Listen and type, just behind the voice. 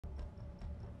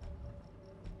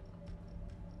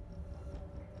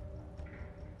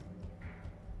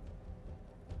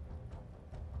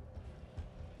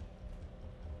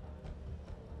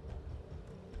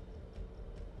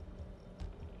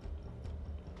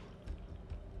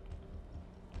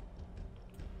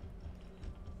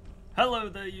Hello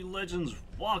there, you legends.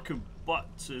 Welcome back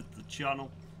to the channel.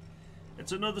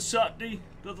 It's another Saturday,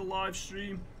 another live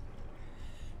stream.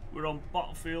 We're on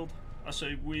Battlefield. I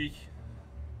say we.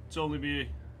 It's only me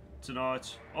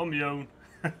tonight, on my own.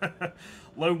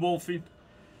 Lone wolfing.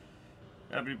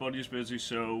 Everybody's busy,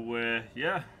 so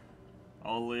yeah,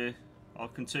 I'll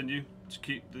continue to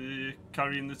keep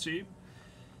carrying the team.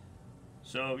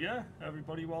 So yeah,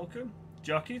 everybody welcome.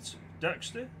 Jacket,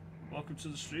 Dexter, welcome to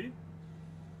the stream.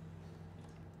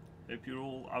 Hope you're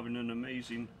all having an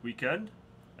amazing weekend,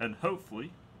 and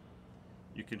hopefully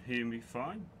you can hear me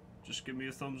fine. Just give me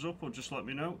a thumbs up or just let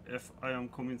me know if I am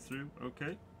coming through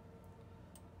okay.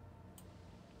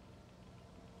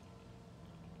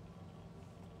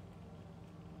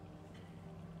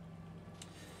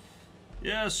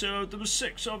 Yeah, so there were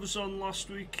 6 of us on last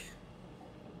week,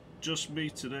 just me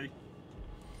today.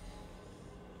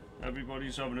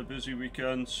 Everybody's having a busy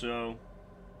weekend, so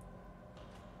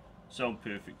sound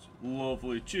perfect.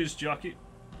 Lovely. Cheers, Jackie.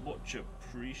 Much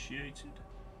appreciated.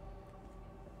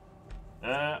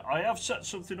 I have set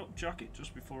something up, Jackie,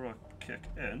 just before I kick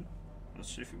in.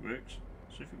 Let's see if it works.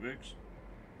 See if it works.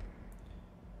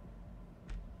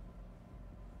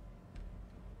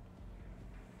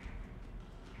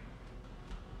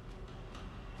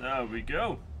 There we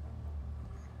go.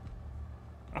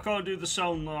 I can't do the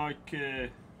sound like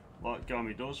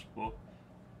Gammy does, but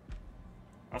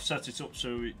I've set it up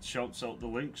so it shouts out the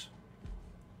links.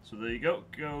 So there you go.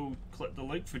 Go click the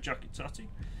link for Jacket Tatty.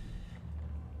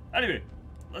 Anyway,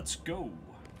 let's go.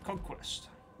 Conquest.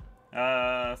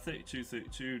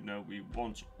 32-32. No, we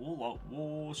want all out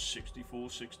war.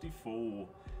 64-64.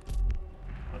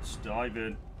 Let's dive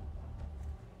in.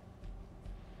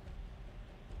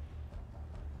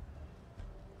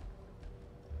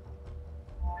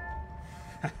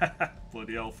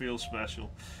 Bloody hell, feel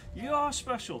special. You are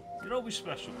special. You're always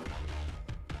special.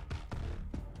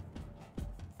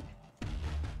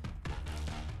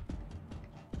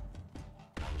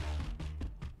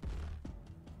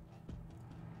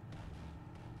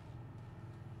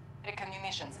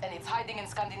 Munitions, and it's hiding in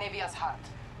Scandinavia's heart.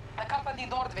 The company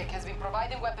Nordvik has been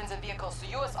providing weapons and vehicles to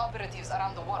US operatives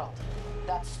around the world.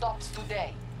 That stops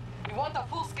today. We want a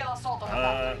full-scale assault on the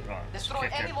factory. Right. Destroy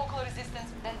any local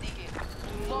resistance, then dig in.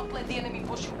 Do not let the enemy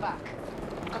push you back.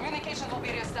 Communications will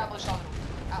be re-established en route.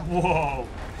 Out. Whoa!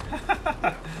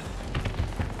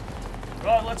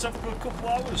 Right, let's have a good couple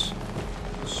hours.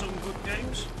 Some good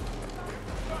games.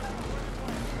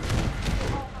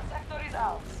 The sector is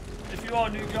ours. If you are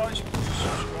new guys, please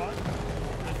subscribe.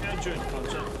 If you enjoyed the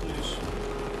content, please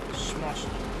smash the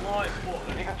like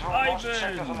button.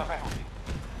 Ivan!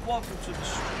 Welcome to the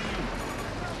stream.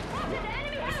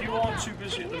 If you aren't too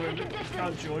busy at the moment, you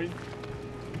can join.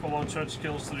 Come on, 20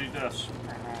 kills, 3 deaths.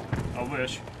 I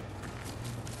wish.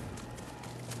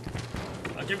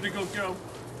 I'll give it a good go.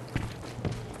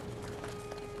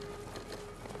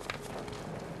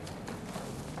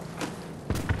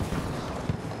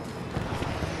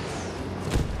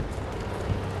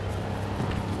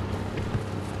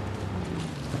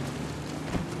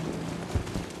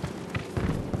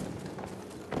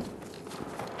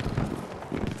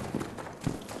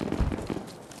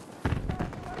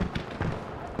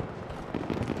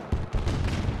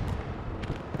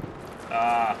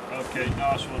 Okay,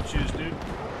 nice one. Cheers, dude.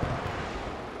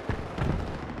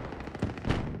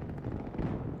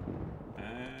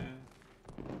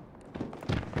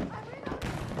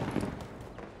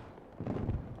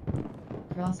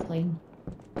 Crossplane.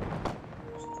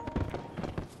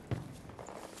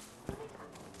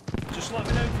 Just let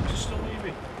me know if you can still hear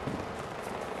me.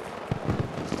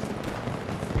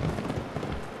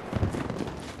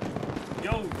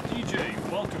 Yo,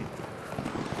 DJ, welcome.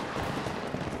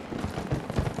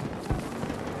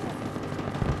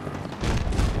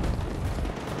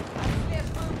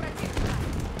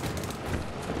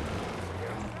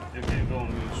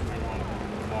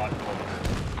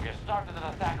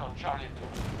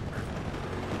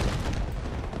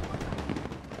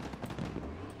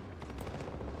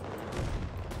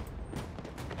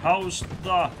 How's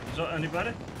that? Is that any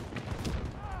better?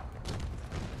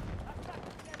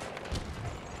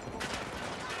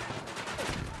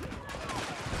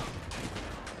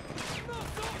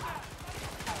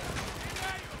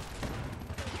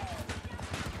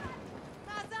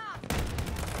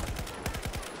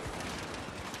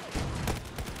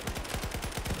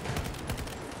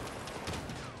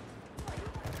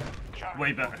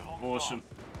 Way better. Awesome.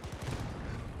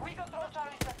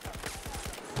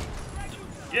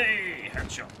 Yay!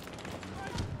 Headshot.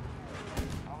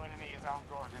 Our enemy is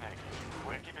uncoordinated.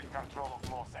 We're keeping control of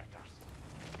more sectors.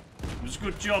 It was a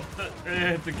good job that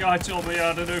the guy told me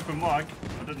I had an open mic.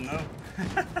 I didn't know.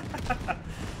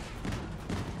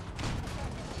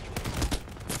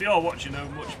 If you are watching, though,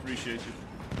 much appreciated.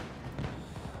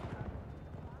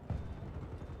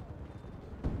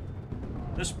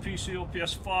 This PC or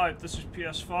PS5? This is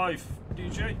PS5,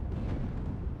 DJ.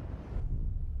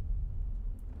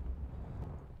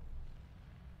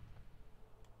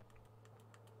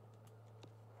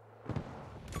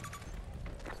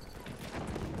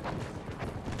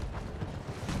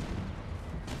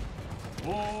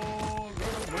 Oh,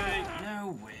 run away!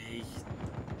 No way!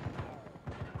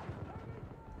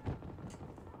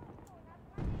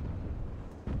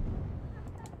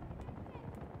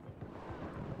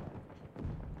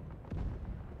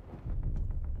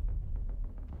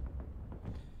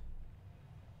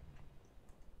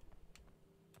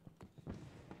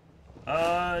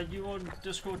 You on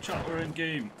Discord chat or in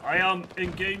game? I am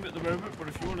in game at the moment, but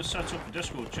if you want to set up a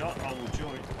Discord chat, I will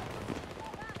join.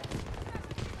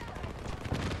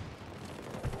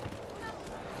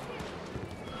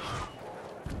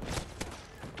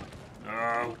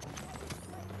 No.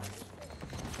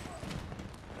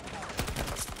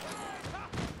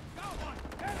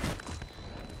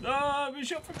 No, I've been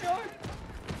shot for going.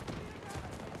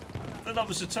 I think that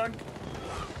was a tank.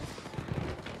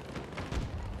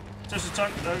 There's a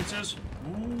tank, there it is.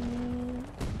 Ooh.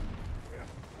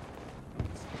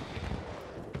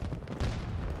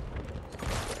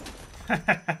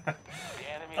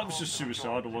 That was just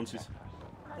suicidal, wasn't it?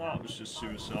 That was just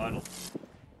suicidal.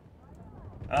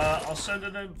 I'll send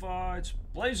an invite.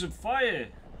 Blaze of Fire,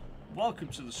 welcome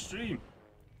to the stream.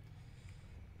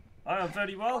 I am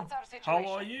very well. How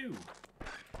are you?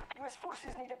 US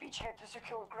forces need a beachhead to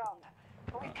secure ground.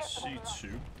 But we kept them on the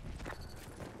C2. run.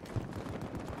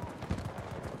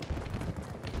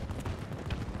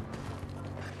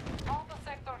 Alpha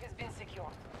sector has been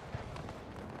secured.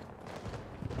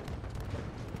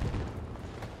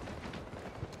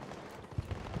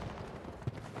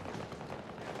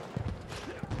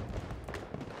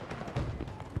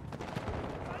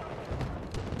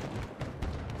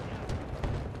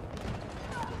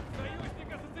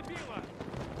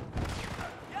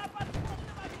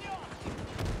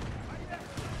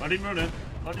 Let him run it.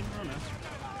 Let him run it.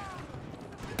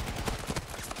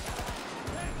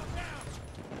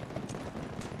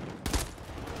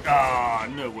 Ah,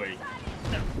 no way.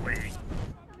 No way.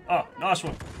 Oh, nice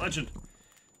one. Legend.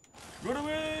 Run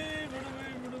away, run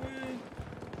away, run away.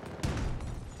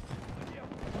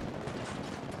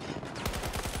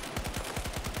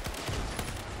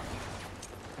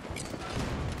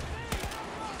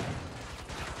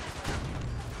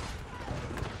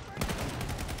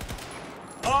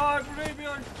 Oh, grenade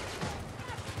behind.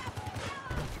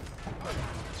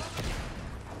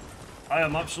 I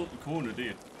am absolutely cornered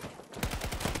here.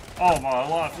 Oh my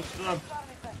life, look at them.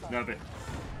 No bit.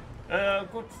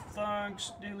 Good,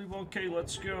 thanks. Nearly 1k,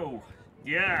 let's go.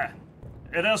 Yeah.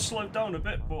 It has slowed down a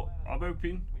bit, but I'm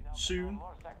hoping soon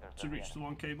to reach the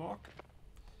 1k mark.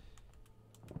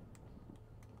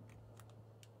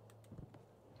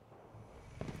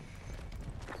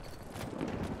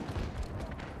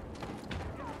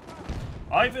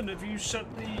 Ivan, have you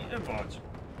sent the invite?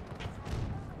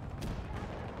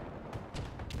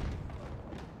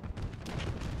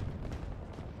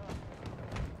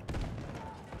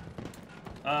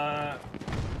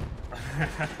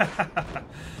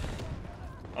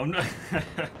 I'm not.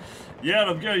 Yeah,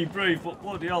 I'm getting brave, but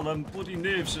bloody hell, them bloody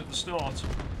nerves at the start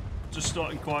just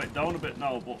starting to quiet down a bit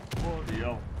now. But bloody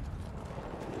hell.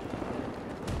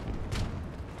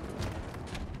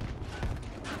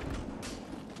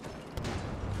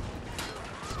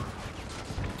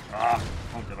 Ah,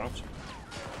 can't get out.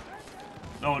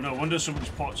 No wonder someone's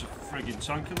parked a friggin'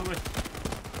 tank in the way.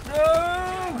 No!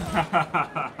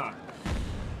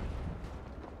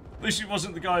 At least it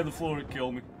wasn't the guy on the floor that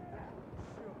killed me.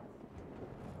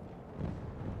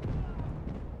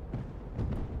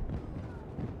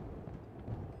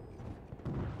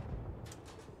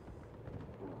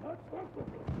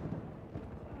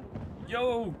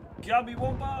 Yo, Gabby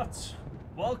Wombat,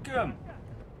 welcome.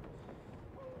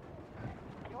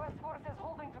 US forces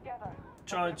holding together.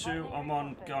 Trying to, I'm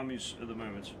on Gammy's at the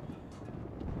moment.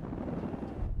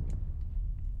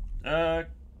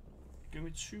 Give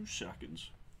me 2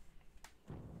 seconds.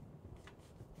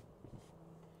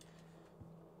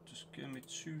 Just give me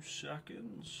 2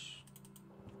 seconds.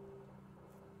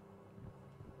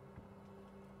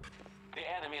 The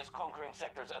enemy is conquering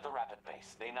sectors at the rapid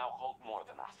pace. They now hold more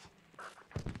than us.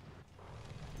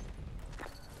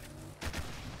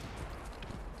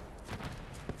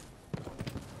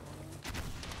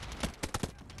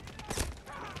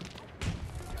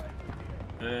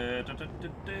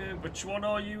 Which one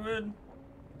are you in?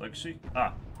 Legacy?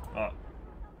 Ah, right.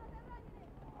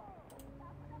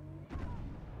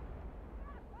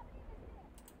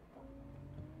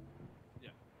 Yeah.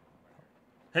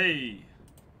 Hey!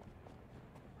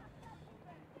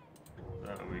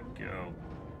 There we go.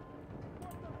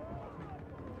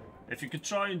 If you could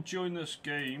try and join this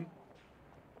game,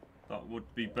 that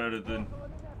would be better than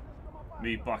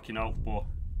me backing out, but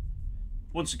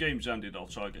once the game's ended, I'll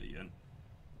try to get you in.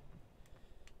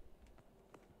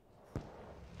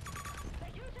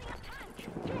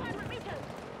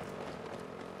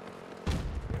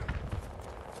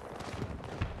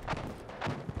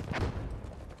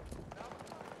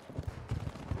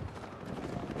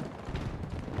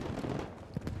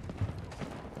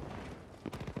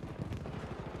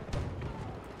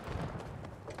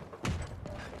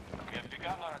 We have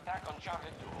begun our attack on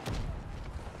Charlie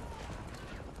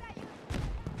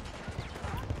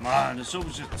 2. Man, there's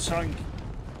always a tank.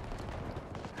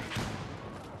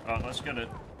 Alright, let's get it.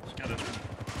 Let's get it.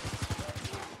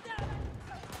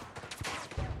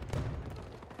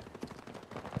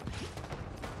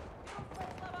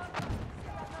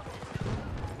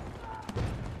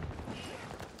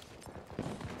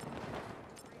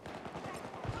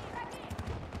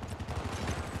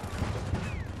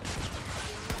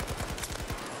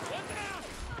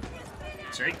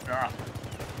 Take that.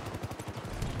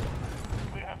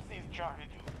 We have seized Charlie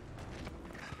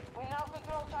 2. We now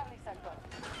control Charlie sector.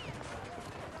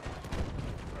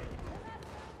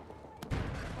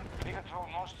 We control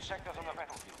most sectors on the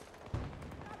battlefield.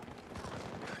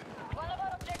 One of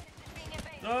our objectives is being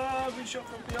invaded. Ah, I've been shot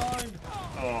from behind.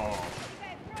 Oh.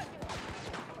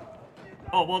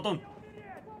 Oh, well done.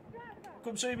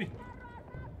 Come see me.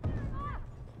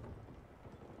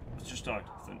 I just died.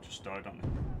 I think just died, haven't I?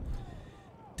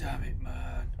 Damn it,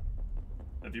 man.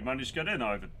 Have you managed to get in,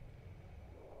 Ivan?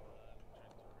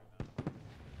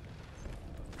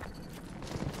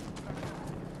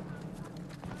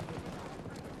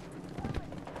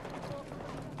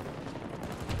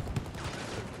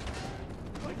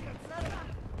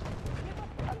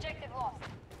 Objective lost.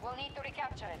 We'll need to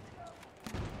recapture it.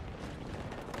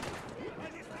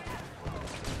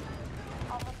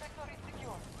 Alpha sector is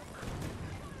secure.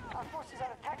 Our forces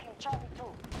are attacking Charlie 2.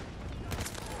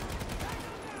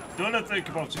 Don't think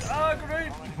about it. Ah,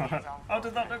 great! How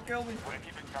did that not kill me? We're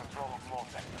keeping control of more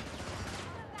sectors.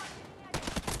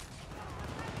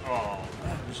 Oh,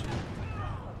 that was it.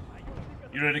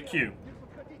 You ready to queue?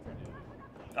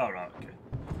 Alright, okay.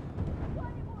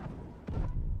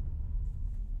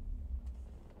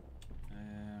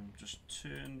 Just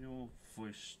turn your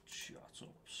voice chat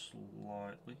up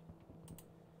slightly.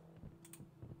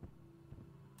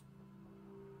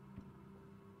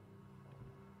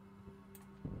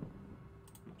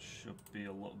 Should be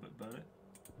a little bit better.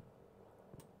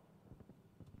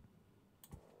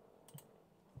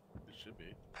 It should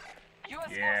be.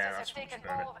 U.S. Yeah, forces that's have taken much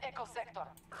better. all of Echo sector.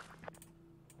 Let's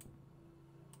see.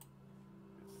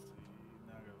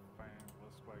 Now I gotta find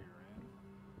what squad you're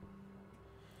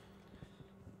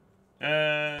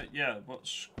in. Yeah, what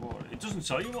squad? It doesn't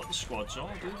tell you what the squads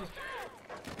are, does it?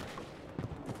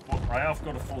 But I have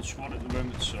got a full squad at the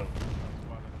moment, so.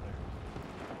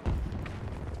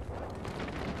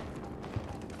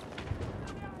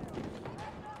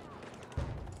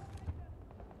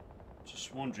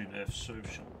 Just wondering if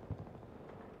social.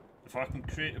 If I can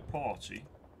create a party,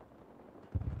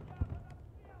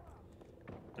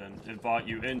 then invite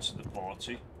you into the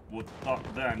party, would that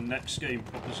then next game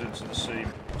put us into the same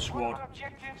One of squad? our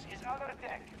objectives is under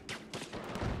attack.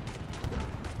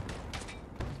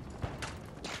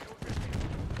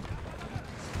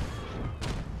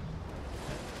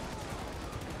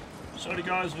 Sorry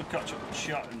guys, we'll catch up with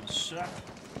chat in a sec.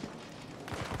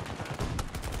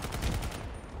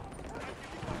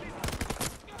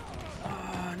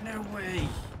 Ah, no way!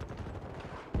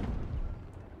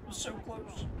 We're so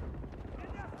close.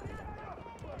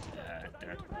 Yeah,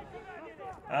 dead.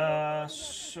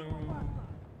 So...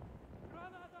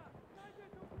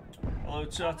 Hello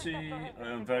Tati, I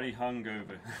am very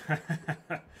hungover.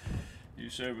 You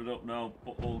sobered up now,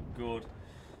 but all good.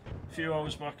 A few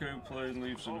hours back home playing,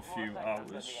 leaves in a few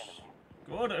hours.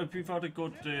 Good, I hope you've had a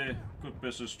good good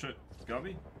business trip,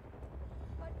 Gabby.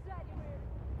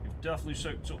 You've definitely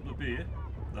soaked up the beer,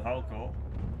 the alcohol.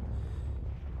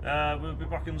 We'll be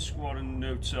back in the squad in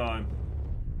no time.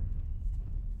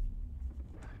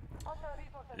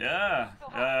 Yeah,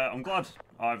 I'm glad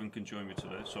Ivan can join me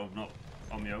today, so I'm not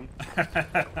on my own.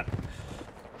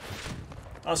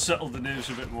 I'll settle the news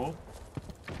a bit more.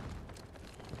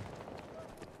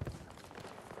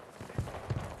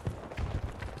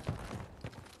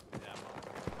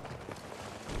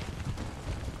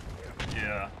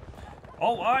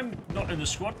 Oh, I'm not in the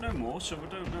squad no more, so I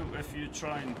don't know if you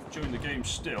try and join the game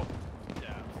still.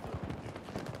 Yeah, I'm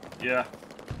still. Yeah.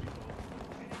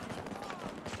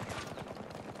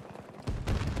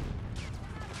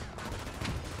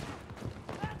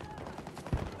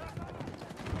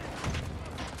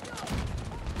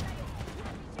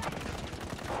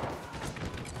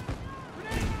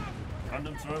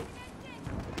 Random throw.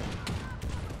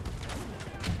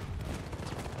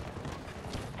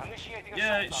 Initiating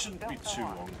Yeah, assault it on shouldn't be Delta too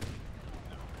 1. long.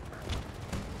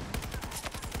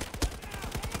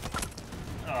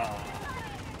 Ah.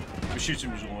 The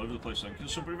shooting was all over the place then. Can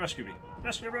somebody rescue me?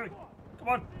 Rescue me! Come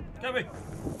on, get me!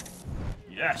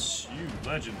 Yes, you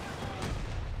legend.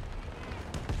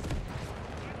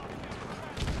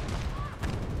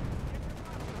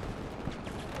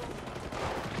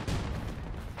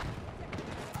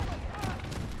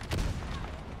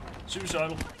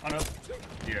 Suicidal, I know.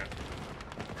 Yeah.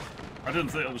 I didn't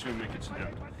think I was going to make it to the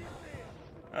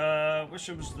end. Wish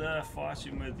I was there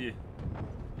fighting with you.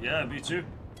 Yeah, me too.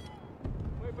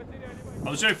 I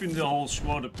was hoping the whole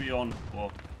squad would be on.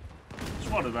 Well, it's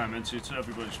one of them, isn't it?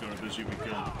 Everybody's got a busy weekend.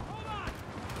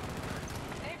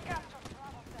 They've captured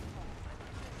Bravo sector.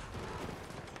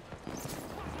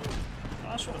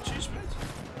 Nice one, cheese mate.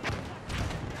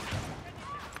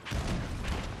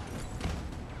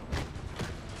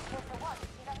 Delta 1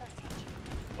 is under siege.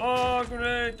 Oh,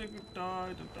 great! Don't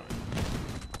die, don't die.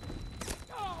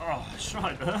 Oh, it's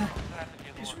right there.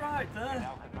 It's right We there.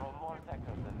 now control more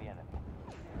sectors than the enemy.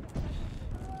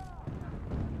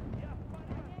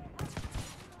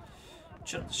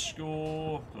 Check the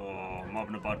score. Oh, I'm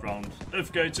having a bad round.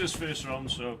 Okay, it is first round,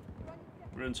 so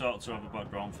we're entitled to have a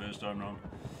bad round first time round.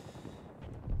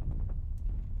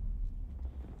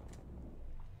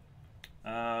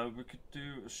 We could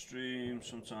do a stream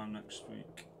sometime next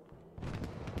week.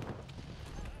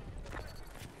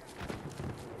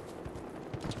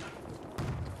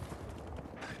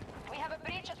 We have a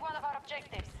breach at one of our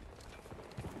objectives.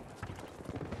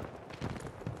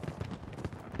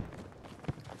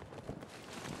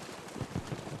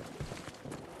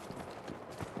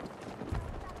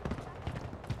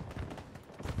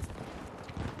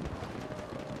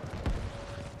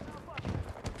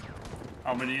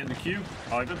 How many in the queue,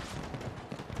 Ivan?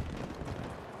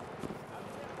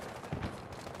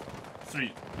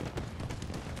 3.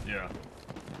 Yeah.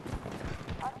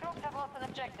 Our troops have lost an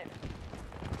objective.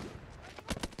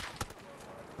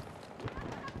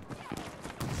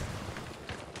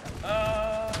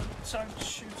 Tank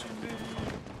shooting me.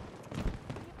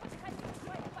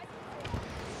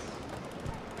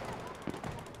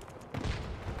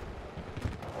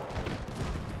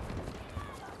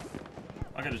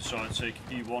 I'm gonna try and take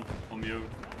E1 on my own.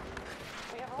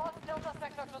 We have lost Delta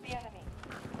sector to the enemy.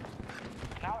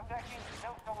 Now attacking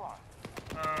Delta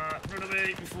 1. Run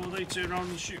away before they turn around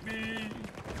and shoot me.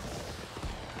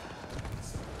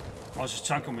 Oh, there's a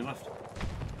tank on my left.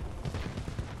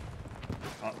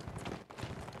 Oh.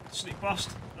 Sneak past.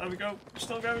 There we go.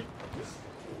 Still going.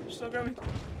 Still going.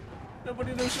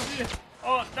 Nobody knows I'm here.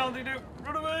 Oh, now they do.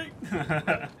 Run away.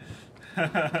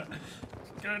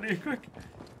 Get in here quick.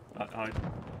 Hide.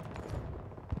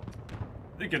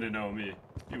 They're gonna know I'm here.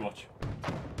 You watch.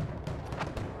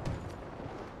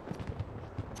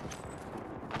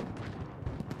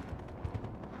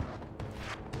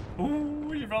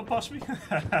 Oh, you ran past me.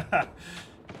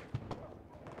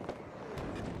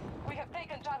 We have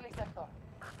taken Charlie sector.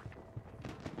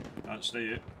 Can't stay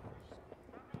here.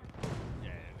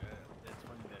 Yeah, it's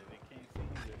funny that they can't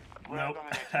see you. We're Nope.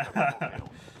 dominating the battlefield.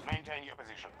 Maintain your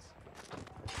positions.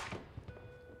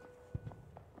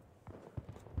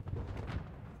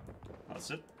 That's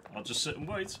it. I'll just sit and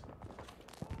wait.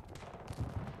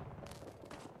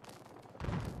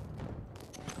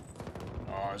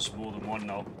 Oh, there's more than one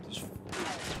now. There's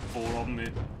 4 of them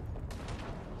here.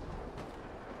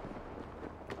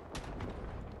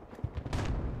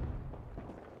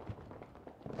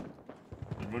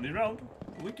 They're running around,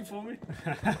 looking for me.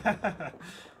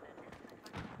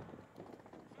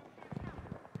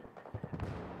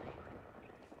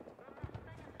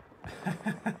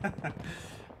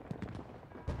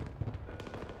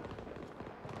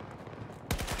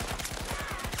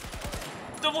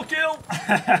 Double kill!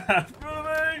 Run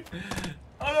away!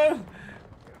 Oh no!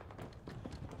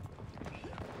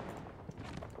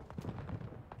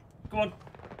 Come on.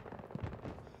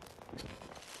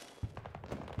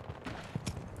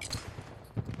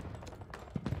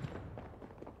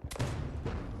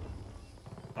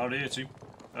 Out here too.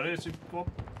 Out here too. Come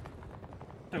on.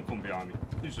 Don't come behind me.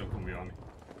 Please don't come behind me.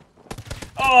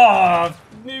 Oh!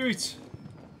 Knew it!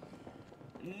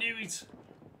 Knew it!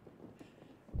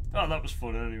 Oh, that was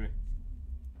fun anyway.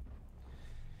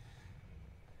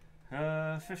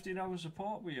 15 hours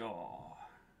apart we are.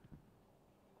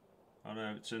 I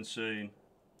know, it's insane.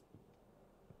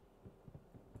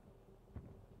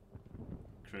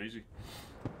 Crazy.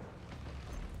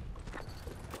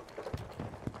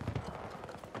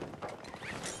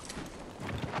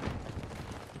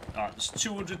 Alright, there's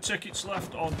 200 tickets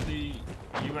left on the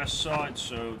US side,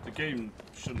 so the game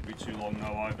shouldn't be too long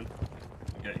now, Ivan.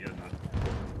 I'll get you in there.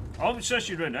 Oh, it says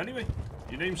you're in anyway.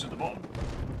 Your name's at the bottom.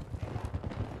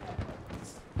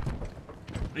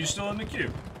 Are you still in the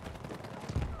queue?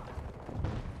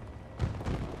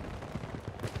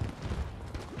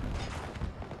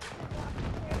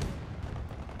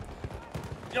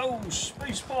 Yo,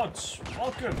 Space Pods,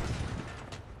 welcome.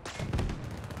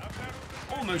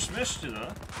 Almost missed you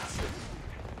there.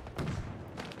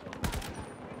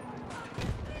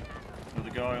 Another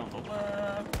guy on the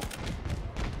left.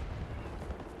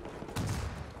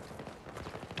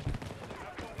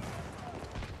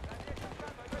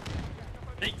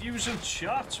 8 viewers in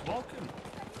chat, welcome.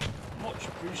 Much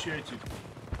appreciated.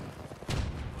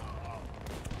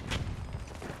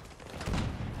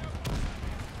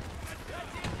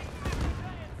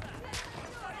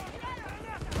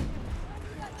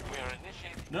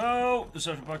 No! There's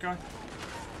a bad guy.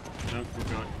 No, good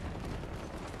guy.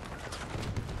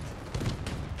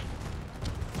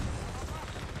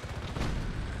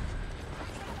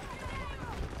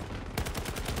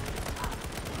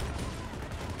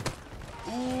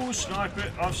 Ooh, snipe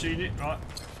it. I've seen it. Right,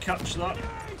 catch that.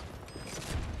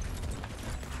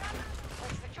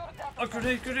 Oh,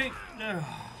 grenade, grenade. No.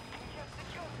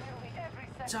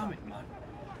 Damn it, man.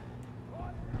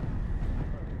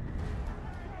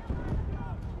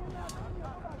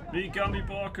 Me, Gammy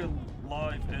Barker,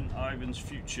 live in Ivan's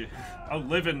future. Oh,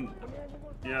 live in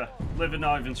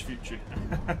Ivan's future.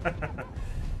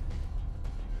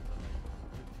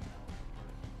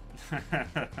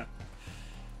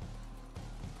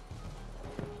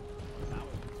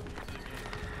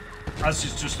 As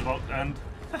is just about to end.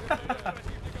 The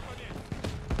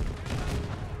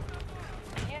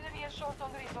enemy is short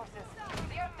on resources.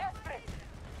 They are desperate.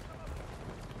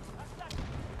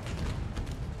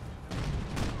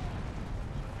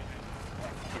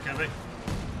 Okay, mate.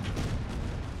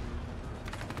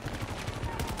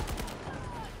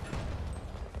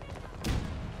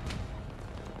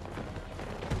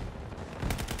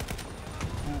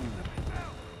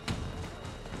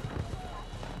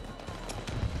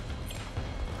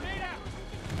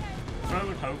 Throw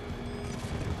and hope.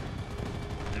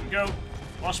 There we go.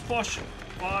 Last push.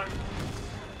 5.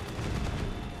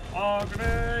 Oh,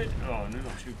 grenade! Oh, no,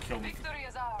 not you kill me. Victory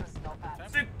is ours, no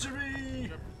pass.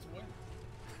 Victory!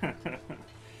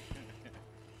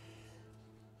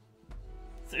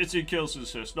 13 kills and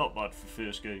assists, not bad for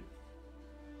first game.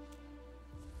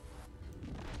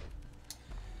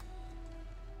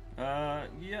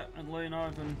 Yeah, and Lane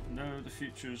Ivan, no, the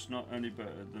future is not any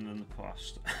better than in the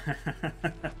past.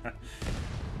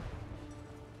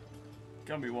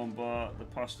 Can be one bar, the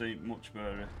past ain't much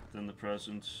better than the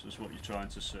present, is what you're trying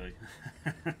to say.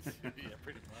 Yeah,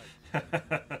 pretty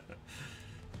much.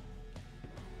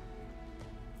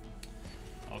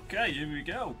 Okay, here we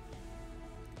go.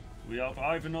 We have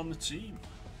Ivan on the team.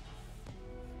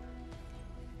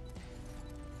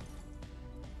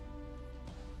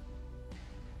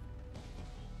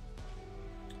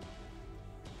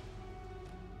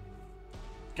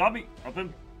 Gabby, I've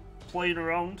been playing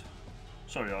around.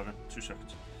 Sorry, Ivan, 2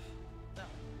 seconds. No.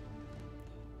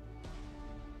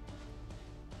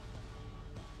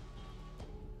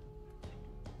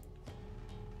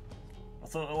 I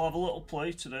thought I'll have a little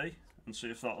play today and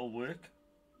see if that'll work.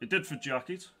 It did for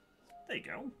Jacket. There you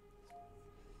go.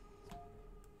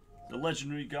 The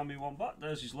legendary Gammy Wombat.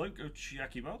 There's his logo.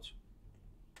 Check him out.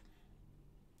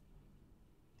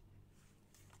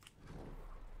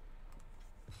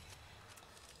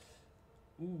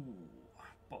 Ooh,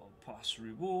 bottle pass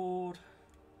reward.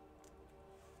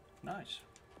 Nice.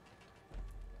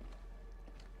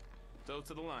 Toe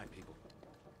to the line, people.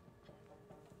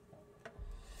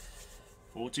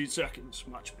 14 seconds.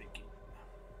 Matchmaking.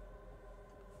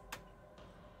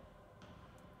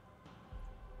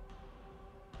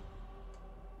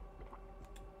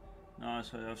 Nice,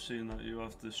 hey, I've seen that you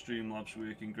have the Streamlabs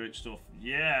working, great stuff.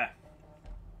 Yeah!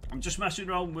 I'm just messing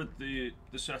around with the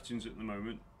settings at the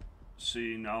moment,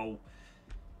 seeing how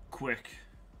quick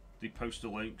they post the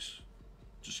links,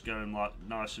 just going like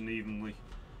nice and evenly.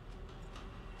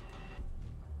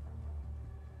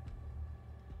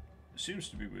 It seems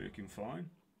to be working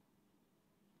fine.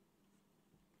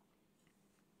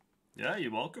 Yeah,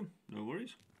 you're welcome, no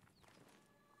worries.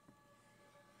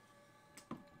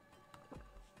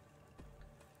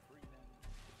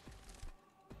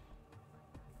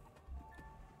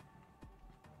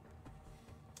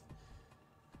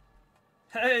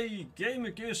 Hey, Gamer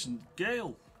Goose and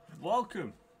Gale,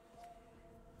 welcome.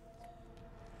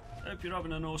 Hope you're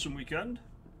having an awesome weekend.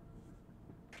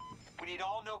 We need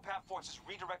all NOPAT forces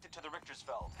redirected to the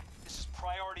Richtersfeld. This is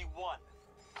priority 1.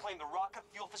 Claim the rocket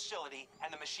fuel facility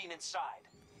and the machine inside.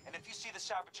 And if you see the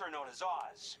saboteur known as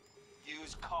Oz,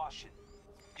 use caution.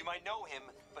 You might know him,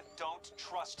 but don't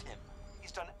trust him.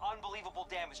 He's done unbelievable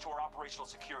damage to our operational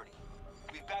security.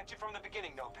 We've backed you from the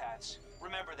beginning, NOPATs.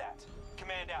 Remember that.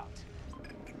 Command out.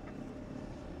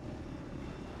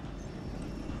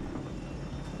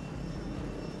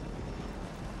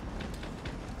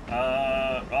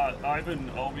 Right, Ivan,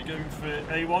 are we going for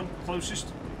A1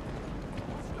 closest?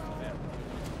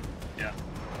 Yeah.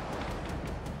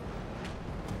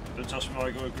 Don't ask me why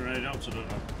I go a grenade out, I don't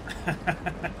know.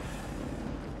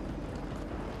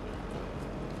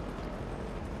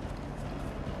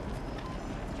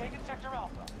 Taking Sector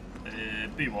Alpha.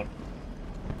 B1.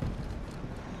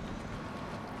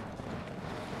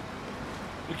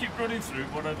 We'll keep running through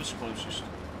whatever's closest.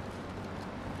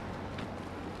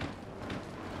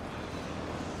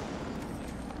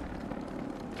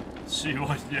 See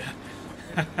what? Yeah.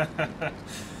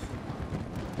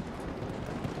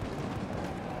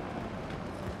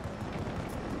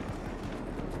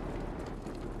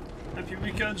 Hope your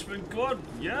weekend's been good.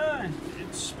 Yeah,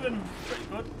 it's been pretty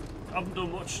good. Haven't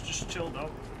done much, just chilled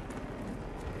out.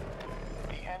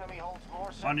 The enemy holds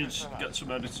more I need to get some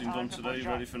editing done today,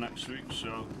 ready for next week,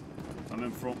 so I'm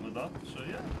in front with that. So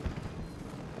yeah.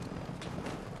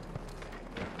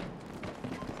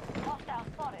 Hostile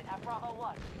spotted at Bravo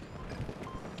 1.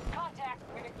 Contact,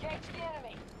 we've engaged the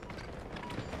enemy.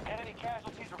 Enemy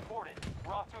casualties reported.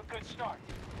 We're off to a good start.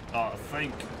 I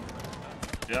think.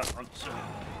 Yeah,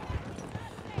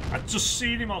 I'd just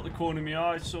seen him out the corner of my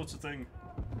eye, sort of thing.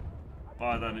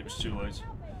 By then it was too late.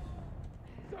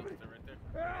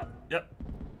 Yep,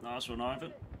 nice one,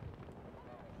 Ivan.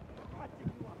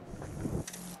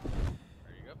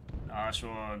 Nice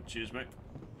one, cheers, mate.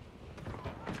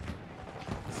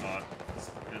 Right,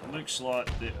 it looks like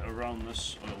they're around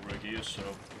this oil rig here, so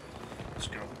let's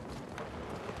go.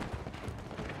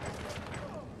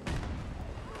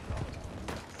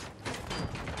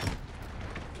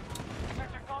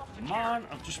 Man,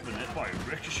 I've just been hit by a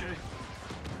ricochet.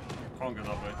 Can't go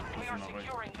that way. We are Nothing that way.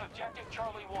 securing objective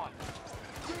Charlie 1.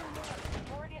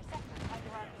 Majority of sectors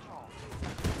under our control.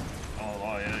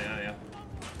 Oh, yeah.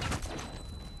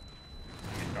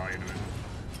 You die in a minute.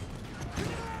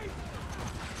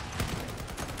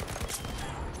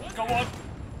 Go on!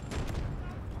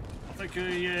 I think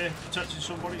he protected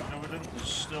somebody. No, we didn't. There's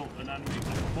still an enemy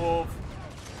up above.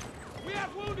 We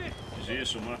have wounded. He's here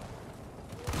somewhere.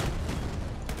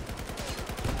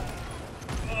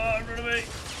 Oh, run away!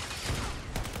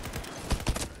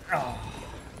 Oh,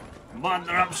 man,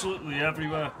 they're absolutely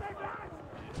everywhere.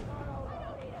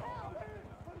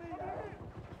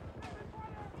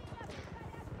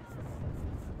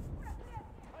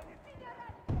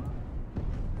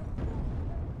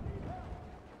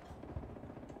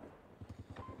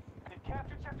 They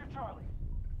captured Sector Charlie.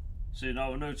 See,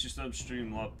 now I noticed them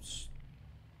Streamlabs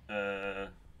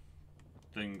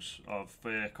things have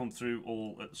come through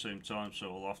all at the same time,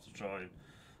 so I'll have to try and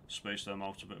space them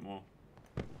out a bit more.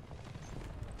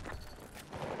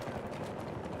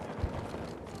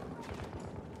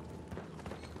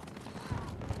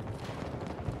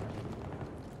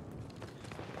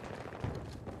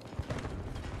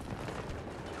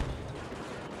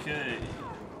 Okay.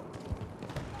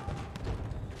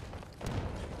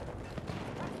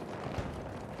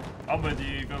 I'm with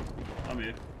you, Evo. I'm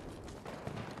here.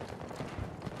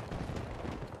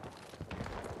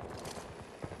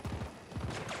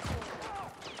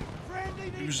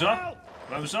 Who's that?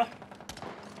 Where was that?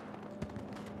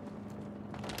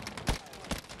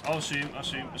 Oh, I see him.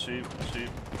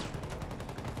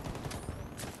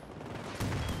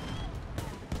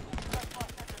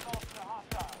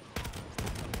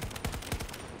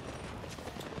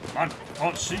 Man,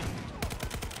 can't see.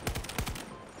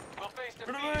 We'll face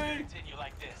defeat if we continue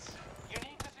like this. You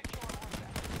need to secure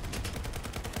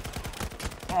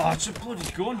one. Oh, it's a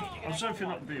bloody gun. I was hoping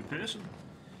that would be a person.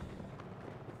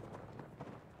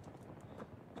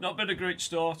 Not been a great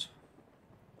start.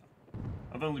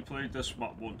 I've only played this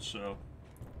map once, so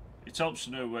it helps to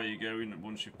know where you're going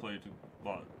once you've played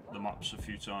like the maps a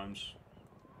few times.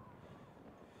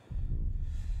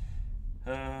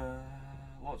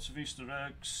 Lots of Easter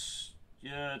eggs.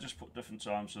 Yeah, just put different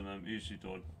times in them. Easily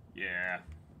done. Yeah.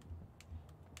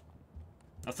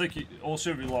 I think it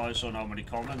also relies on how many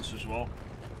comments as well.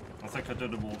 I think I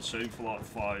did them all the same for like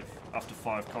 5 after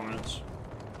 5 comments.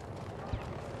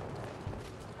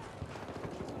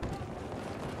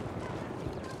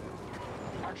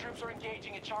 Our troops are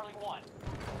engaging at Charlie 1.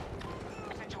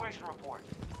 Situation report.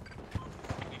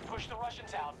 We push the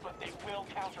Russians out, but they will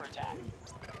counterattack.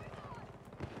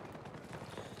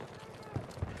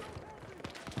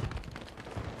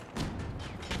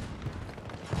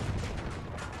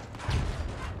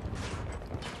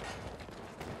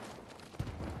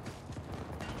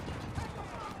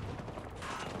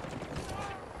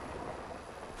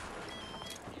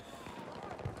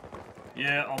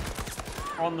 Yeah,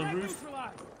 I'm on the roof.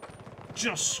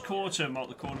 Just caught him out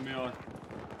the corner of my eye.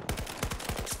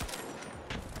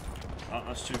 Oh,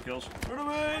 that's 2 kills. Run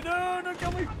away! No, don't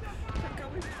kill me! Don't kill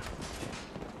me!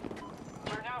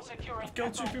 We're now securing. I've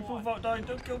killed 2 people without dying.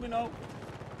 Don't kill me now.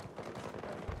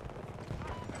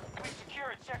 We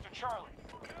secured Sector Charlie.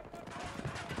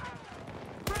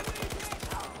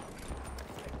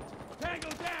 Tango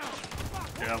down!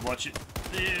 Yeah, watch it.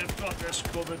 Yeah, I've got this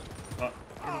covered. Run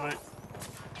away.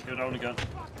 Go down again.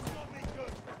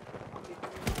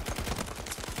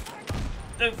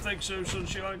 Don't think so,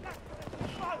 sunshine.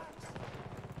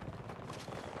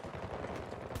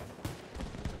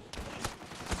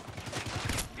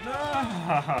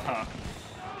 No.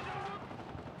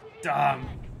 Damn.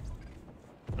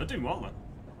 They're doing well then.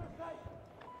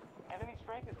 Enemy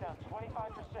strength is down 25%.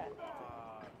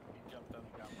 He jumped on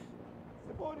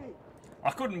the gun. I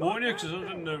couldn't warn you because I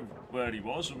didn't know where he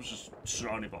was. I was just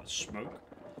surrounded by smoke.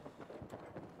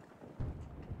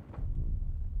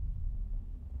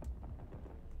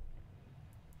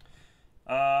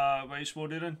 Where you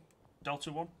spawned in?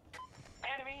 Delta 1?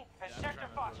 Enemy has Sector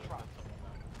Foxtrot.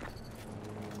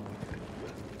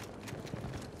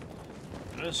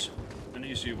 There's an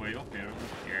easier way up here.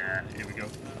 Yeah, here we go.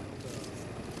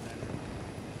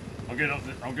 I'm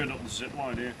going up the zip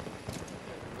line here.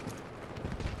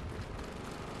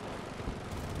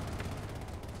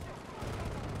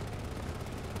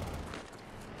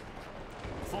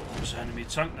 I thought there was an enemy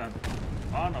tank then.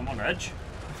 Man, I'm on edge.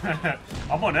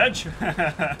 I'm on edge.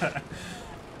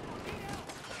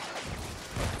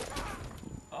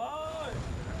 Oh,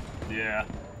 yeah.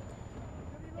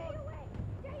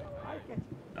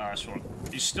 Nice one.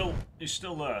 He's still there. He's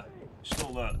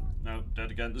still there. No,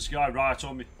 dead again. This guy right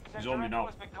on me. He's on me now.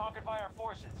 Has been conquered by our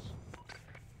forces.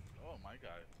 Oh my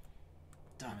god.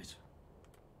 Damn it.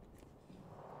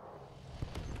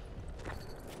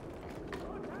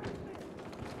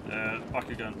 Back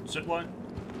again. Zip line.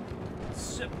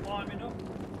 Zip lining up.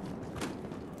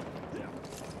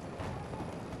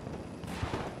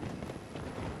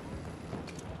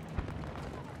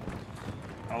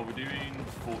 How are we doing?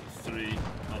 43.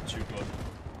 Not too good.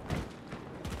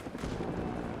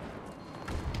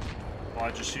 Oh,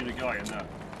 I just seen a guy in there.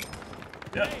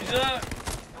 Yeah, he's there.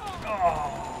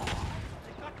 Oh.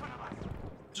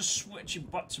 Just switching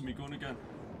back to me gun again.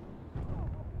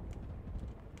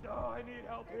 Oh, I need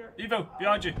help here. Evo,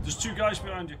 behind you. There's 2 guys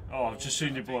behind you. Oh, I've just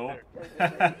seen you blow up. Oh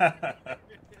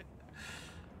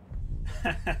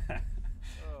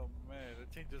man, the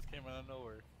team just came out of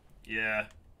nowhere. Yeah.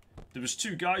 There was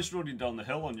 2 guys running down the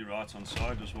hill on your right hand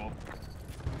side as well.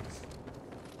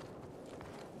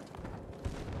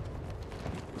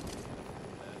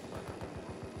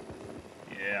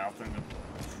 Yeah, I think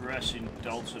they're pressing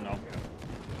Delta now.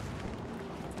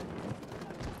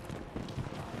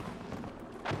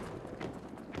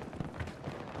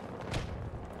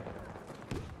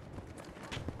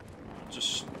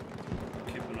 Just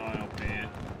keep an eye up here.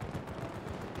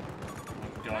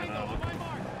 Guy Tango there. on my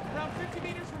mark. Around 50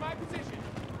 meters from my position.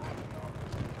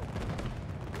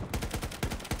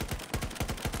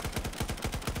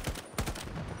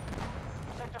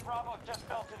 Sector Bravo just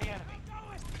fell to the enemy.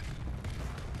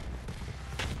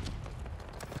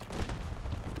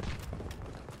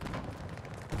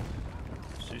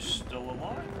 Is he still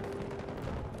alive?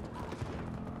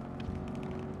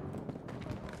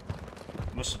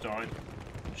 Must have died.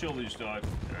 Surely he's died.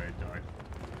 Yeah, he died.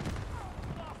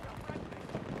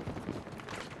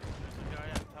 There's a guy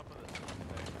on top of the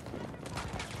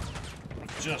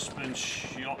I've just been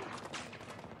shot.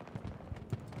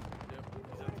 Yep,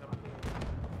 he's on top of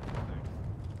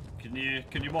the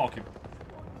Can you mark him?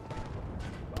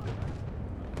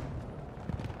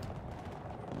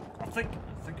 I think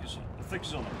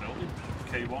he's on the building.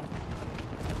 K1.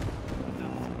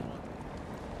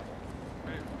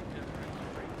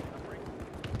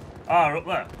 Ah, up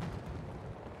there.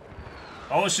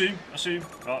 Oh, I see him.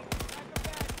 Right.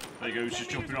 There you go, he's just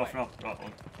jumping off now. Right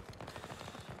on.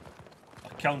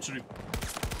 I'll counter him.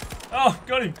 Oh,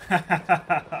 got him!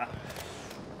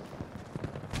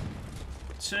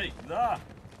 Take that.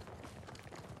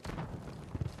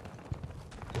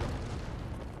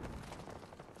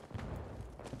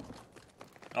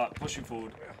 Alright, pushing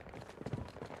forward.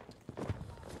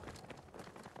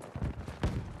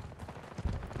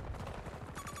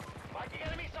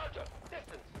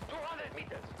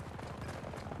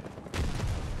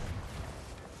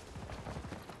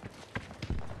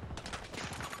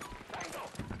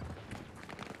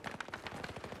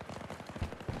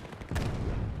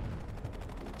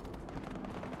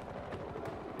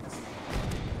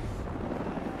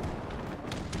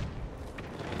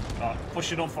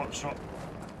 Pushing on Foxtrot.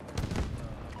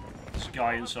 There's a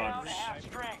guy inside of us. Half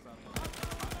strength.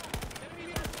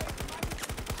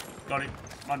 Got him.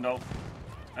 Man down.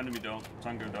 Enemy down.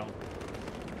 Tango down.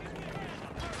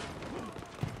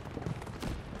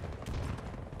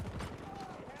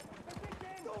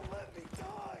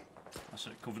 That's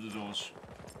it. Cover the doors.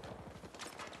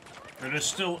 There is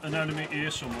still an enemy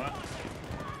here somewhere.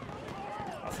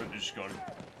 I think they just got him.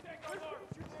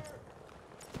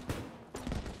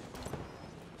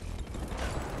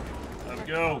 There we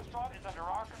go. Foxtrot is under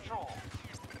our control.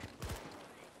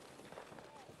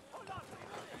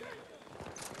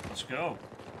 Let's go.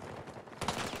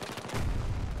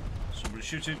 Somebody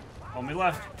shooting on my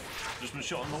left. Just been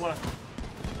shot on the left.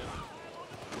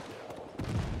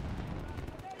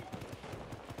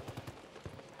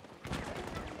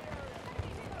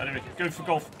 Anyway, go for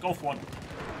golf. Golf one.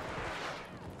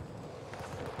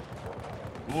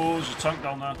 Oh, there's a tank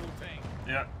down there.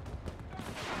 Yeah.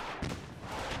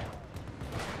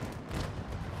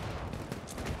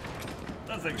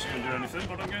 Don't think it's going to do anything,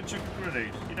 but I'm going to chuck a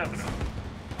grenade. You never know.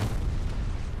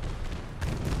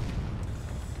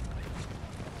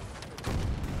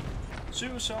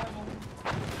 Suicidal.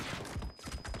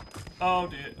 Oh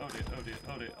dear, oh dear, oh dear,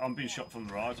 oh dear. I'm being shot from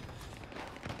the right.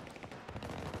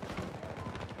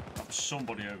 That's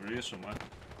somebody over here somewhere.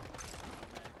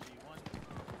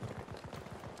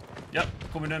 Yep,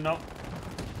 coming in now.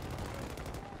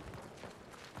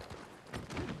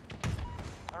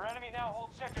 Our enemy now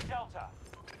holds Sector Delta.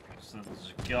 So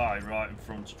there's a guy right in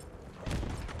front.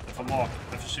 If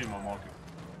I see him, I'll mark him.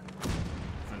 I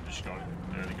think they just got him.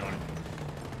 Yeah, they got him.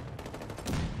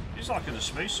 He's like in a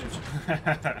spacesuit.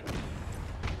 Got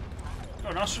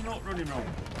an astronaut running around.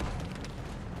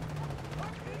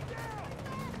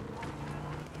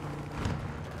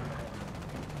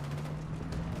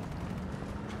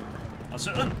 That's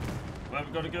it then. Where have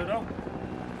we got to go now?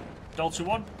 Delta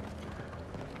 1.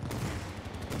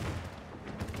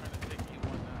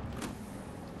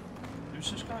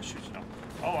 Who's this guy shooting at?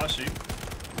 Oh, I see him.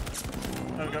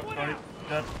 There we go. Got him.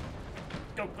 Dead.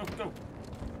 Go, go, go.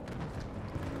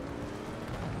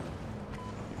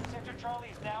 Sector Charlie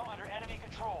is now under enemy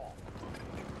control.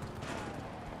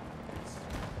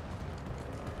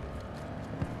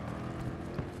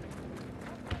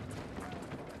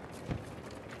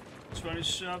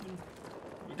 $27.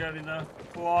 We're getting there.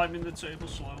 Climbing the table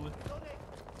slowly.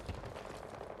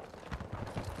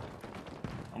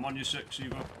 I'm on your 6,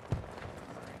 Evo.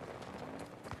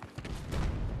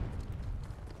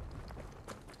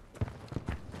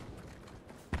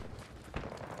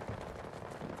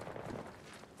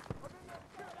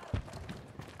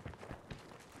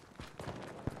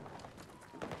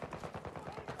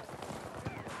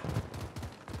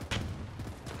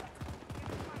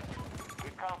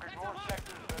 We've conquered more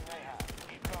sectors than they have.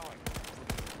 Keep going.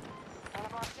 One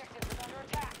of our sectors is under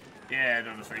attack. Yeah, I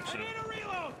don't think so. Need a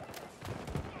reload!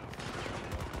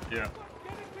 Yeah.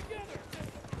 Get it together!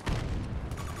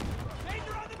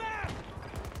 Danger on the map!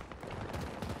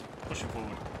 Pushing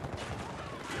forward.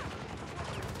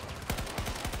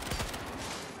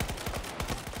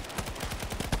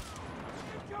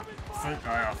 I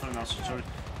think that's the truth.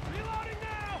 Reloading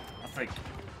now! I think.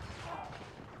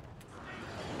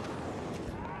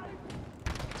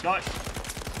 Got it.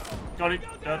 Got it.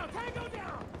 Dead. Tango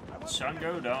down!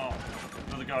 Tango down.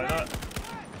 Another guy there.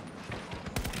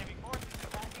 Enemy forces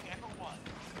attacking Echo 1.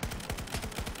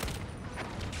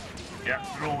 Yeah,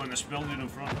 they're all in this building in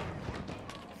front.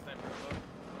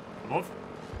 Above.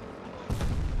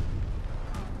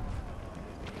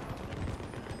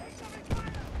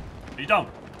 Are you down?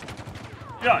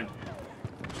 Behind.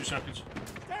 2 seconds.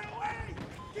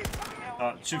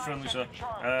 Two friendlies there.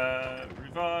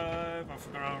 Revive. I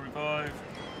forgot how to revive.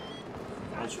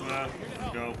 Elsewhere. There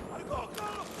we go.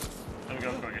 There we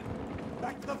go. Got you.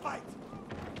 Back to the fight!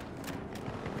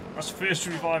 That's the first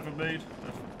revive I made.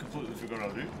 I completely forgot how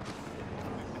to do.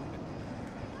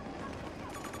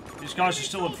 These guys are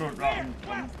still in front, right?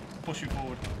 I'm pushing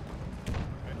forward.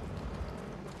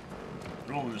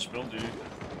 They're all in this building.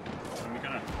 And we're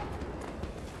gonna.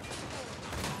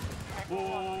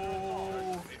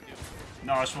 Whoa!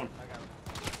 Nice one.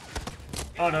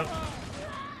 Oh no.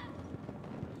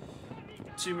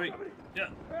 Teammate. Yeah.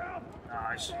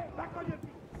 Nice.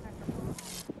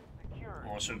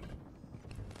 Awesome.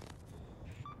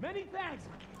 Many thanks!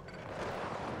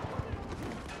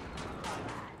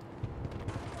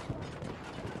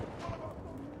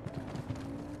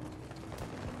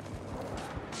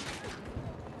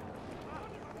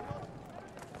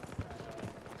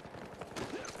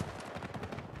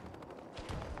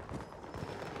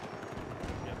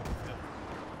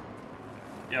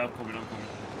 Yeah, I'm coming.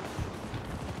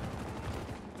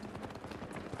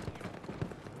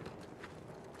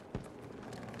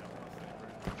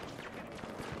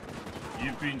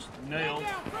 You've been nailed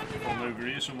from over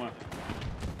here somewhere.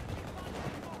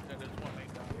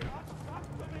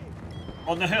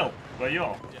 On the hill, where you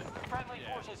are? Friendly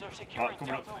forces are securing Right,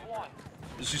 coming up. Delta 1.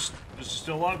 Is he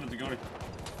still alive with the gun?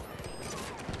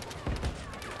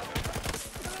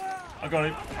 I got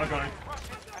him.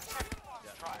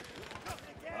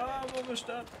 I'm almost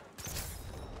dead.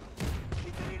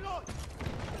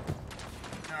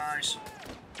 Nice.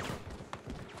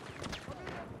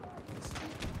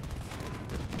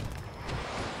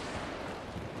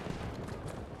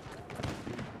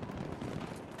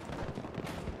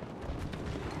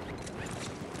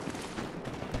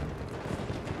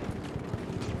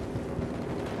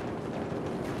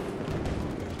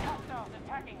 Hostiles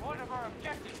attacking one of our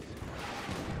objectives.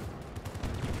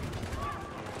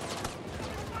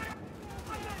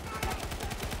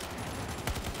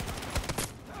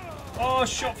 Oh,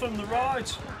 shot from the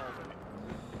right.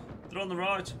 They're on the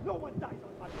right. No one dies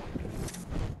on my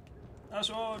That's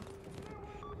one.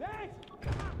 Thanks!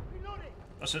 Reloading!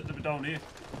 That's it, they're down here.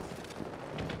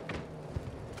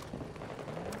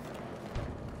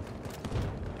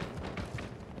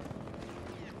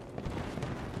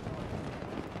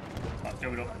 Right,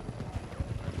 going up.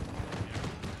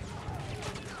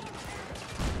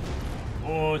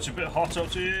 Oh, it's a bit hot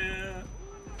out here.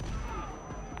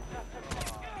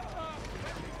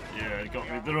 Yeah, they got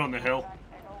me. They're on the hill.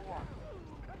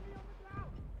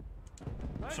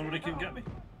 Somebody can get me.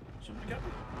 Somebody get me.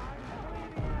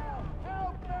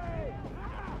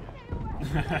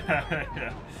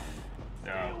 Yeah.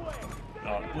 Yeah.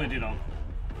 Oh, bleeding on.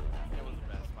 That was the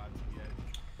best spot to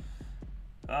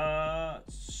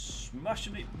get.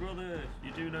 Smashing it, brother.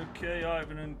 You doing okay,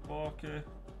 Ivan and Barker?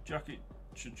 Jacket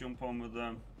should jump on with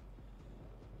them.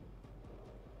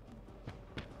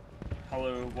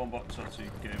 Hello, Wombat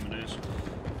Tattoo Gaming is.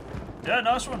 Yeah,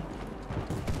 nice one.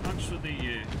 Thanks for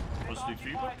the positive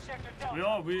feedback.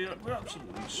 We're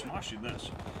absolutely smashing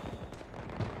this.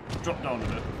 Drop down a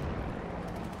bit.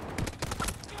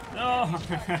 No!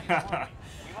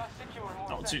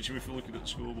 That'll teach you if you're looking at the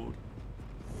scoreboard.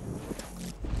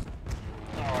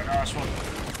 Oh, nice one.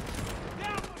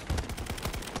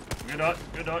 Good night.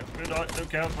 Don't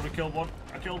care, but I killed one.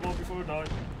 I killed one before I died.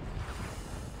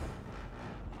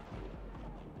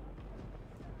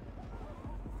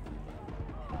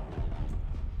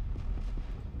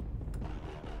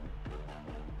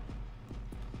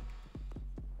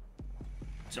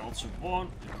 Delta 1,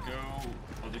 there we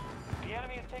go. The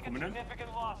enemy has taken Coming in.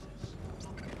 significant losses.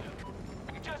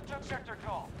 We just took sector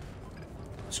call.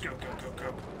 Let's go.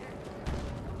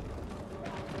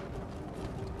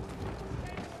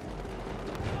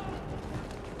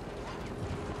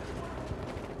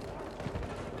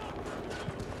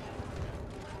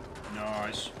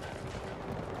 Nice.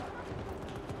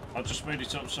 I just made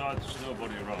it outside, there's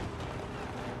nobody around.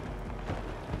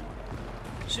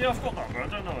 See, I've got that, but I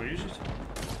don't know how to use it.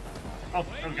 Oh,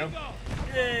 there we go.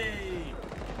 Yay!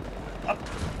 Up.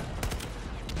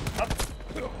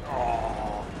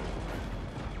 Oh.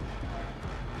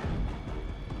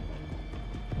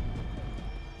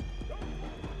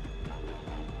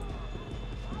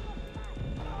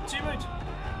 Teammate!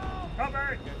 Come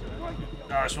back!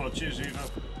 Nice one, cheers, Eva.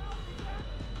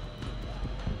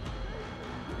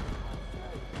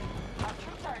 Our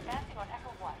troops are advancing on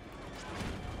Echo 1.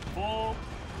 4,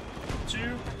 2,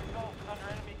 Gulf is under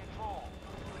enemy control.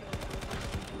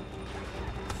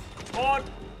 1.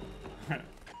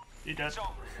 He dead. It's over.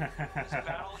 This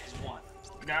battle is won.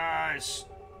 Nice.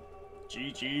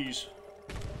 GG's.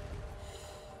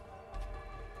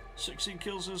 16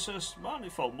 kills and assists. Man,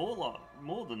 it felt more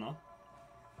than that.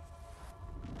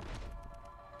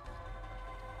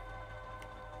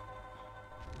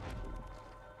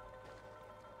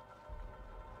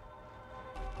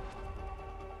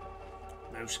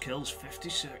 Most kills,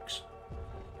 56.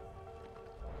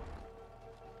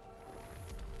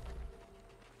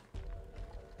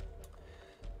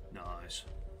 Nice.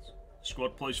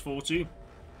 Squad plays 14.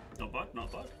 Not bad,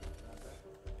 not bad.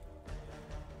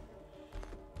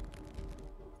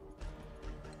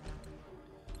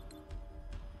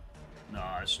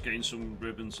 Nice, gain some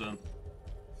ribbons then.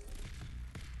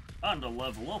 And a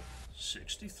level up,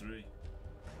 63.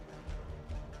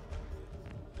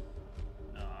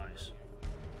 Nice.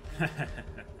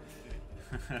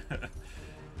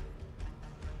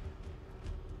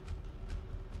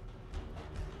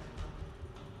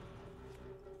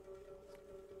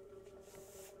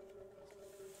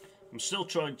 I'm still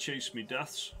trying to chase me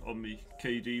deaths on my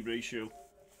KD ratio.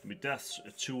 My deaths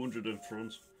are 200 in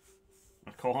front.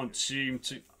 I can't seem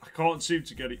to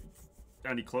get it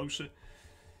any closer.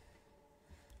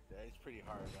 Yeah, it's pretty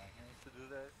hard right here to do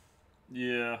that.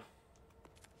 Yeah.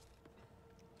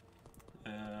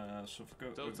 So if I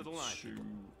go Go over to the line. to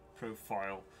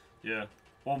profile, yeah,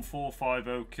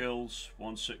 1450 kills,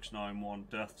 1691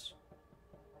 deaths.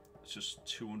 It's just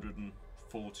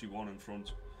 241 in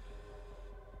front.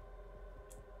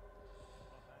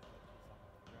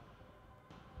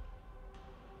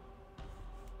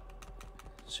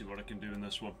 Let's see what I can do in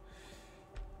this one.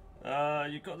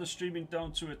 You got the streaming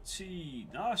down to a T.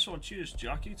 Nice one, cheers,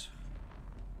 Jacket.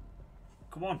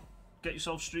 Come on, get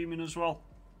yourself streaming as well.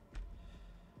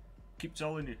 Keep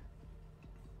telling you.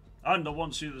 And I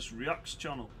want to see this Reacts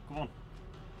channel. Come on.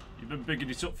 You've been bigging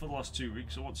it up for the last 2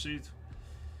 weeks. I want to see it.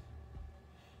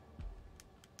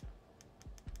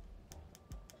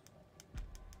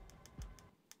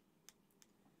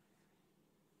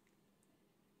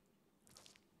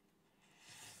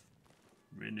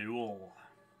 Renewal.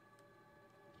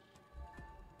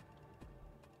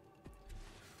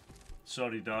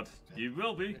 Sorry, Dad. You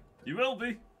will be. You will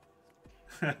be.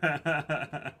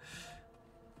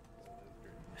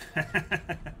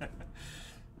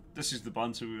 This is the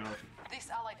banter we have. This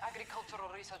allied agricultural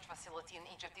research facility in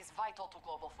Egypt is vital to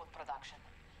global food production.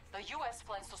 The US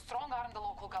plans to strong-arm the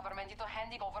local government into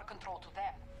handing over control to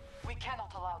them. We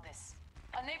cannot allow this.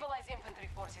 A navalized infantry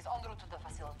force is en route to the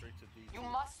facility. You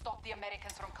must stop the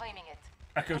Americans from claiming it.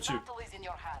 Echo The 2. battle is in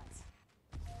your hands.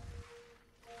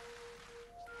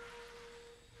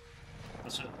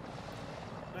 That's it.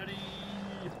 Ready.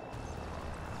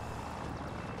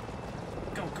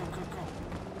 Go, go, go, go.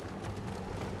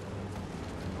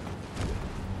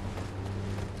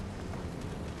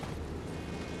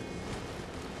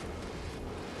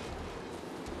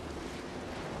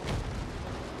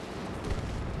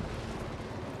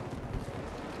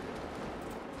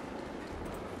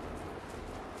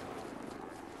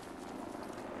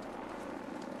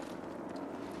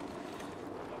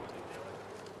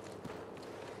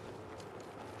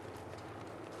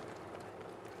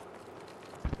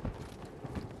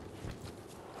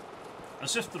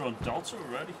 As if they're on Delta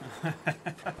already. We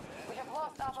have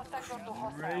lost Alpha Sector to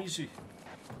hostile. Crazy.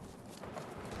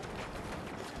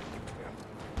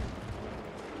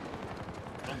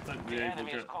 I don't think we're able to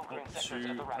enemy is get conquering up sectors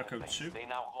of the to rapid Echo base. 2. They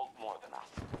now hold more than us.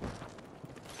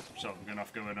 So we're going to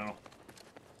have to go in now.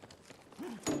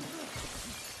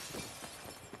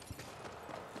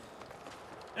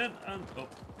 In and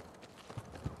up.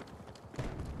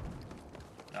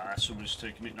 Ah, somebody's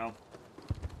taking it now.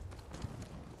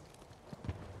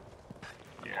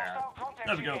 Yeah.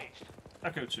 There we go.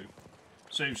 Echo 2.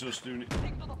 Saves us doing it.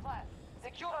 Stick to the plan.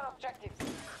 Secure our objectives.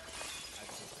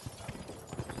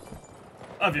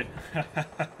 Have you?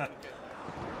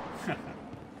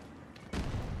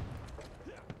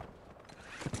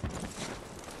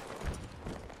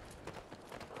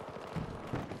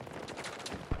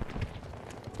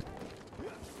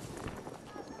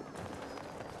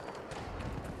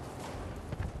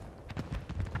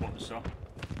 What was that?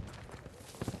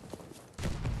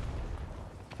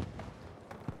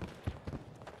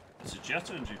 It's a jet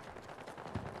engine.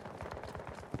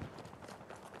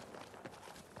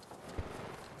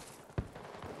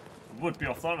 Would be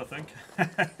off that, I think.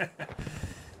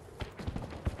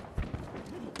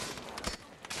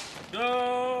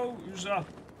 No! Who's that?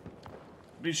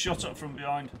 Being shot at from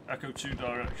behind. Echo 2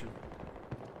 direction.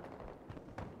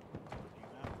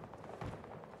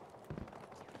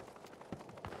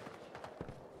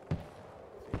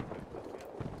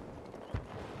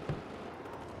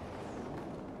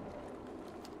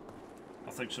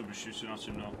 I think somebody's shooting at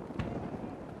him now.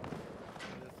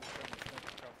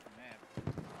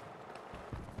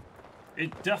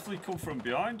 It definitely come from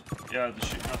behind. Yeah, they're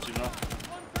shooting at him now.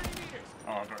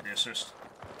 Oh, I got the assist.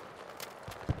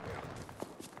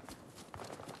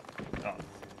 Oh,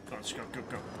 let's go, go,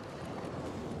 go.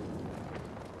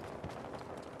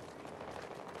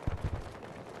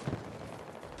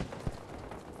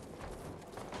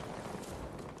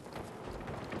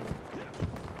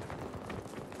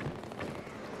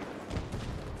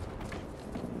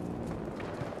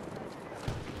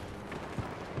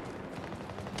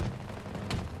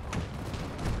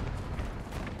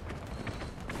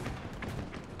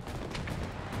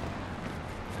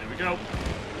 Go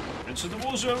into the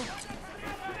war zone.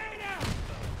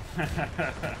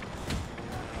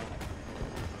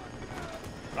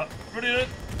 Running in.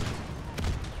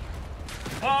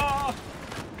 Ah!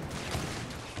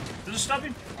 Did I stab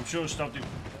him? I'm sure I stabbed him.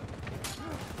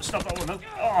 I stabbed that one up.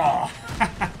 Oh!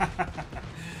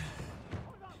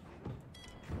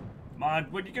 Man,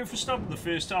 when you go for stabbing the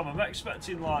first time, I'm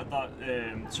expecting like that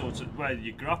sort of where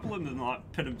you grapple him and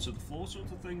like pin him to the floor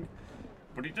sort of thing.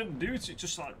 But he didn't do it, it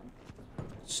just like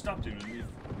stabbed him and he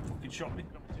fucking shot me.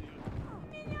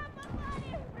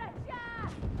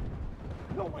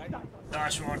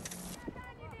 Nice one.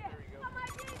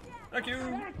 Thank you.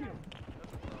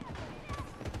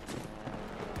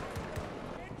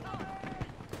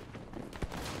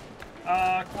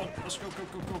 Come on, let's go, go,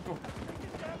 go, go, go.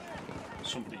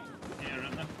 Somebody here,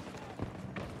 isn't there?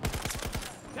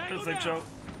 Don't think so.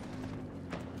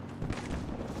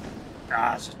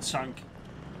 Ah, it's a tank.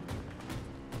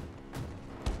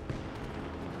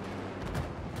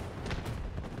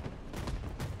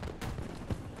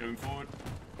 Going forward.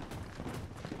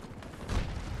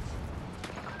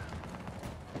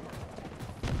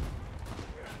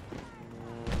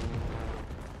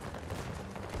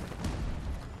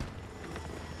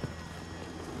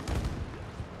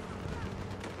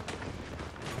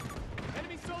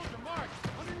 Enemy soldier marked.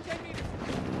 110 meters.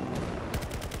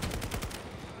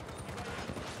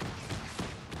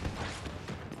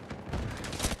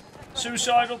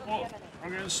 Suicidal, but I'm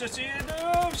going to sit here.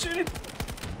 No, I've seen him.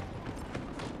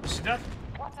 Is he dead?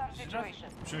 What's our Is he dead? situation?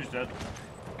 I'm sure he's dead.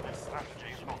 This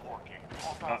strategy is not working.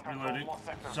 Reloading.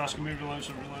 It's asking me to reload,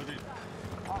 so reloading.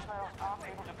 Hostiles aren't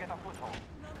able to get a foothold.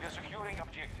 We are securing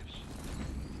objectives.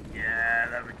 Yeah,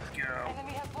 there we go.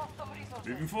 Enemy has lost some resources.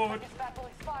 Moving forward. This battle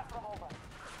is far from over.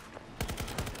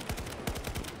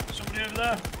 Somebody over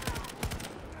there.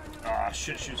 Ah,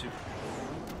 shit, shoot him.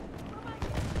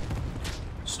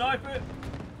 Snipe it.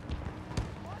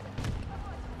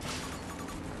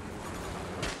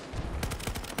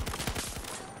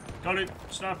 Got him.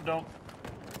 Sniper down.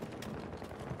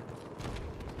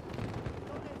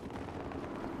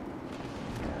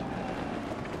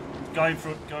 Guy in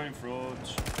front, guy in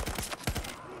front.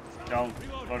 Down.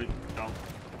 Got him. Down.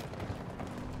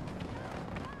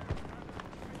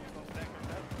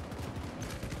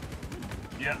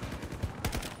 Yeah.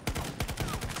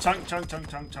 Tank, tank, tank,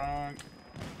 tank, tank.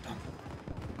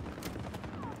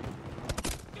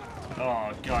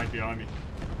 Oh, guy behind me.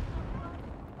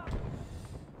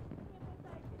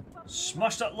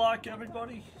 Smash that like,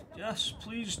 everybody. Yes,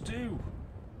 please do.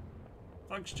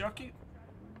 Thanks, Jackie.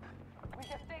 We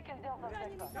have taken Delta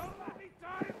Sector.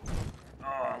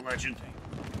 Oh, legend.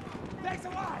 Thanks a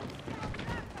lot!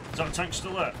 Is that tank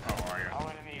still there? Oh, yeah.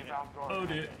 Our enemy is outdoors. Oh,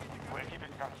 dear. We're keeping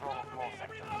control of all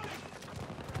sectors.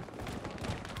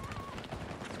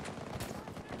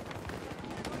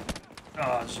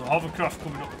 Ah, there's a hovercraft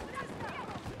coming up.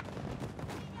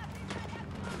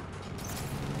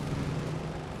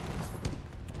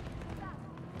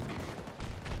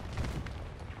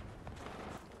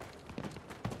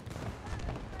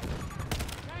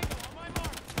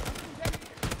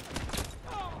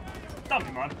 Damn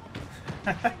it, man.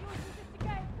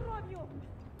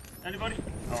 Anybody?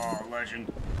 Oh,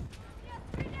 legend.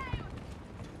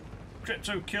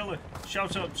 Crypto Killer,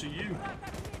 shout out to you.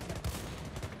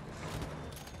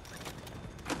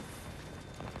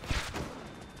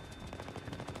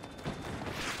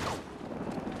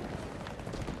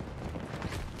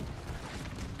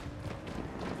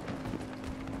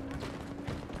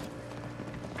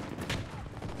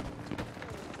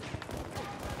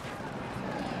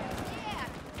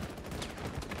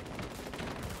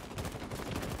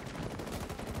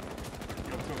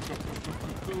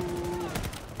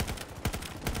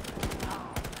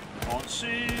 Can't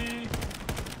see.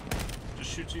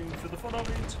 Just shooting for the fun of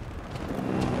it.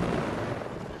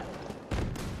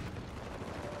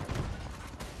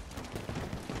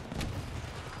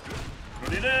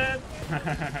 Put it in.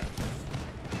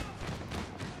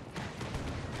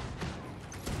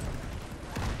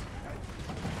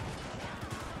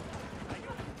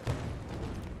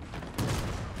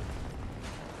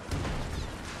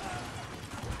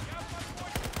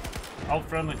 Out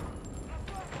friendly.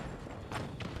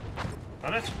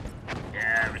 Got it?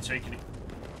 Yeah, we're taking it.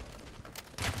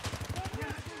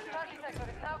 Charlie Sector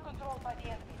is now controlled by the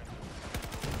enemy.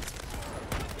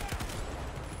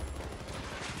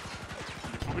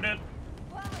 Coming in.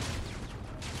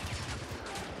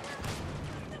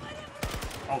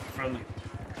 Out friendly.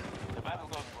 The battle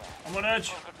goes well. I'm on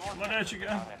edge. I'm on edge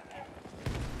again.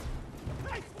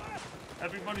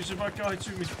 Everybody's a bad guy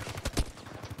to me.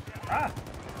 Ah!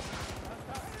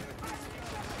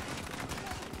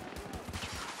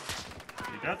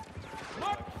 You dead?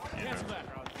 Yeah.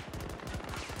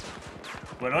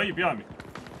 Where are you? Behind me.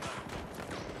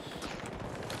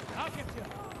 I'll get you.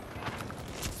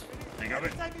 You got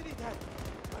it?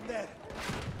 I'm there.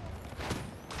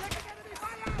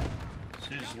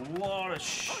 There's a lot of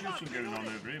shooting going on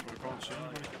over here, but I can't see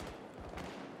anybody.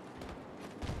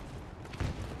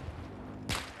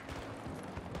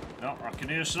 No, I can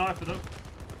hear a sniper though.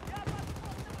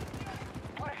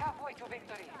 We're halfway to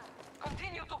victory.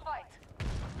 Continue to fight.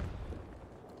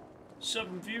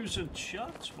 7 views and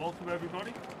chat. Welcome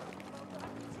everybody.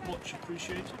 Much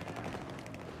appreciated.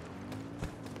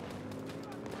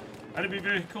 Enemy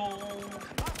vehicle.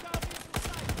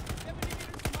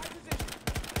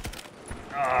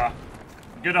 Ah,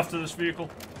 get after this vehicle.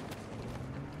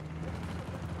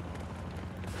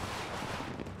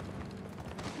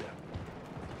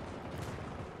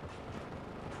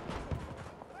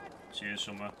 It's here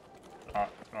somewhere. Ah,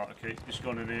 right, okay, he's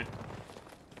gone in here.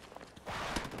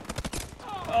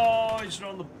 Oh, he's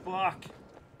around the back.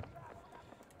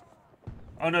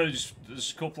 Oh no,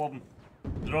 there's a couple of them.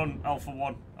 They're on Alpha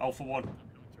 1. Alpha 1.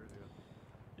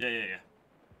 Yeah.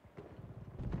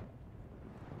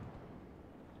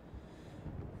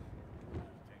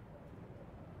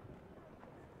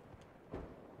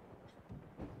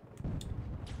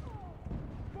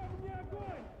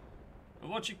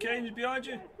 Watch your canes behind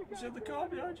you. Is it the car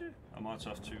behind you? I might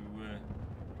have to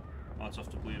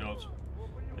bleed out.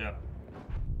 Yeah.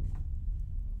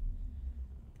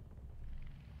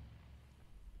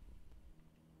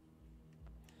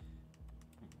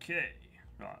 Okay.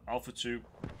 Right, Alpha 2.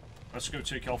 Let's go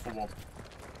take Alpha 1.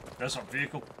 There's that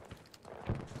vehicle.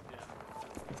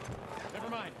 Never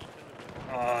mind.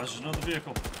 Ah, there's another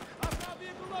vehicle. Hostile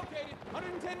vehicle located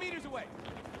 110 meters away.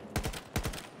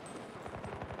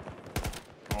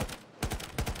 Oh.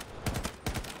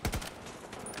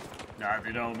 Nah, if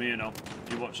you know me, you know.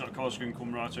 You watch that car's gonna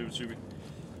come right over to me.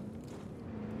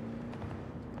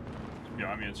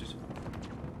 Yeah, I'm into it.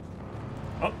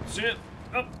 Up, see it.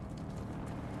 Up.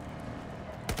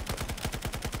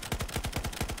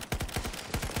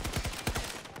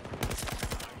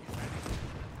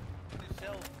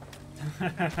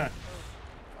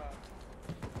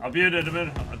 I'll be in a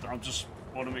minute. I just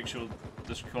want to make sure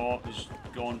this car is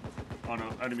gone. Oh no,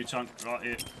 enemy tank right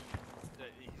here.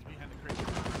 He's behind the crate.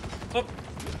 Up.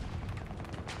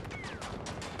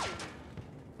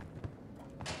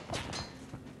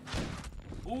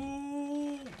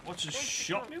 Ooh, what's this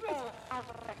shot me with?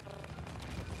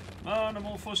 Man, I'm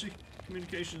all fuzzy.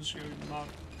 Communications going mad.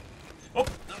 Up,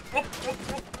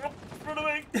 run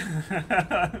away.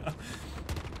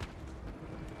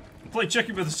 Play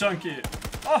checking with the tank here.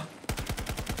 Oh!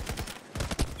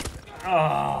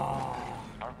 Oh!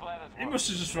 He must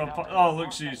have just run past. Oh,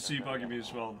 look, he's teabagging me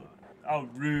as well. How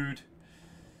rude.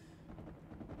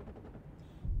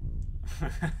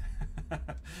 That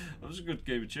was a good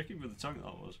game of checking with the tank,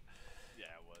 that was.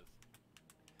 Yeah, it was.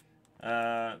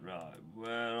 Right,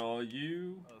 where are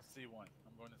you? Oh, C1.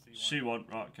 I'm going to C1. C1,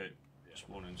 right, okay. Yeah.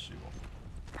 Spawn in C1.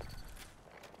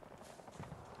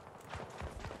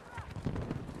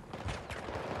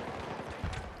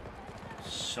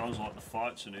 Sounds like the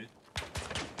fight's in here.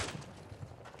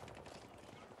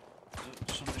 Is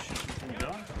it somebody shooting from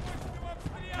behind?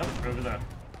 Oh, over there.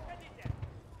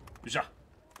 Who's that?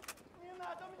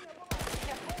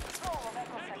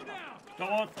 Go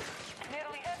on.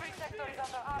 Nearly every sector is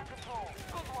under our control.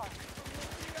 Good work.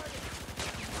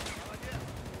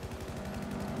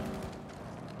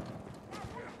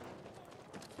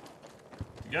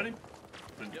 You got him?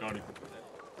 Then got him.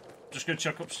 Just go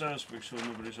check upstairs, make sure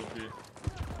nobody's up here.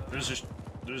 There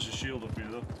is a shield up here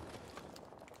though.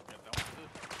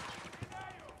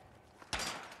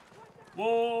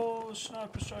 Whoa, the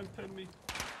sniper's trying to pin me.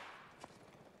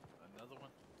 Another one?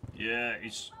 Yeah,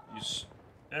 he's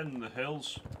in the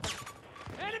hills.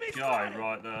 Guy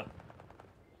right there.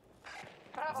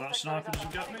 If that sniper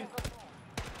doesn't get me.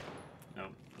 No,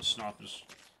 the sniper's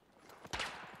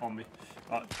on me.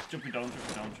 Right, jumping down.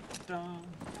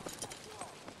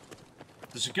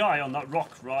 There's a guy on that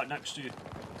rock right next to you.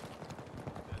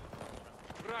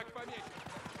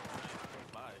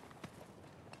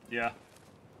 Yeah.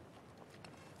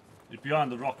 He's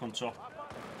behind the rock on top.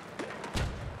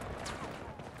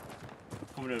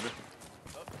 Coming over.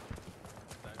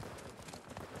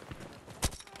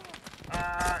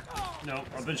 No,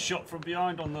 I've been shot from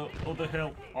behind on the other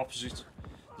hill opposite.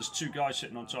 There's two guys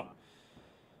sitting on top.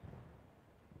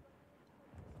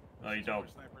 Oh, you don't.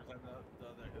 Snipers on the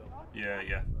other hill. Yeah.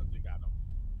 You got him.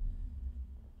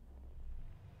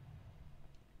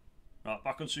 Right,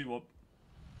 back on C1.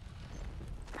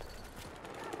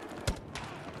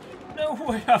 No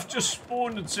way, I've just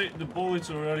spawned and taken the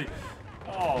bullet already.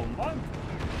 Oh, man.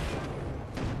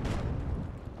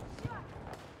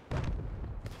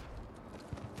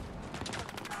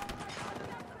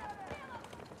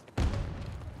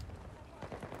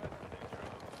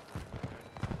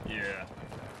 Yeah.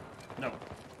 No.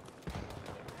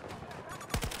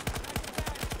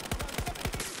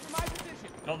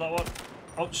 Got that one.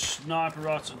 Oh, sniper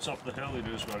right on top of the hill, he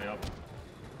knows where he is.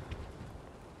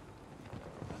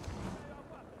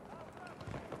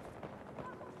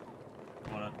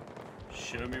 Come on then.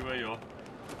 Show me where you are.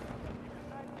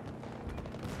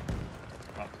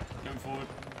 going forward.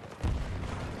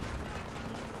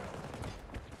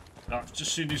 I've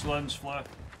just seen his lens flare.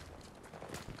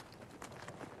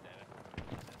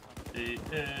 He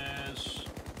is...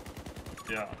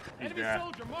 Yeah, he's Enemy there.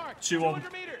 soldier marked. 2 on.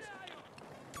 200 meters.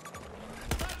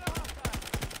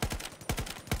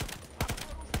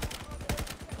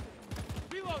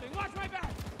 Reloading. Watch my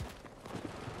back.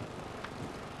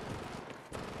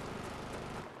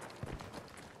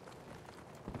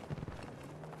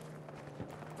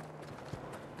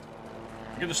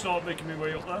 I'm gonna start making my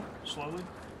way up there, slowly.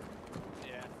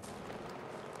 Yeah.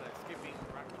 Like skipping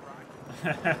rock to rock.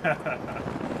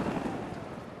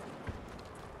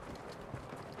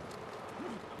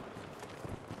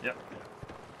 Yep.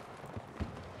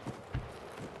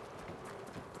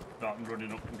 Right, I'm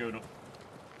running up, I'm going up.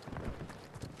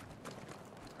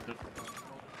 Good.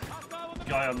 Hostile on the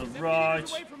Guy on the 70 right.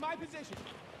 meters away from my position.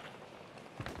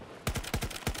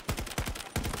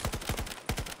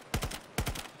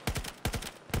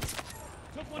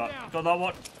 Took one Right, down. got that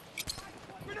one.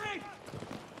 Grenade.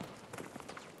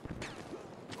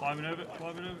 Climbing over,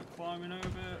 climbing over, climbing over.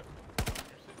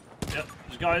 Yep,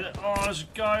 there's a guy there. Oh, there's a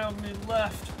guy on me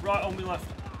left. Right on me left.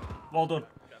 Well done.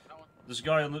 Got that one. There's a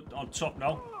guy on top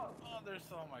now. Oh, there's,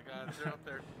 oh my god, they're up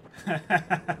there.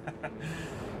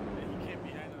 He came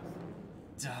behind us.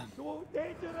 Damn. Go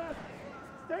dangerous.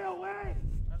 Stay away. I look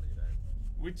at that.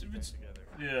 We Together.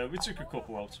 yeah, we took a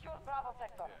couple out. Secure Bravo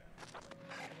sector.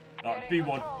 Right, We're in B1.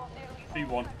 control of nearly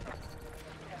all B1. sectors.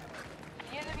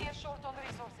 The enemy is short on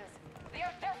resources. They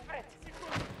are desperate.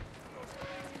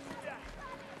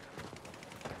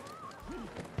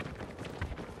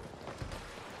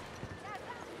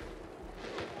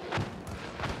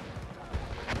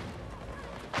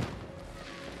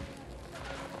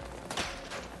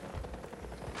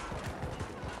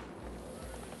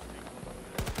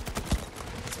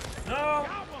 No!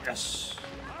 Yes!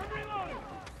 I'm reloading.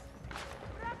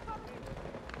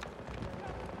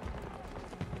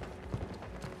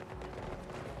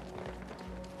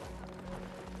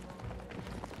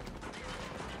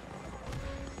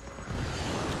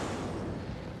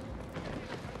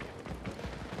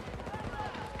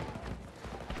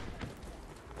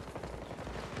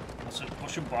 That's it,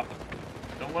 push him back.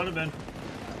 Don't let him in.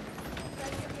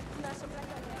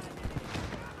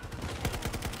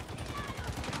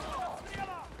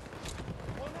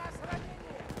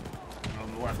 We're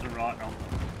on the left and right now.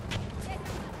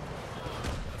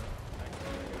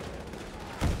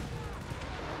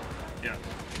 Yeah.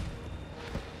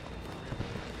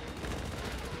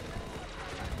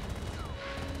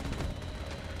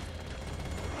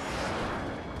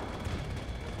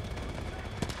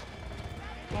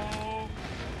 Oh.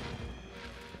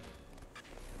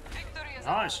 Victory is Nice.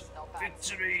 ours, no pants.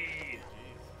 Victory!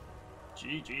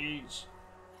 GG's.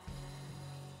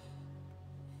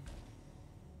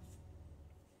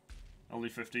 Only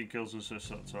 15 kills and assists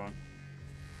that time.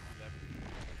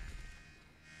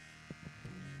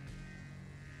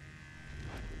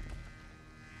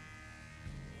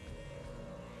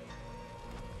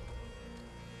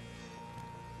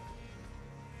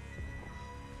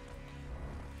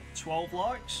 12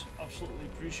 likes, absolutely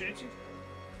appreciated.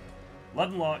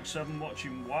 11 likes, 7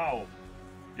 watching, wow.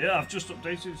 Yeah, I've just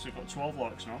updated, so I've got 12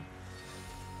 likes now.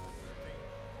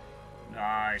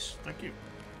 Nice, thank you.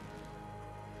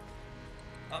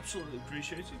 Absolutely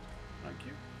appreciated, thank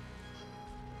you.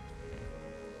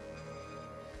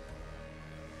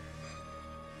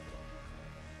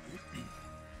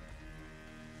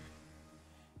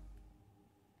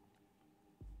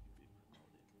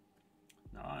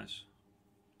 Nice.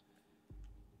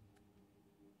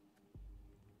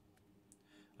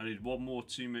 I need one more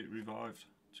teammate revived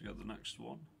to get the next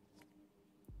one.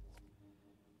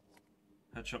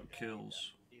 Headshot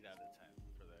kills. 8 out of 10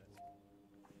 for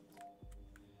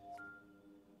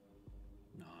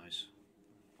that. Nice.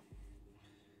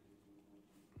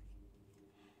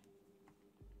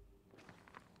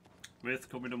 Worth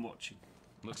coming and watching.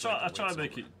 I try and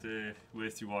make it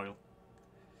worth your while.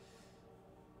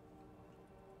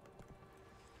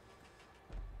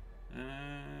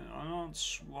 I aren't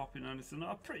swapping anything.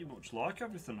 I pretty much like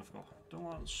everything I've got. Don't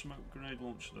like the smoke grenade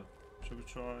launcher though. Shall we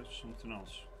try something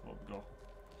else? What have we got?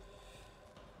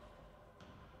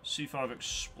 C5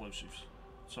 explosives.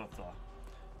 Let's have that.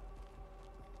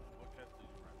 What class did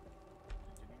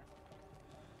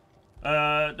you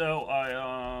run? No,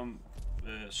 I am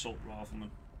assault rifleman.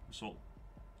 Assault.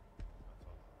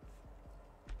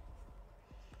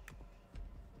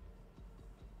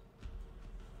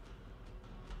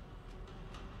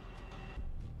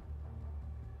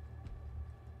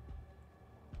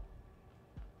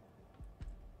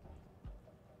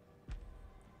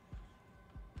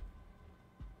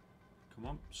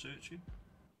 on, searching.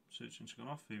 Searching's gone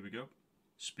off. Here we go.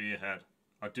 Spearhead.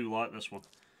 I do like this one.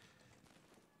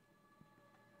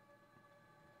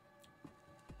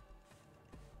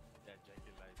 Yeah,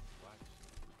 Jackie likes watch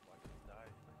him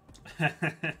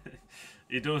die.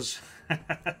 He does.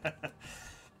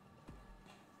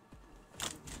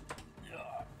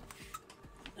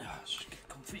 Let's just get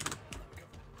comfy. There we go.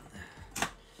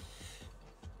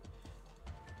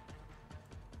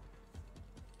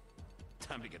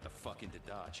 Time to get the fuck into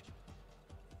Dodge.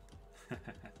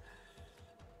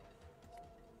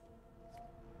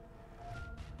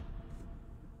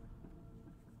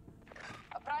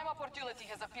 A prime opportunity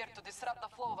has appeared to disrupt the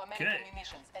flow of American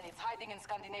munitions, and it's hiding in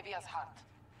Scandinavia's heart.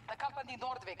 The company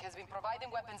Nordvik has been providing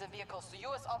weapons and vehicles to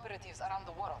US operatives around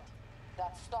the world.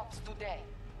 That stops today.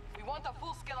 We want a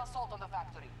full-scale assault on the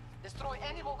factory. Destroy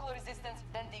any local resistance,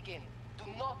 then dig in. Do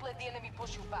not let the enemy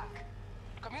push you back.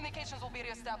 Communications will be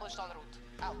re-established en route.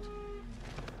 Out.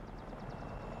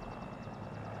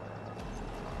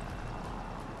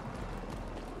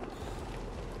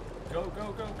 Go,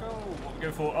 go, go, go. What we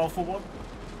go for? Alpha 1?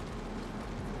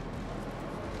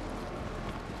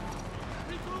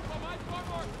 Regroup on my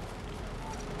forward.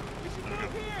 We should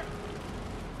move here.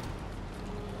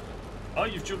 Oh,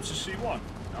 you've jumped to C1.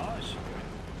 Nice.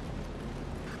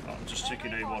 Oh, I'm just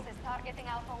taking A1. Targeting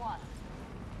Alpha 1.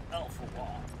 Alpha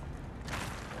 1.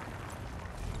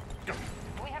 Go.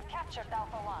 We have captured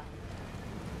Alpha 1.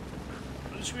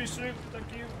 Let's squeeze through.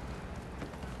 Thank you.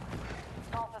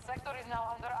 Alpha sector is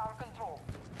now under our control.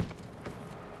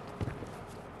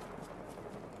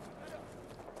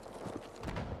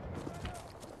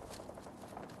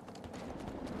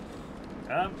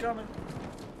 I'm coming.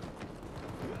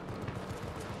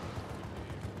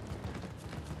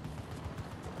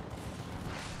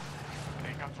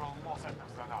 They control more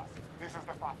sectors than us. This is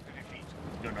the path to defeat.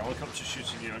 Got an helicopter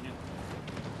shooting you, on you.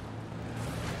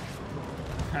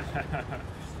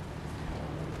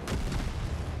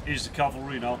 Here's the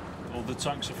cavalry now. All the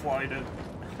tanks are flying in.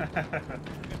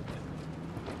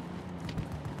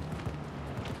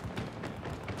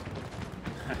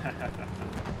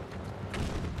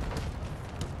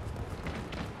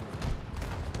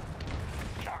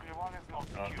 Charlie 1 is not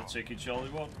They're secure. taking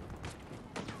Charlie 1.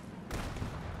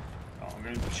 Oh, I'm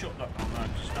going to shut that down now,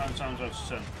 because 9 times out of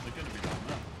 10, they're going to be down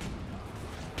there.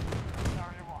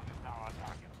 Charlie 1 is now our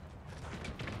target.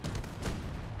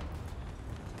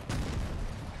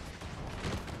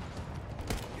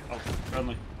 Oh,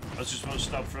 friendly. I just want to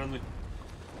stab friendly.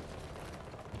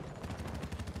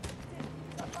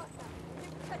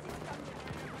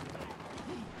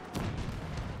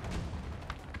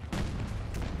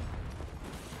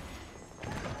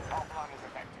 Our plan is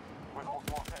effective. We hold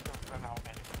more sectors than our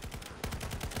enemy.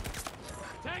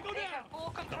 Tango down. Full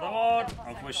Got control. that one!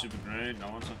 I've wasted a grenade, no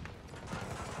answer.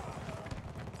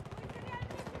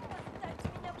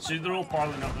 See, they're all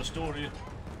piling up the store here.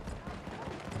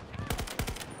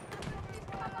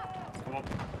 Come on,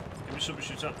 give me something to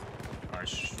shoot at. Alright,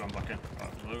 just run back in.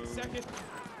 Right, hello. Second.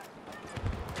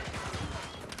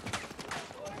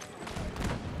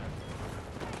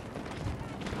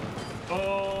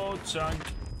 Oh,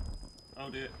 tank. Oh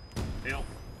dear. Heal.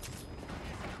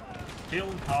 Heal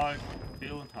and hide.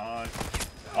 Heal and hide.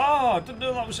 Oh, I didn't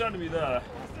know that was the enemy there.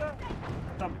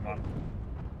 Damn it, man.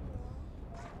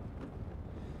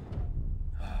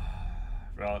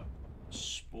 Right.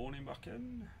 Spawning back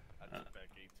in. I took back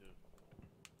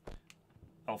A2.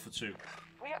 Alpha 2.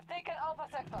 We have taken Alpha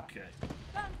sector. Okay.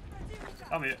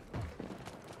 I'm here.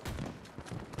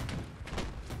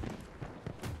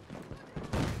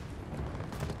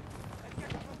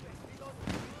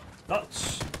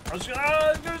 That's... I was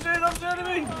gonna say that's the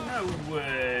enemy! No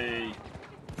way!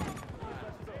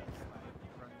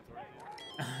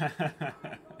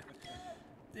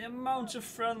 The amount of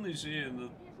friendlies here and the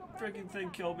frigging thing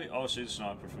killed me. Oh, I see the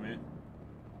sniper from here.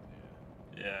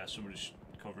 Yeah, somebody's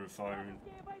covering firing.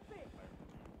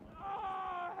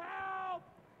 Oh, help!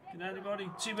 Can anybody?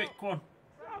 T-Wick, come on.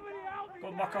 Somebody help me! Go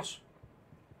on, Bakos.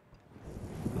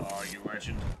 Oh, you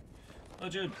legend.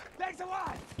 Legend. Thanks a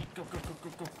lot! Go, go, go,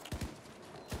 go, go.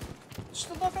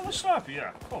 Still not got the sniper?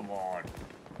 Yeah, come on.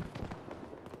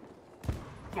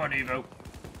 Go on, Evo.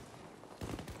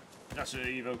 That's it,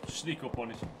 Evo. Sneak up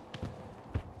on it. I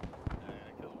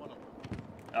killed one of them.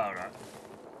 Alright.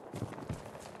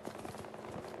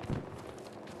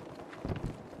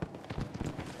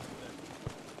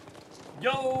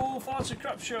 Yo, Fancy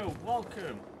Crap Show,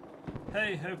 welcome.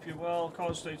 Hey, hope you're well.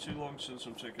 Can't stay too long since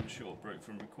I'm taking a short break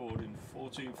from recording.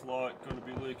 14th flight, gonna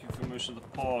be leaking for most of the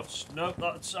parts. Nope,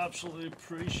 that's absolutely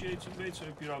appreciated, mate.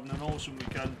 Hope you're having an awesome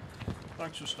weekend.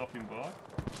 Thanks for stopping by.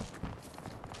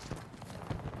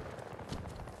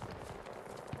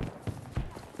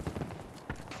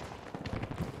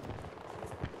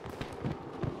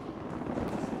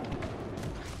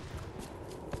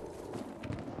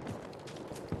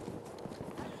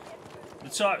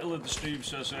 title of the stream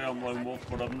says hey, I'm Lone Wolf,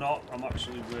 but I'm not. I'm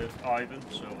actually with Ivan,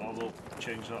 so I will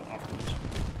change that afterwards.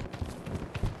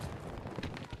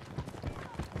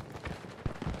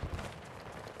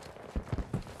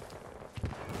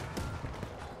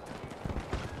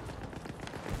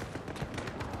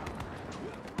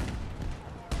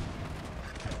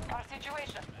 Our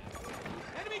situation.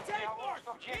 Enemy tank mark!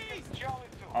 East!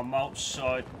 I'm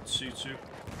outside C2.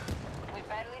 We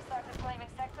barely started claiming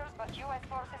sectors, but US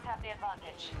forces have the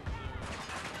advantage.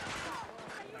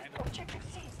 Objective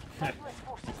seized. US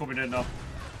forces. Coming in now.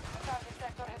 Target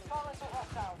sector has fallen to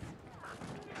hostiles.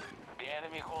 The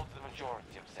enemy holds the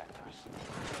majority of sectors.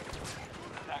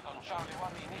 Attack on Charlie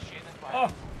 1 initiated by... Oh,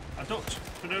 I ducked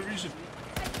for no reason.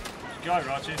 There's a guy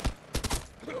right here.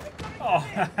 Oh,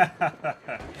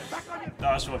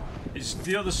 nice one. He's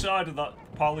the other side of that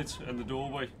pallet and the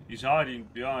doorway. He's hiding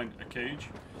behind a cage.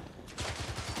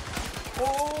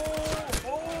 Oh!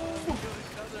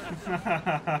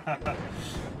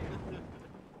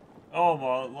 Oh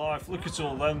my life, look at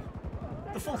all them.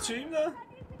 The full team there.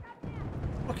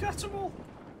 Look at them all.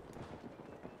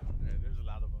 Yeah, there's a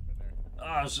lot of them in there.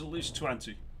 Ah, there's at least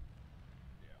 20. Yeah.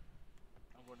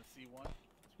 I'm going to C1.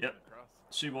 Yep. Across.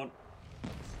 C1.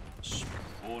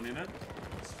 Spawning in.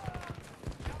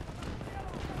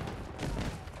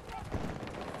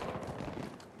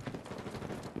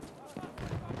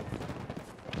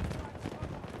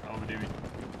 How am I doing?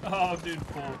 Oh, I'm doing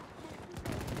 4.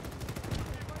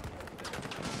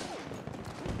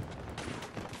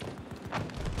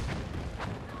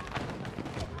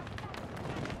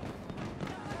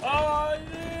 Oh,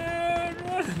 yeah!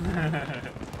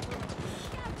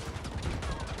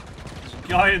 There's a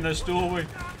guy in this doorway.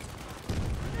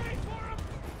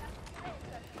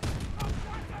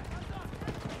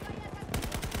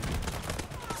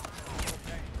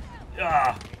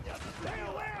 Ah!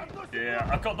 Yeah,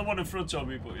 I got the one in front of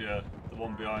me, but yeah, the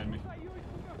one behind me.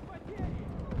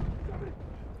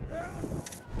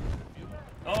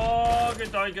 Oh,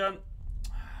 good die again.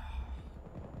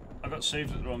 I got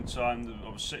saved at the wrong time. I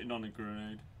was sitting on a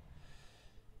grenade.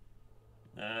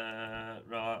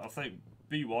 Right, I think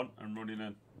B1 and running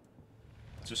in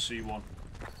to C1.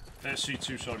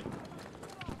 C2, sorry.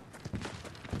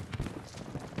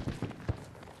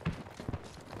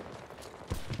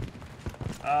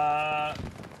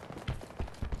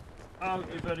 Oh,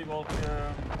 you're very welcome.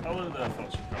 Hello there,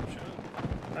 Foxy Capture.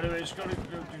 Anyways, gotta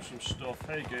go do some stuff.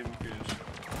 Hey,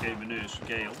 Gamers,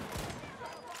 Gale.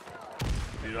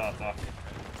 Be right back.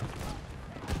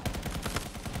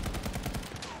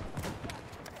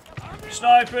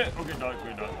 Snipe it! Okay, no,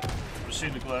 good night. I've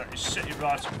seen the glare. He's sitting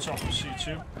right at the top of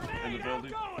C2 in the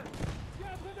building.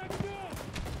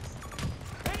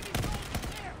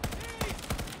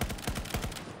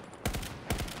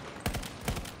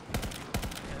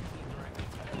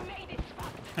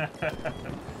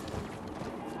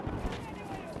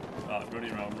 Right,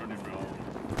 running around.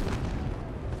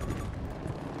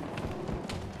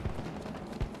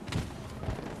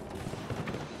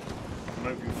 I'm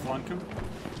hoping to flank him.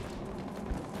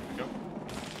 There we go.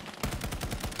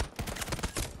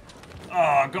 Oh,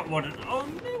 I got one. Oh,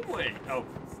 no way. Oh,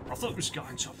 I thought it was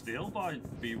going top of the hill by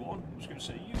B1. I was going to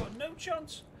say, you got no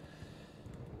chance.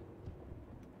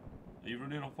 Are you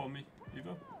running up on me,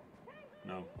 Evo?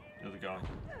 No, the other guy.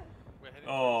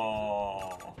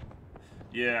 Oh,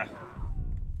 yeah.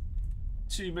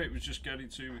 Teammate was just getting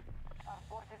to me. Our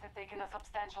forces have taken a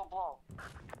substantial blow.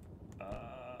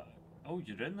 Oh,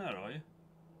 you're in there, are you?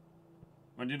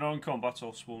 When you're not in combat,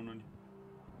 I'll spawn on you.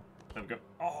 There we go.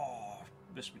 Oh,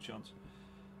 missed my chance.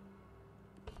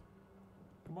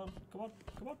 Come on.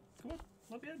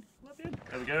 Let me in.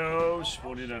 There we go.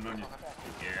 Spawning in on you.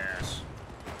 Yes.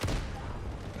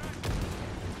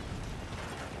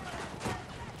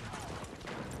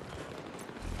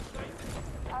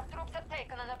 Our troops have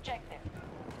taken an objective.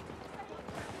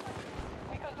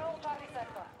 We control Charlie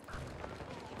sector.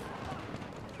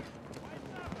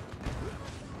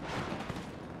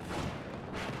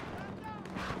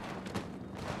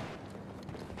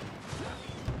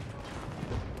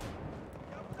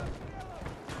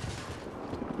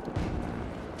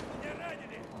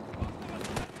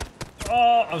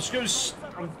 Oh, I'm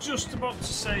just about to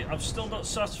say, I'm still not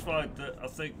satisfied that I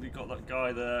think they got that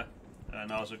guy there,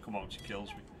 and as it come out, he kills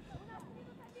me.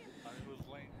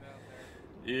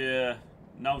 Yeah,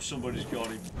 now somebody's got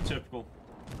him. Typical.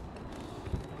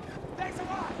 Thanks a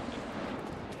lot!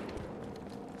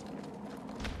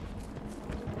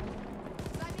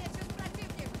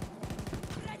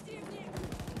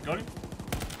 Got him?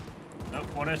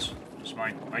 Nope, one hit. It's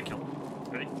mine. My kill.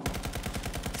 Ready?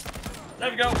 There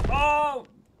we go. Oh!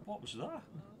 What was that?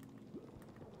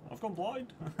 gone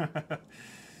blind. There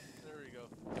we go.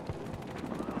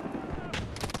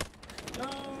 No,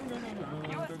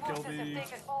 don't kill me.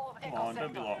 Come on,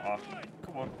 don't be like that.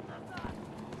 Come on.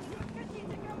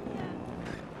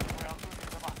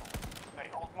 They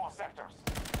hold more sectors.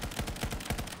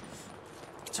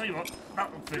 Tell you what,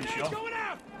 that will finish you off.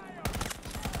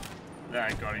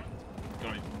 There, got him.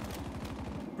 Got him.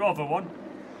 Bravo 1.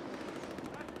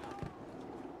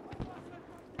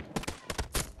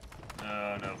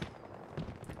 No.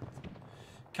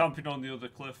 Camping on the other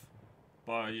cliff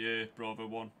by Bravo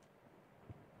 1.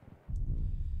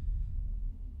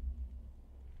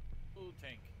 Ooh,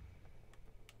 tank.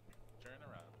 Turn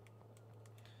around.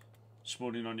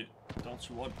 Spawning on you. Down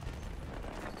to 1.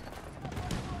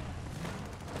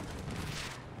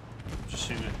 Just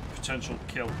seen a potential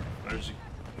kill. Where is he?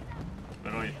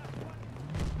 Where are you?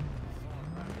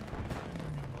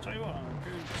 Tell you what, I'm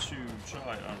going to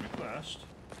try and request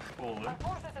call in. Our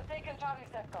forces have taken Charlie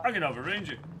sector. I can overrange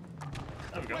you.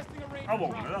 There we go. I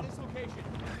won't want that.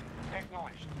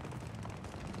 Acknowledged.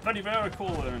 Very rare I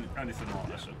call in anything like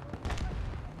this.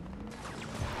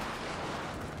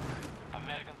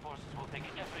 American forces will take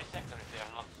every sector if they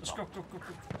are not Let's stopped.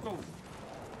 go.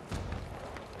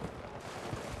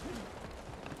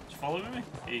 He's following me?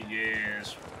 He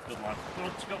is. Good lad. Go on,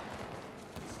 let's go.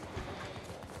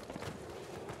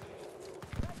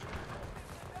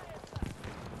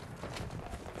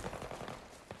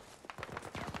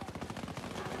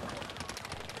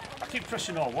 I keep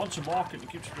pressing R1 to mark it and he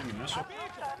keeps bringing this up.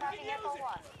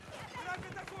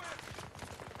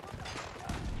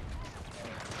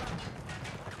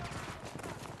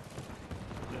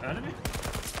 The enemy?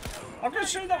 I'm going to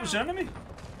say that was enemy.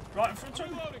 Right in front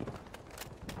of me.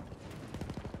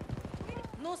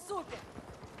 No super.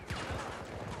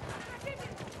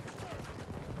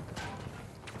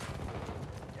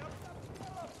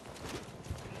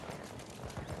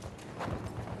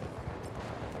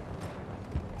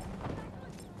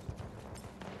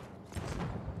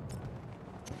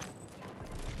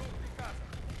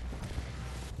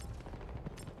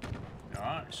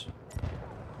 Nice.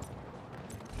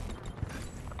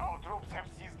 Our troops have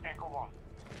seized Echo 1.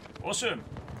 Awesome.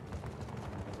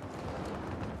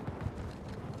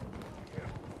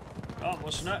 Oh,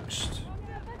 what's next?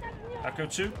 Echo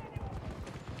 2.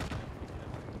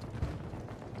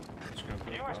 Let's go.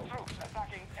 US troops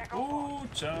attacking Echo 1. Ooh,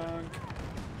 tank.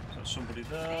 Is that somebody They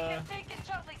there? have taken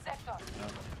Charlie sector. No.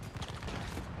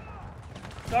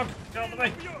 Dog, get out of the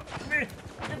way. Come here.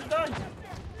 I'm going to die.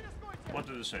 What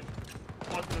did it say?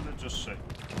 What did it just say?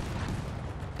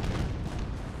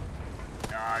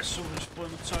 Nice, somebody's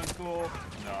blowing the tank up.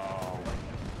 No.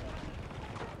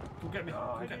 Come get me.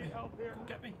 Come get me. Come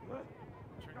get me.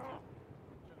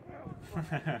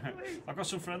 I've got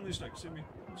some friendlies next to me.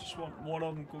 I just want one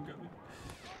of them. Come get me.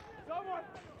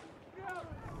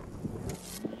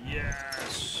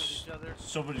 Yes.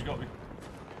 Somebody's got me.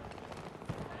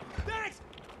 They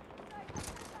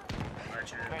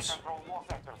Legends. control more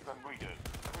sectors than we do. We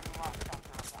must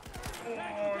counterattack.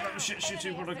 Oh, that was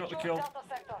shitty, but I got the kill. Delta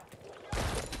sector.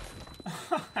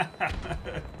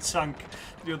 Tank,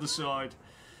 the other side.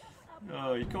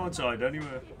 Oh, you can't hide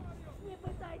anywhere.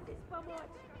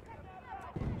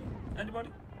 Anybody?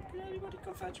 Can anybody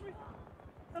come fetch me?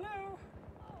 Hello?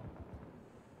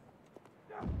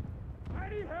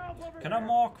 Can I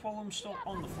mark while I'm still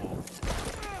on the floor?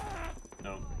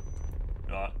 No.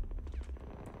 Right.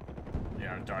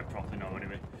 Yeah, I died properly now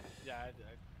anyway. Yeah,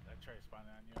 I tried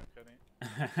spawning on you, I couldn't.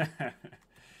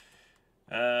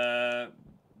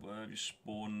 Where have you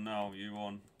spawned now? You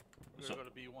on? We're going to go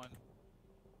to B1.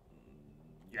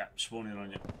 Yeah, spawning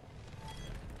on you.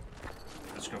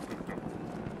 Let's go, go.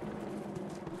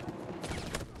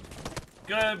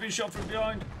 Go, be shot from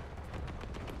behind.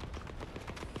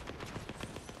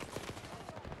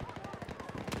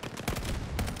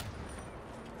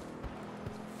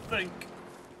 I think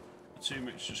the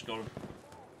teammates just got him.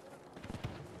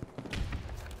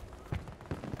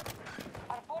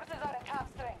 Our forces are at half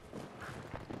strength.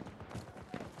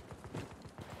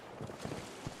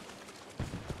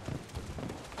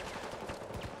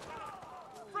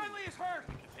 Friendly is hurt!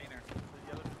 Container. The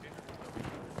yellow container.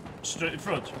 Straight in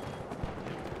front.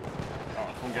 Oh, I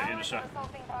can't get you in a sec.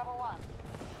 Assaulting Bravo 1.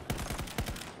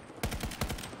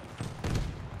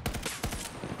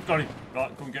 Got him.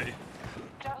 Right, come get you.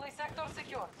 Charlie sector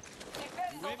secured.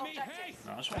 Defend those objectives.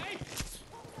 Nice one. There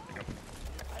you go.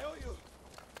 I owe you!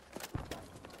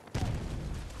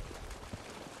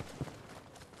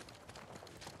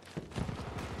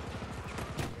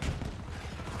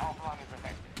 Our plan is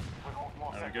effective. We hold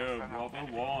more There we sectors go. than our Bravo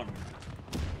enemy. 1.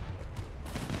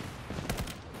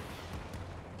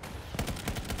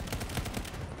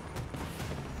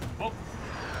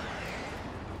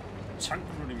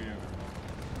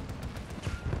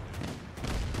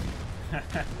 Where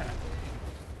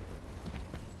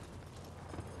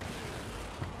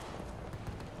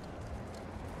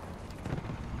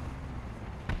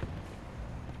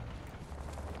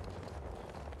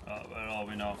are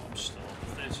we now? I'm still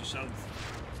at 37th.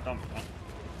 Damn it, man.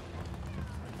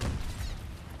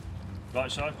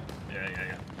 Right side?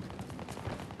 Yeah.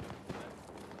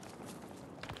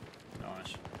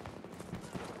 Nice.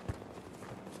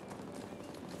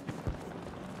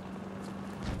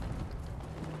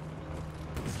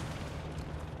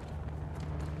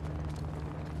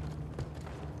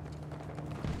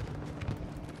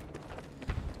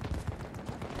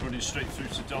 Running straight through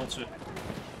to Delta.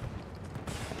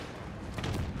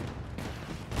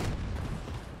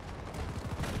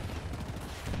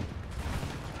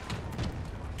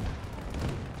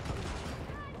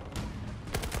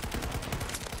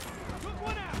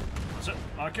 That's it,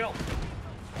 my kill.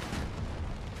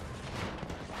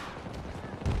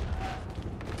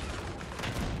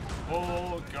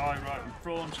 Oh, guy right in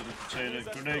front of the container.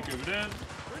 Grenade going in.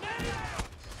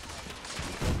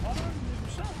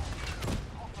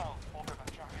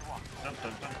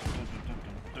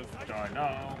 Die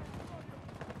now.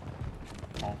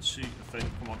 Can't see the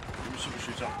thing. Come on, give me something to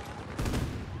shoot at.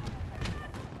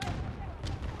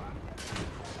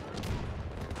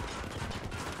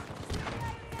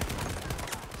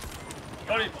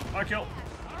 Got him! I kill!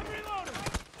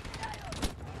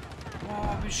 Oh,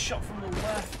 I've been shot from the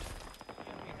left.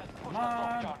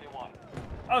 Man!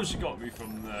 How's he got me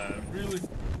from there? Really?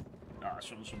 Nah,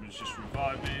 somebody's just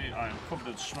revived me. I am covered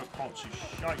in smoke, can't see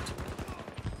shite.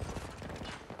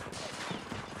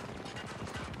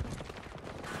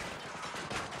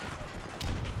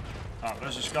 Ah,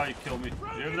 where's this guy who killed me? Is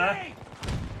he over there?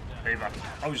 Hey, back.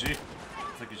 Oh, is he? I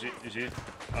think he's here.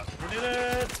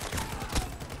 Grenade!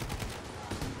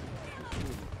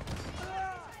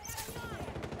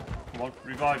 Come on,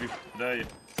 revive him. There you.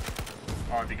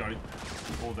 Alright, they got him.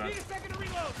 All down.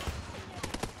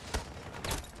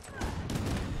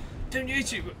 Don't you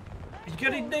hit it? You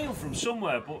get it nailed from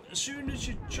somewhere, but as soon as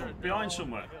you jump behind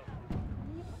somewhere.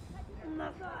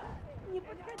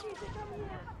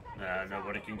 Nah,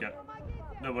 nobody can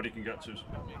get to us.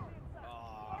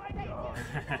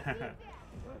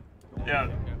 Yeah.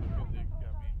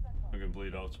 I'm gonna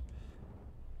bleed out.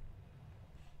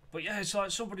 But yeah, it's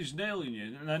like somebody's nailing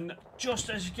you, and then just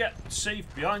as you get safe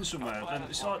behind somewhere, then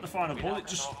it's like the final bullet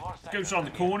just goes around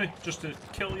the corner just to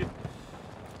kill you.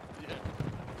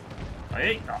 I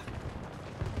hate that.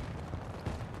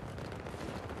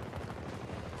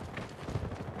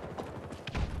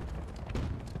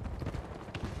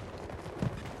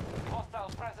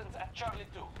 Hostiles present at Charlie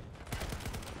 2.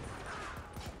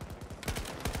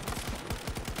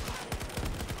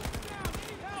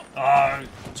 Ah,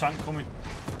 tank coming.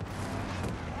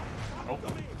 Oh,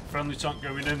 friendly tank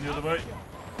going in the other way.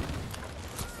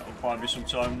 That'll buy me some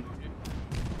time.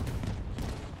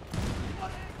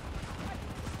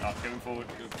 Ah, going forward,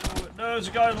 No, there's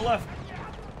a guy on the left.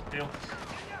 Deal.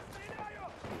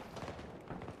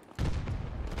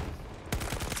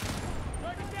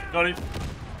 Got him.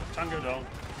 Tango down.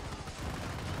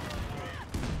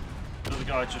 Another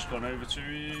guy just gone over to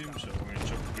him, so I'm going to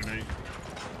chuck a grenade.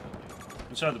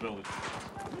 Inside the building.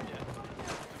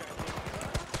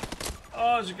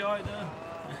 Oh, there's a guy there.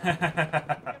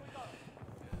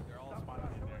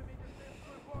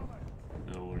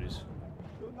 No worries.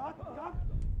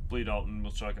 Bleed out and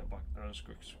we'll try to get back there as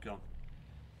quick as we can.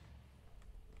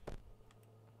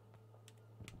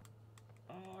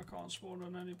 Oh, I can't spawn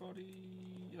on anybody.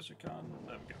 Yes, I can.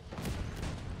 There we go.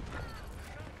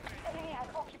 Enemy has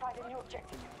occupied a new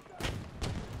objective.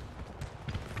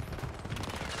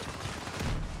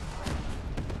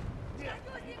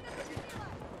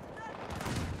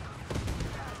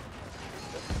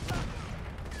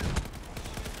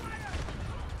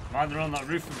 Man, they're on that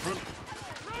roof in front.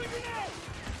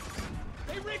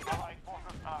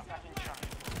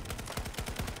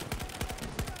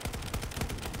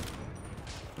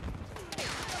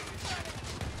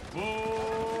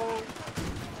 Whoa!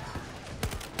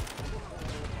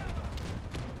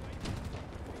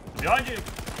 Behind you!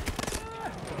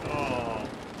 Oh.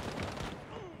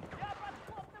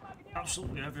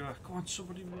 Absolutely everywhere. Come on,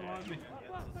 somebody revive me.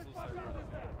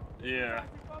 Yeah.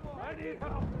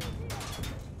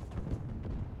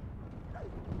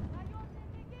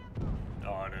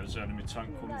 Oh, there's an enemy tank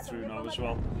coming through now as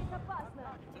well.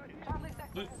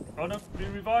 Look. Oh no,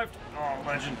 being revived. Oh,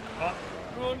 legend. Oh,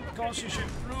 run, can't see shit,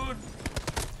 run.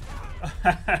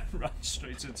 Right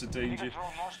straight into danger.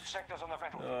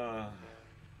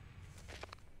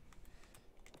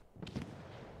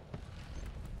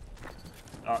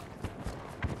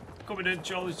 Coming in,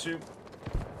 Charlie 2.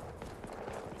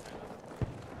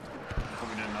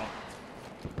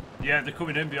 Yeah, they're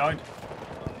coming in behind.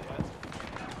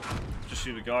 Just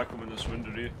seen a guy come in this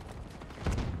window here.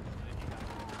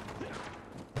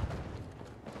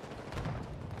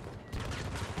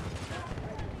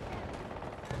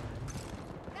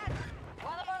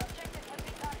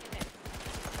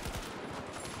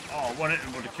 Oh, one hit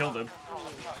him would have killed him.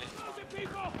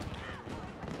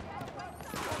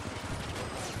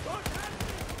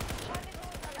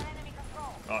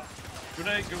 Right.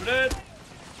 Grenade, grenade!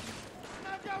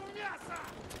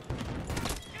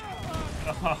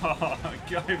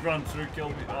 Guy ran through,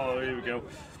 killed me. Oh, here we go.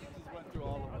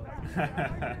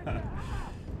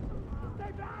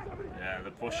 Yeah,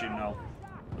 they're pushing now.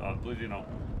 Oh, bleeding out.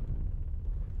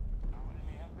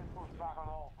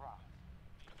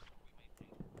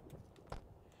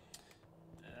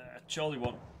 Charlie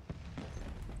 1.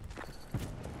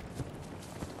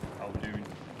 How are we doing?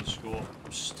 The score.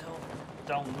 I'm still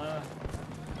down there.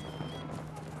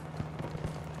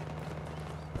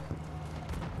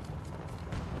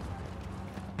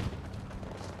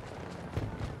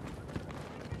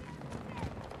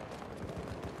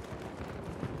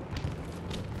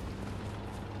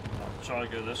 Try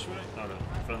to go this way? No, no,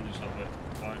 friendly's not there.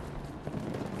 Fine.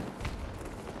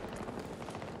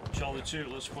 Charlie 2,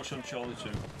 let's push on Charlie 2.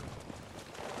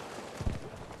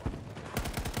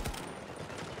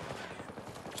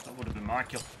 That would have been my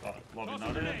kill. Right, lobbing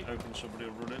that in, hoping somebody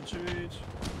will run into it.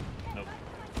 Nope.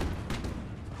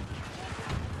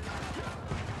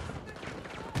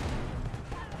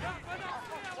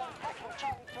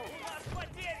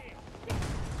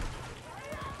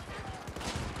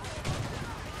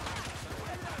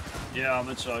 Yeah, I'm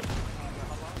inside.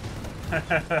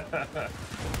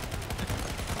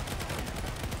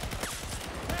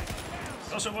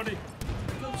 Kill somebody!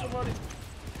 Kill somebody!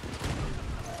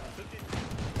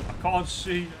 I can't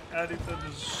see anything,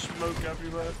 there's smoke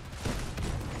everywhere.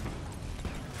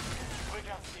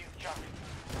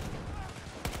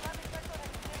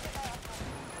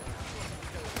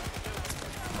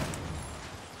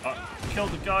 I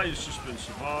killed the guy who's just been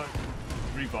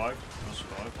revived, not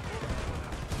survived.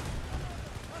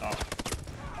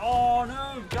 Oh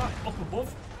no, guy up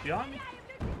above, behind me.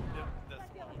 Yep, that's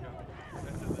the one. That's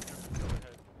in the go ahead.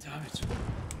 Damn it.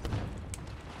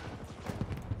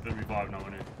 Been revived now,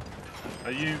 aren't you?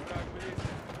 Are you?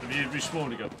 Have you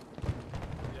respawned again?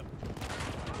 Yep.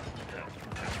 Yeah,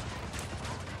 okay.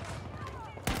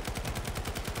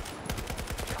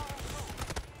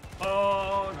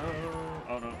 Oh no,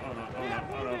 oh no, oh no, oh no,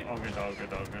 oh no. I'm gonna die, I'm gonna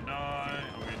die, I'm gonna die.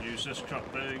 I'm gonna use this crap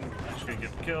thing, I'm just gonna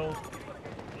get killed.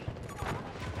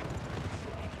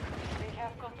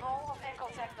 Control of Echo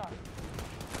Sector.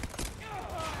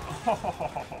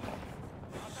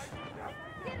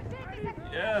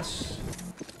 Yes!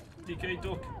 DK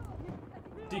duck.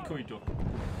 Decoy duck.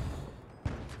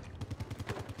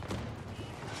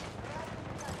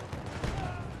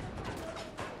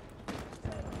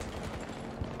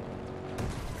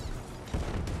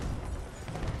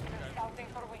 Scouting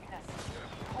for weakness.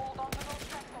 Hold on to those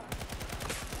sectors.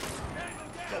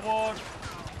 Got one!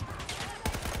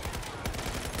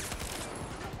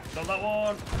 Got that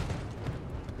one!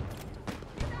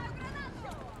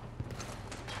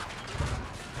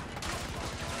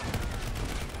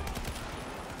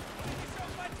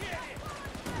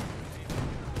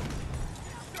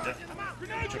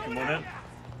 Yeah, chucking one in.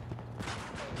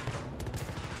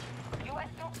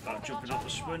 Jumping up the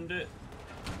swindit.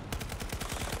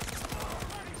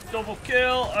 Double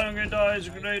kill! I'm gonna die, there's a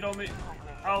grenade on me.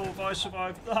 How have I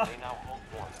survived that?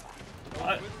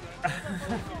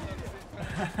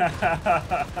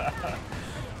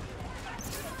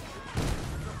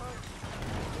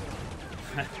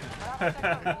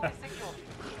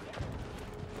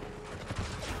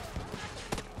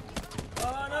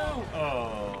 Oh no!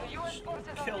 Oh,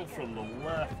 kill from the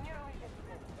left.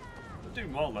 They're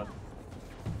doing well then.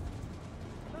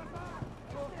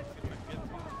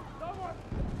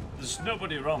 There's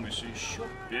nobody around me, so you should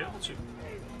be able to.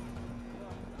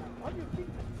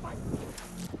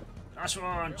 That's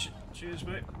one. Cheers,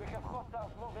 mate.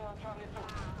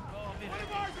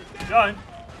 Going.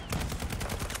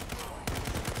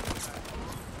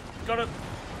 Got it.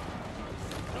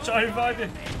 Try to revive you.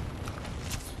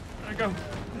 There we go.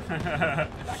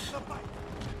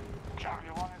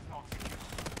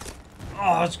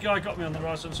 Oh, this guy got me on the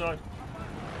right hand side.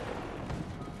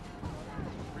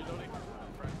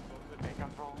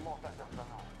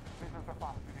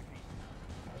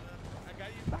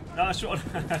 Nice one.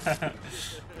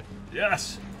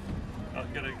 Yes. Oh,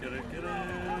 get it.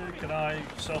 Can I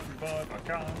self-revive? I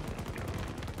can.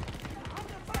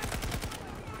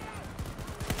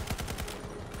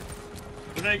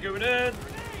 Grenade going in.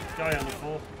 Guy on the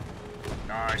floor.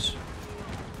 Nice.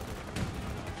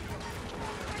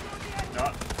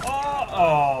 No. Oh!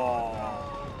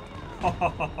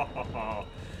 Oh!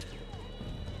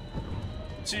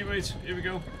 Teammate, here we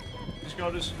go. He's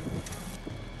got us.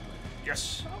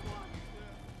 Yes.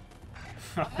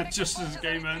 Just as the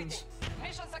game ends.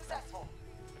 Mission successful.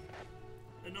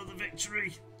 Another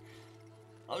victory.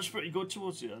 That was pretty good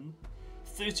towards the end.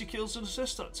 30 kills and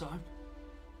assists that time.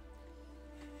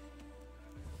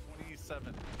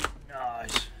 27.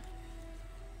 Nice.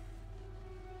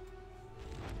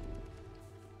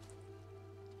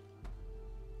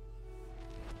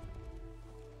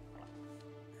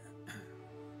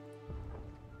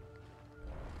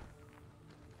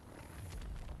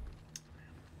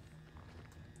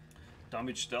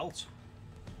 Damage dealt.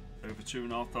 Over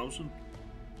 2,500.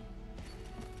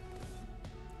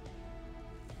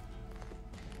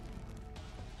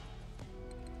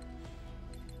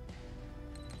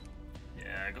 Yeah,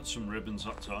 I got some ribbons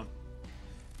that time.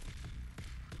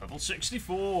 Level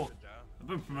 64. I've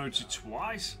been promoted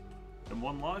twice in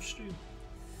one live stream.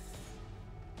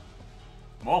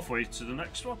 I'm halfway to the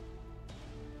next one.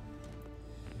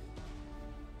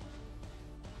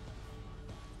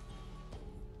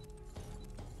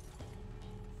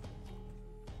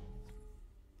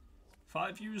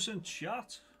 Five viewers in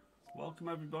chat. Welcome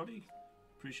everybody.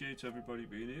 Appreciate everybody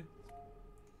being here.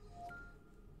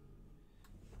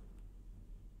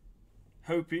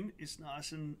 Hoping it's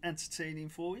nice and entertaining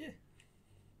for you.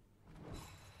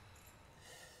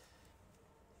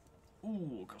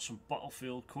 Ooh, got some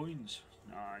Battlefield coins.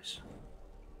 Nice.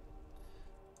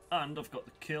 And I've got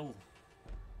the kill.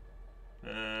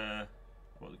 What are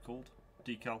they called?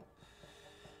 Decal.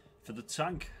 For the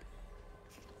tank.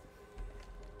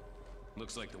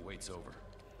 Looks like the wait's over.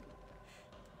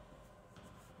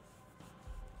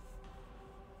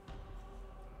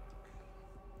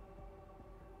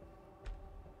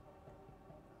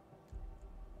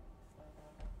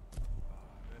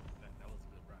 That was a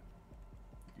good run.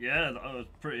 Yeah, I was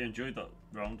pretty enjoyed that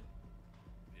round.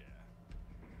 Yeah.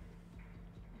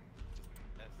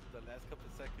 Just the last couple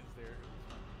of seconds there. It was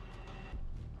fun.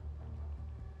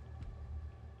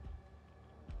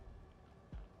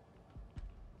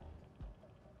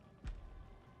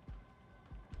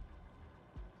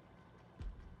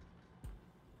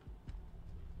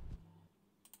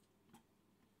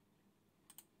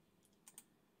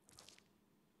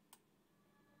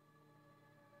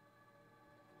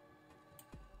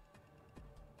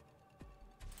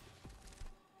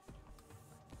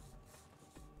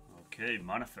 Okay,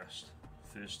 Manifest.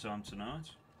 First time tonight.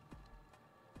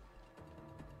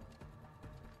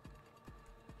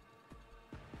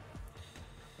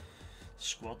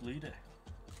 Squad leader.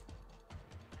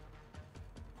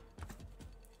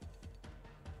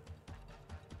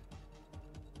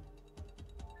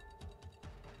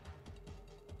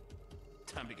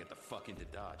 Time to get the fuck into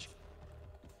Dodge.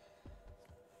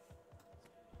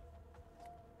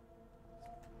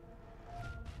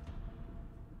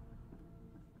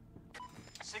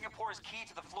 Singapore is key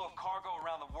to the flow of cargo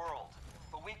around the world,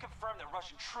 but we confirmed that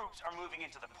Russian troops are moving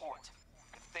into the port.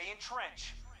 If they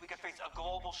entrench, we could face a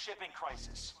global shipping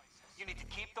crisis. You need to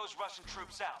keep those Russian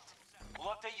troops out. We'll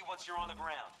update you once you're on the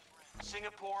ground.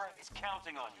 Singapore is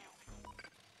counting on you.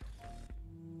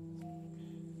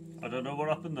 I don't know what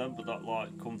happened then, but that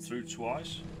light come through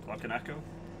twice, like an echo.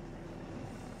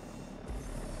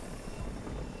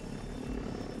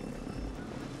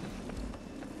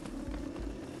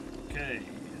 Okay.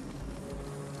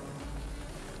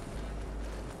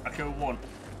 Echo 1.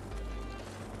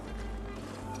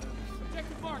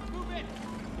 Objective mark, move in!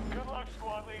 Good luck,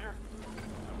 squad leader.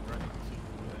 I'm running to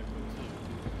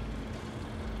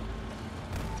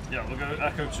Yeah, we'll go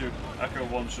Echo 2. Echo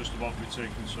 1's just about to be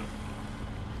taken, so.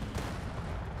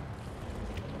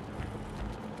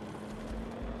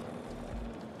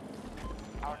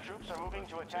 Our troops are moving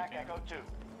to attack Echo 2.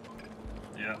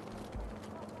 Yeah.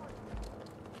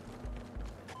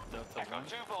 Echo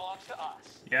 2 belongs to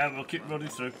us. Yeah, we'll keep running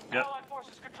through. Yep. Allied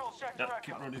forces control sector Yep, Echo.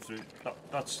 keep running through.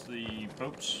 That's the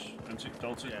boats, isn't it,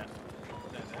 Delta? Yeah.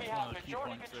 That's We one have of the key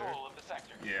majority points there. control of the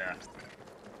sector. Yeah.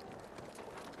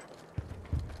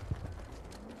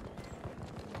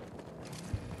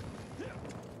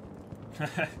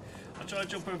 I tried to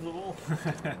jump over the wall.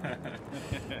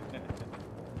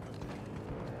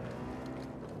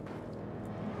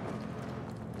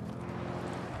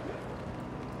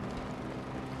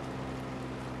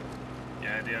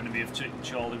 Yeah, the enemy have taken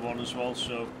Charlie 1 as well,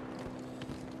 so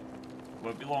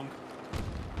won't be long.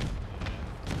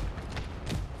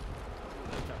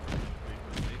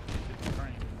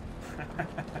 Train.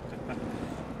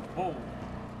 Whoa!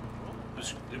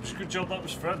 It was a good job that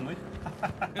was friendly. This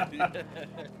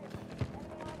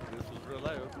was real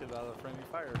life. Okay, a lot of friendly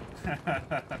fire.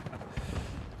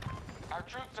 Our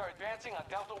troops are advancing on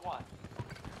Delta 1.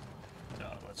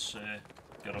 Yeah, let's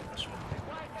get up this one.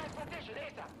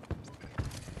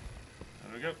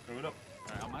 There we go, going up.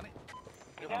 Alright, I'm on it.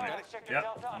 We I'm now here. have Sector Yep,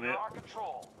 Delta I'm under here. our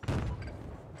control.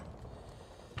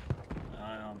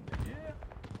 I am here.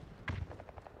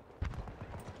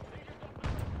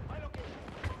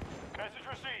 Message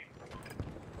received.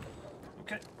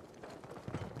 Okay.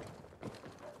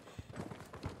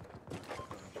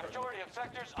 Majority of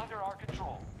sectors under our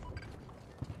control.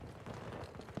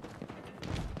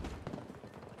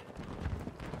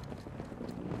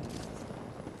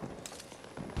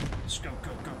 Let's go,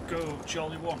 go, go, go,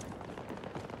 Charlie 1.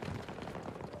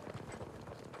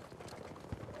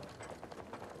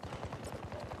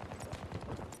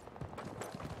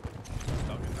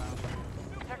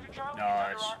 Sector Charlie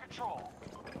Nice. is under our control.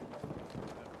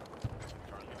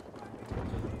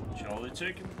 Charlie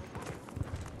taken.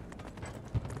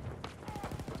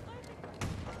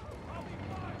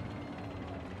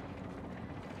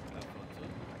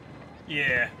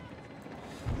 Yeah.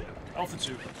 Alpha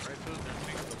 2. Right through their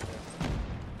things up there.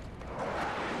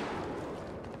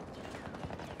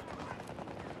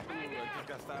 Ooh, I just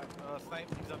got stopped.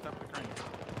 Sniped. He's on top of the crane.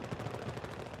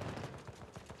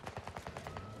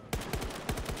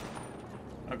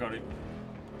 I got him.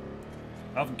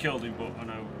 I haven't killed him, but I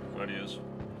know where he is.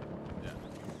 Yeah.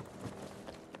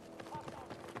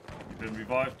 You've been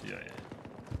revived? Yeah, yeah.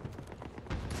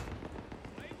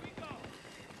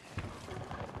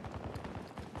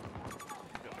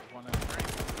 Got one on the crane.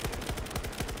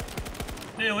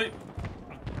 Nearly.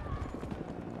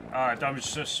 Alright, damage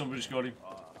assist, somebody's got him.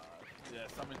 Yeah,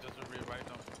 somebody just revived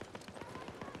him.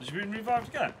 Has he been revived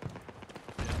again?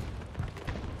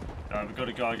 Alright, we've got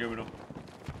a guy going up.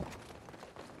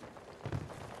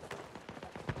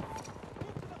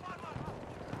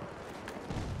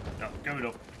 Yeah, going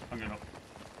up. I'm going up.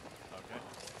 Okay.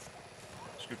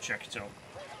 Let's go check it out.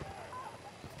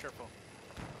 Careful.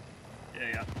 Yeah,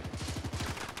 yeah.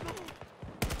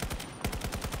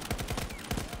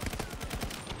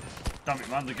 Damn it,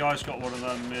 man, the guy's got one of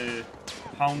them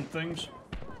hound things.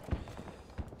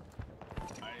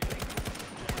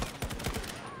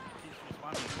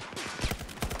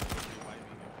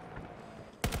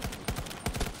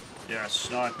 Yeah,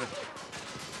 sniper.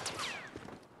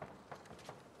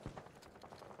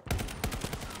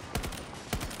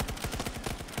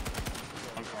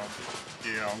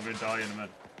 Yeah, I'm gonna die in a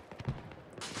minute.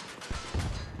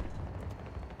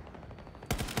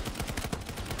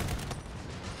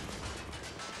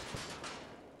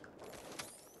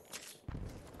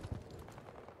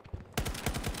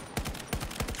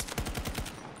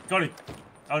 Got him.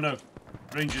 Oh no.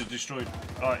 Ranger's destroyed.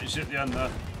 Alright, he's at the end there.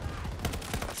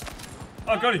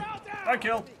 Oh, got him. I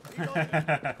killed.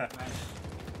 Another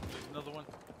one.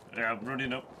 Yeah, I'm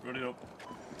running up, running up.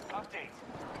 Update.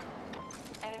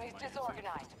 Enemies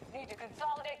disorganized. Need to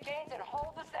consolidate gains and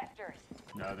hold the sectors.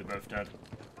 No, they're both dead.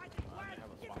 I have a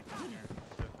swamp in here.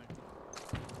 I think.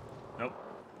 Nope.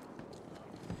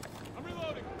 I'm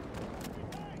reloading.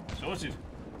 Sorted.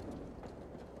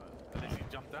 I think he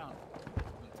jumped down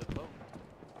into the boat.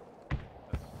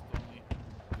 That's the only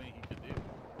thing he could do.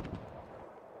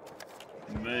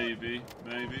 Maybe,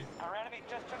 maybe. Our enemy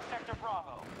just took Sector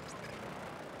Bravo.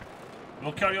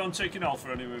 We'll carry on taking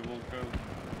Alpha anyway. We'll go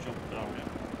jump down.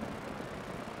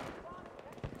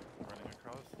 Running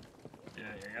across. Yeah,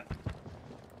 yeah, yeah.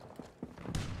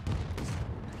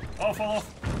 Oh, fall off.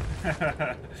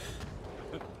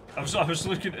 I was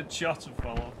looking at chat and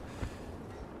fell off.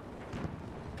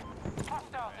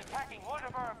 Hostiles attacking one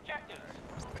of our objectives.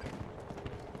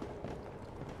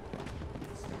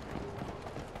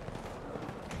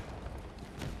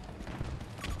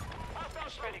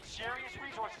 Hostiles spending serious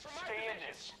resources to stay in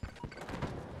this.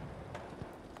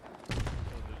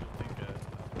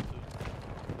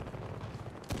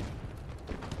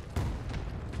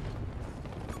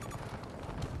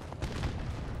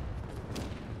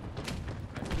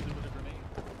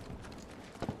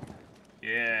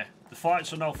 Yeah, the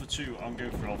fight's on Alpha 2. I'm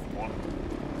going for Alpha 1.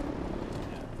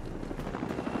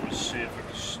 Let's see if I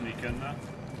can sneak in there.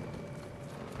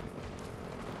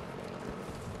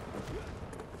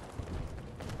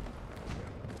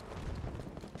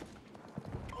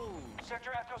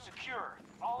 Sector Echo secure.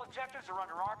 All objectives are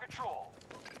under our control.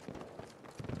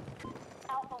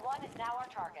 Alpha 1 is now our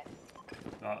target.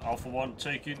 Alpha 1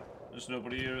 taken. There's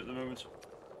nobody here at the moment.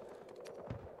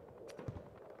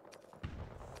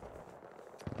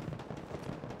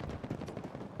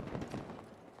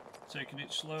 Taking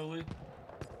it slowly.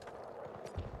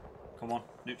 Come on,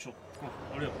 neutral. Come on,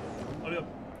 hurry up. Hurry up.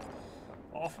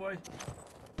 Halfway. Trying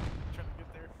to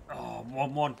get there. Oh,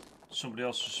 1-1. Somebody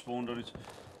else just spawned on it.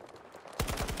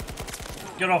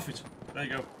 Get off it. There you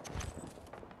go.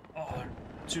 Oh,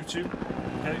 2-2.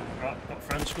 Okay, right, got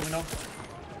friends coming on.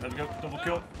 There we go, double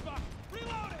kill. There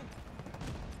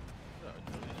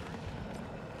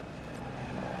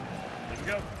we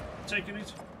go, taking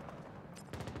it.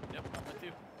 Yep, I'm with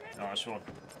you. Nice one.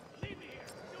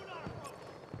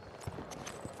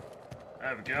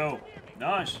 There we go.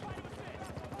 Nice.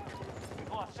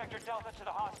 We've lost Sector Delta to the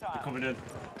hostile. They're coming in.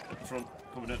 At the front,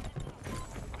 coming in.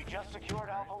 We just secured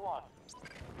Alpha 1.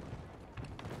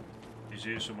 He's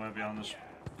here somewhere behind this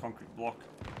concrete block.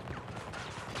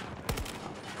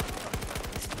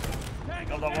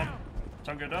 Got that one.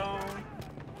 Tango down.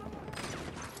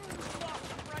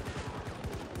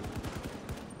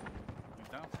 He's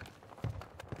down.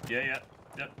 Yeah.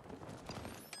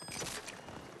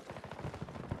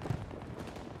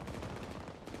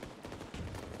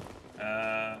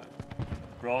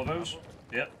 Bravos.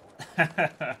 Yep.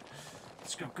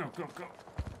 Let's go. Okay.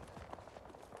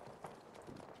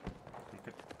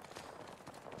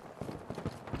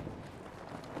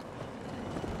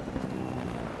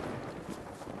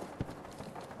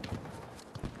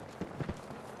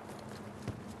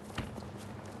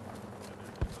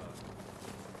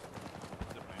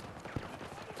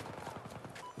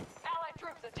 Allied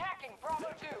troops attacking Bravo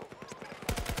 2.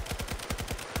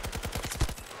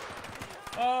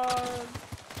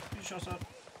 You shot up.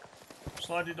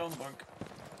 Slide it down the bank.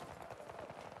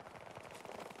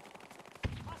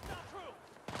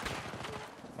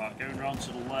 Right, going round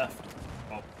to the left.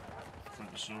 Oh, I think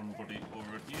there's somebody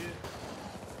over here.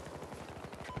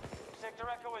 Sector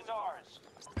Echo is ours.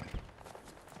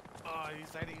 Oh,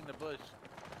 he's hiding in the bush.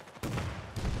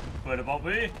 Wait about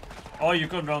me. Oh, you've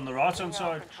gone round the right hand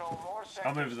side. Control more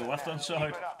I'm over sectors the than left hand that.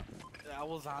 side. Keep it up. I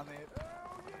was on it.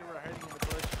 You were hiding in the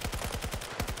bush.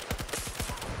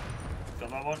 Got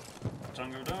that one.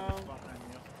 Tango down. Behind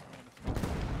you.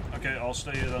 Okay, I'll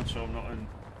stay here then so I'm not in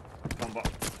combat.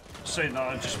 Saying that,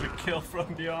 I've just been killed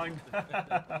from behind. Yep.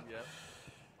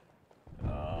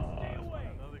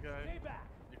 Another guy.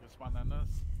 You can spawn on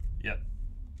us. Yep.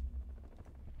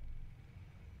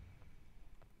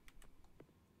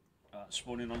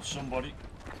 Spawning on somebody.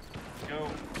 Go.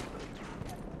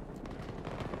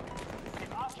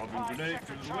 Lobbing grenade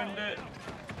through the window.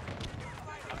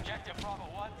 Objective Bravo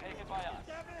 1 taken by us.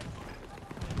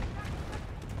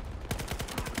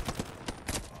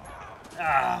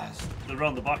 Ah, they're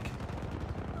around the back.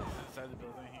 Inside the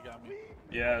building, he got me.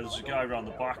 Yeah, there's a guy around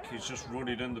the back. He's just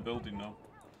running in the building now.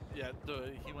 Yeah,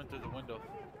 he went through the window.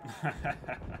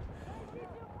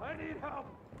 I need help.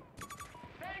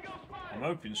 I'm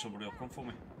hoping somebody will come for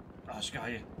me. Ah, this guy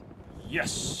here.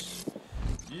 Yes!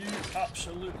 You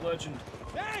absolute legend.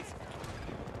 Thanks!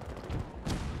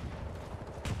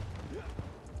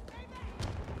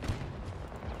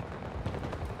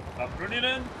 Up running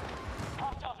in.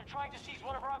 Hostiles are trying to seize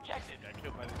one of our objectives. Got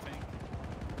killed by the tank.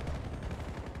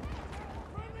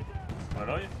 Where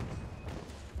are you?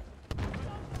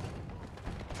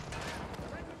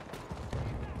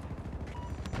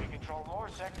 We control more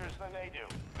sectors than they do.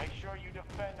 Make sure you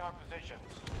defend our positions.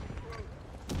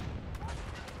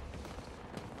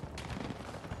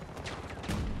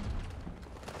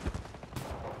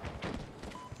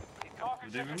 We've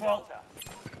conquered You're doing Sector well.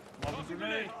 Delta. Lobbing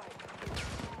grenade.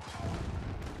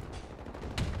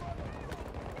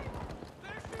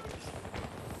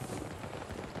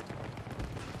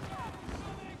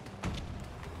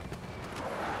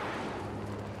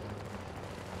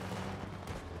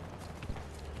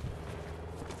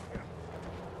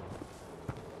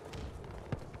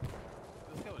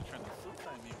 This guy was trying to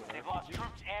suicide me. But They've lost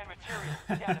troops and materials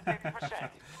down to 50%.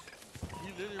 he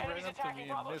literally Enemies ran up to attacking me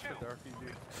Bravo and missed 2. with the RPG.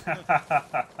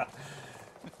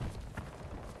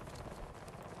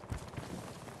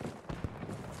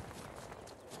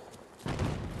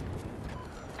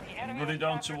 The enemy Running has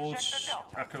down captured towards Sector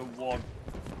Delta. Echo 1.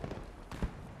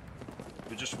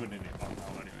 We're just winning it back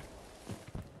now anyway.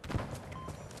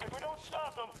 If we don't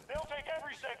stop them, they'll take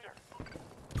every sector.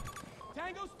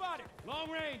 Tango spotted! Long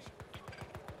range!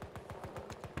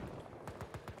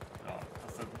 Oh, I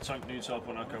think the tank needs help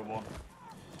on Echo 1.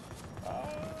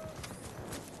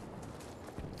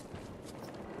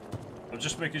 I'm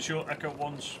just making sure Echo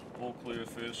 1's all clear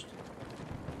first.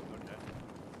 Okay.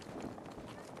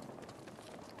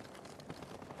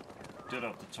 Did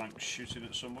have the tank shooting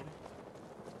at somebody.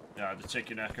 Yeah, they're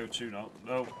taking Echo 2 now.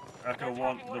 No, Echo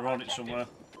 1, they're on it somewhere.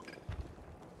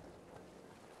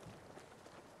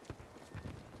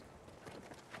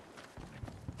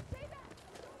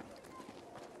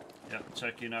 Yep,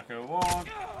 taking Echo 1.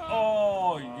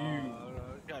 Oh, you.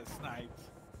 Got sniped.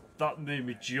 That made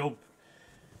me jump.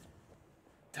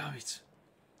 Damn it.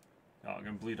 Oh, I'm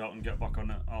going to bleed out and get back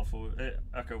on Alpha.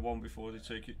 Echo 1 before they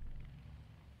take it.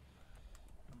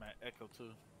 I'm at Echo 2.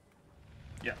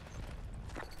 Yeah.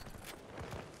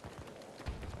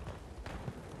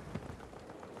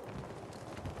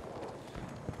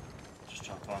 Just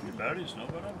trying to find my berries, no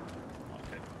better.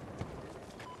 Okay.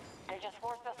 They just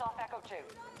forced us off Echo 2.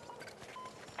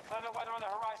 Thunder weather on the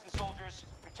horizon, soldiers.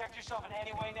 Protect yourself in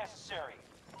any way necessary.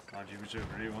 Mind you, he was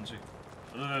over here, wasn't he?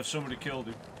 I don't know if somebody killed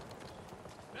him.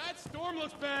 That storm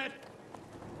looks bad.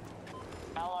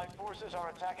 Allied forces are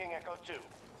attacking Echo 2.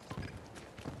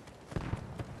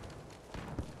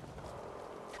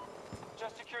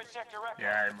 Just secured sector Echo.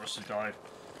 Yeah, he must have died.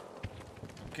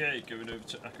 Okay, going over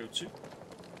to Echo 2. Yep,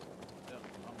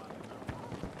 I'm out of now.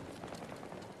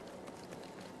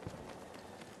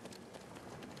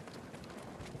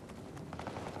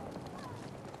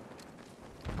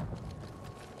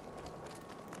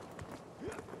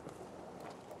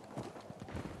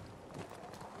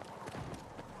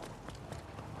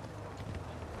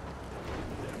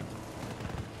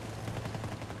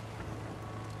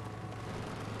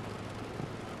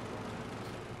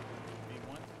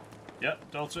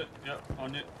 Yep, Delta. Yep,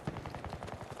 on it.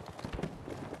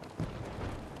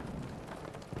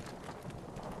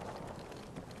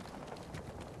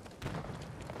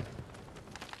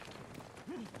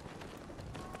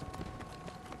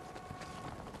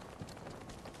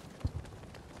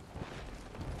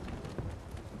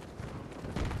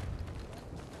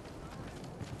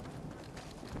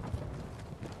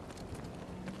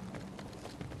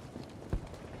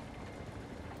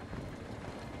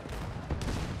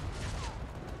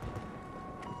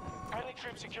 Friendly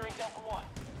troops securing Delta 1.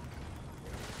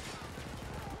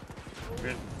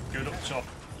 Good up top.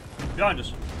 Behind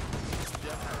us.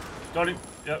 Got him.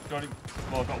 Yep, got him.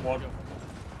 Well, I got one.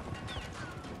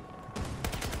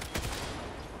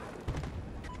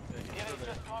 The enemy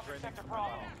just conquered Sector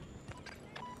Bravo.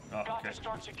 Oh, Got okay. to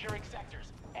start securing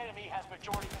sectors. Enemy has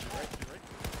majority control.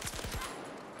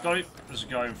 Got him. There's a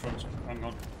guy in front. Hang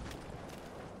on.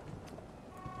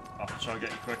 I'll try and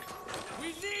get you quick. We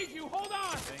need you. Hold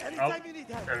on. Oh,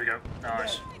 there we go.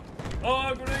 Nice.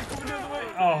 Oh, grenade coming the other way.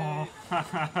 Oh.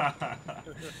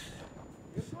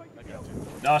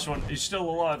 Nice one. He's still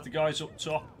alive. The guy's up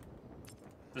top.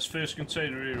 This first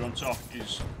container here on top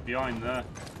is behind there.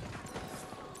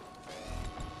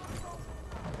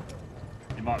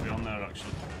 He might be on there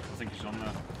actually. I think he's on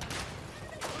there.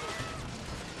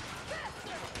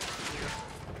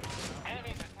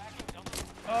 Enemies attacking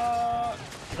Delta.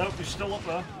 Nope, he's still up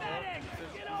there.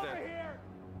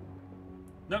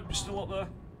 Nope, he's still up there.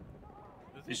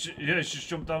 Yeah, he's just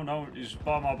jumped down now. He's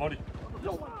by my body.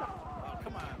 Oh,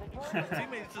 come on. My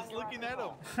teammate's just looking at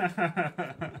him.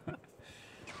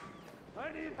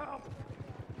 I need help.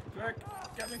 Quick,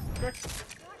 get me, quick.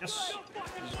 Yes.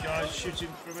 There's a guy shooting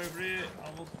from over here. I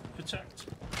will protect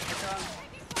if I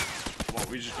can. What,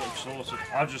 we just got slaughtered?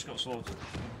 I just got slaughtered.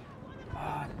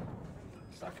 Man.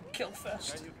 It's like a kill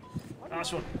fest.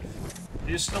 Nice one.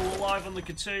 He's still alive on the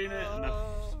container.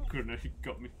 No, couldn't have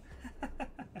got me.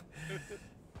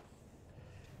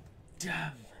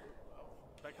 Damn.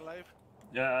 Back alive?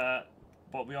 Yeah,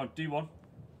 what we on? D1?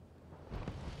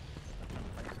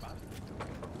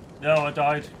 No, I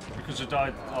died because I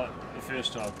died like the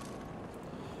first time.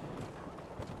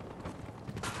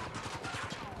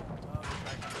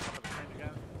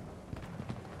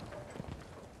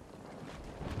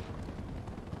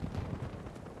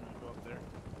 Go up there.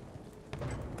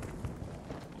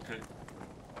 Okay.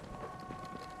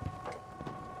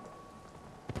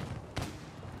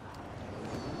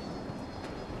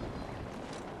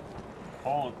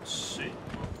 Can't see.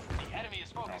 The enemy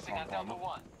is focusing on Delta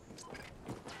 1.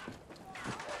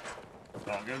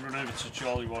 Right, I'm going to run over to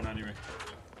Charlie 1 anyway.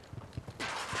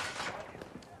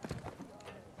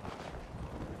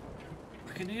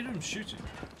 I can hear them shooting.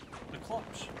 The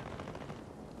clocks.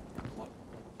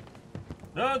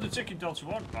 No, they're taking Delta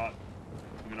 1. Right,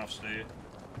 I'm going to have to stay here.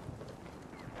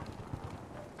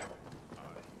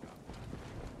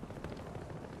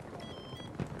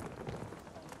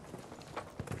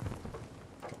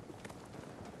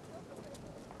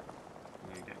 I'm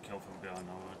going to get killed from behind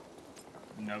now, right?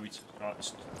 No, it's right,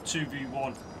 it's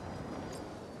 2v1.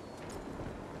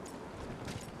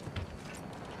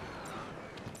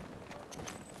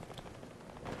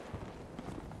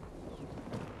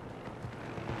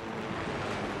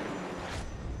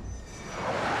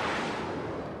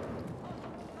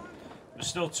 It's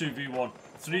still 2v1.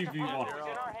 3v1. Bravo is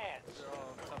in our hands. They're all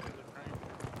on top of the crane.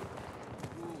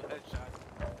 Ooh, headshot.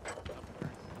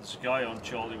 There's a guy on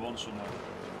Charlie 1 somewhere.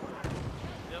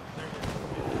 Yep, there he is.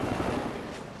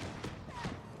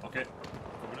 Okay,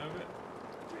 coming over it.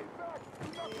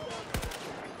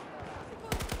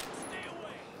 Stay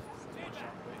away. Stay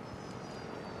back.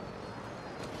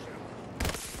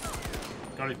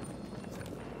 Got him.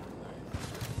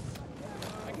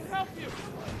 I can help you.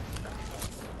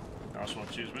 Nice one,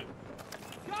 cheers, mate.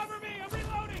 Cover me. I'm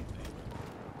reloading.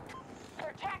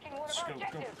 They're attacking one of Let's our go, go,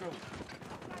 objectives. go.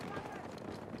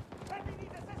 Enemy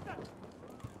needs assistance.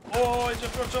 Oh, he's in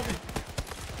front of me.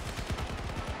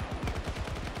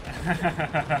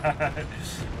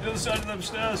 The other side of them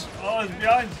stairs. Oh, he's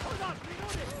behind. Hold on.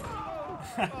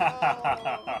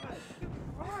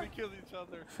 Reloading. We killed each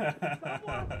other.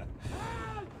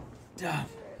 Damn.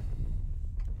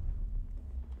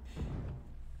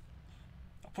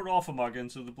 I put half a mag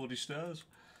into the bloody stairs.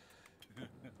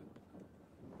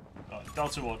 Right,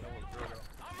 Delta 1. On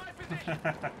my position.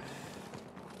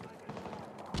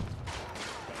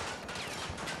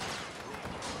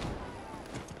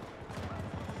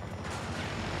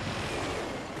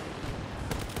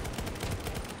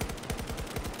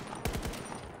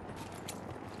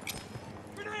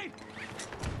 Grenade.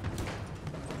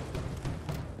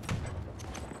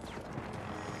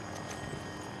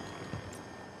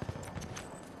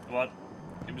 Come on.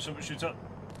 Give me something to shoot at.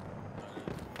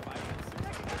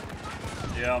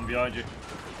 Yeah, I'm behind you.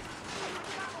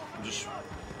 I'm just...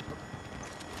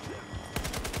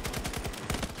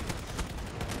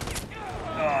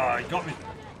 Ah, he got me.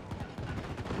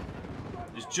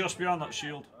 He's just behind that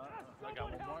shield. I got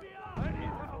one more.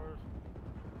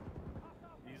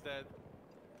 He's dead.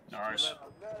 Nice. Two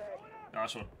left.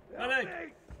 Nice one.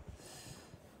 Medic!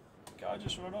 Guy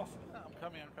just ran off. I'm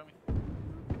coming.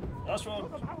 Last one.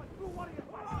 Come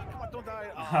on, don't die.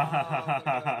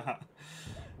 Oh,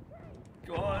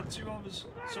 Go on, 2 others.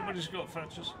 Somebody's got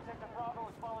fetches. Sector Bravo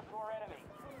has fallen to our enemy.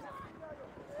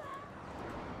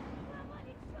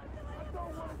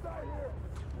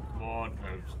 Come on. No,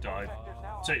 he's died.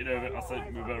 Take it over. I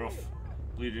think we're better off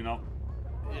bleeding out.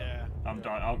 yeah. I'm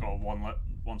dying. I've got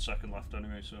 1 second left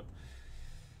anyway, so.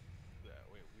 Yeah,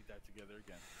 we died together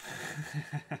again.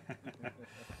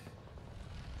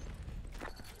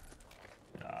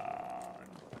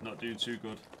 Not doing too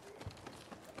good.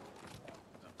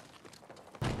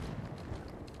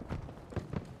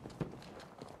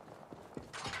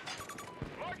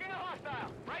 Marking a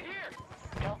hostile. Right here.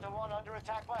 Delta 1 under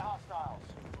attack by hostiles.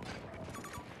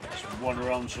 There's one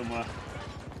around somewhere.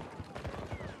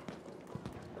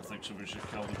 I think somebody should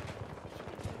kill them.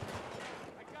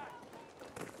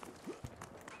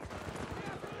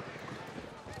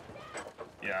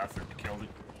 Yeah, I think they killed him.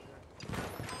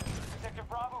 Sector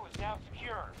Bravo is now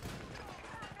secure.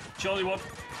 Charlie 1.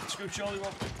 Let's go, Charlie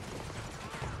 1.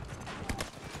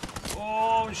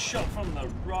 Oh, shot from the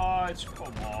right.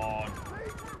 Come on.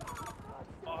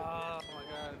 Oh my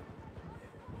god.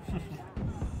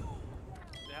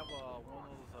 They have one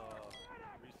of those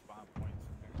respawn points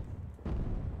in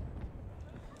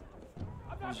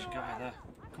there. There's a guy there.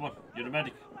 Come on, you're a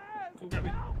medic. Come get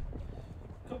me.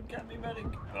 Come get me, medic.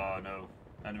 Oh no.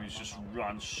 Enemies just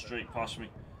ran straight past me.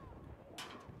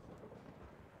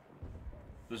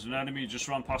 There's an enemy just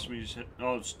ran past me. He's hit.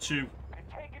 Oh, it's 2.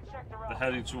 Taking Sector They're Alpha.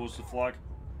 heading towards the flag.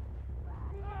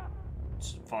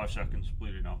 It's 5 seconds,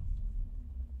 bleeding out.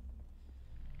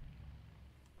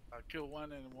 I kill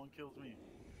one and one kills me.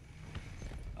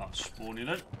 That's spawning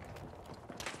in.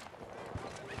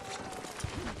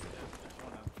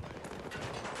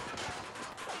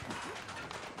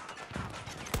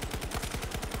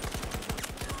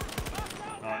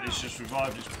 Alright, he's just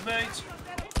revived his mate.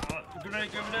 Alright, the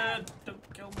grenade going in.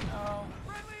 Don't kill me now.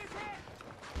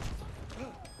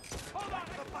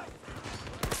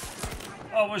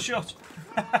 Oh, one shot.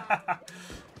 I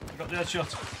got the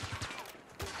headshot.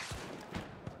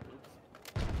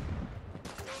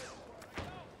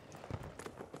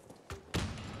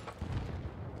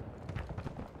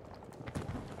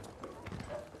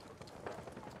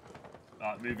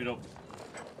 Right, move it up.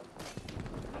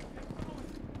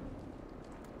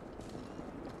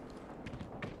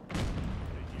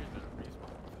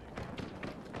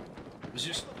 Is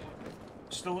it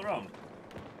still around?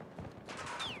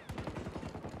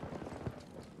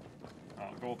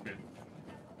 Oh, go up here.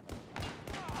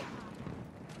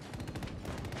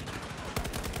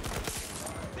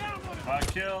 Right,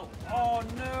 kill. Oh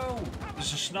no!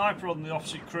 There's a sniper on the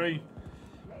opposite crane.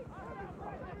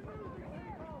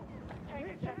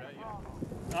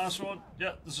 Nice one.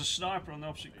 Yeah, there's a sniper on the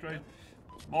opposite crane.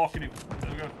 Marking him.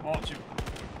 There we go. Marked him.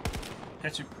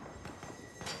 Hit him.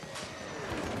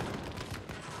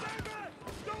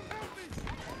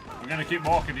 I'm gonna keep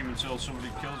walking him until somebody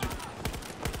kills him.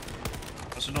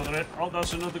 That's another hit. Oh,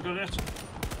 that's another good hit.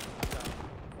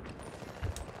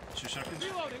 2 seconds.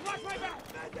 Reloading. Watch my back.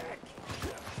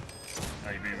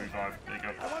 Now you're being revived. There you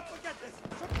go.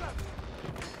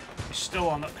 He's still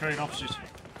on that crane opposite.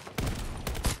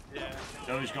 Yeah.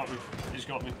 No, he's got me. He's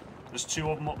got me. There's 2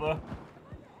 of them up there.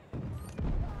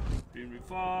 Being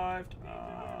revived.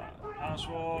 Nice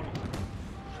one.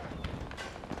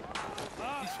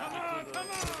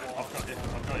 I've got you.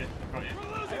 I've got you. I've got you.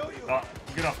 Right,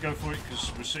 we're gonna have to go for it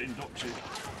because we're sitting ducks here.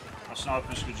 That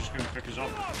sniper's just going to pick us up.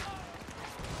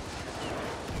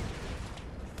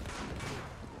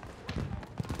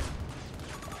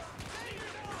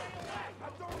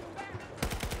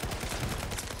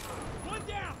 One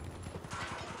down.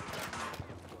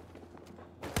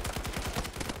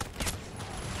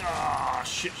 Ah,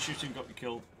 shit shooting got me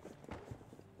killed.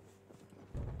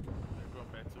 Going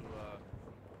back to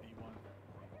D1.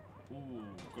 Ooh,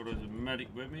 got a medic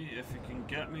with me. If he can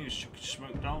get me, he's chucking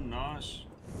smoke down. Nice.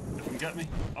 If he can get me.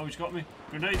 Oh, he's got me.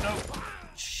 Grenade though.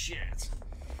 Shit.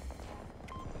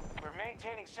 We're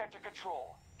maintaining sector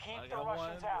control. I Keep the got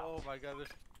Russians one. out. Oh my god, there's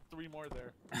 3 more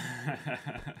there.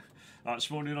 Alright,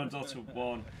 spawning on Delta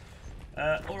 1.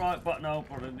 Alright, back now,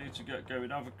 but I need to get going.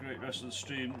 Have a great rest of the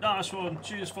stream. Nice one.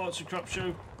 Cheers, Farts and Crap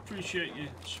Show. Appreciate your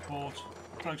support.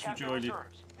 Thanks for Captain joining.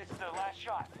 reserves. This is the last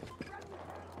shot.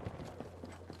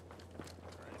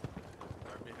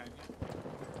 Right behind you.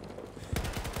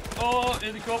 Oh,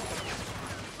 here they come.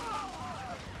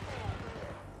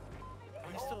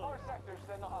 He's still. Our sectors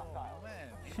than the hostiles. Oh man,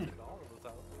 he took all of us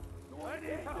out.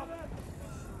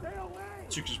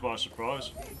 Took us by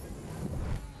surprise.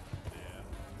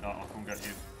 Oh, I'll come get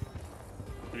you.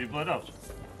 Have you bled out?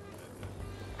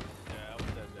 Yeah, I was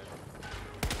dead there.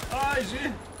 Ah, is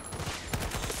he?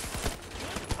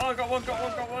 Oh, got one.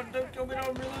 Don't kill me now,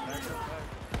 I'm reloading.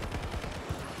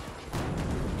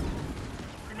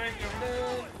 Grenade.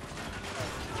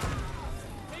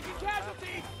 Taking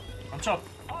casualties. On top.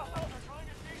 Hostiles are trying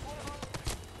to seize one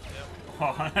of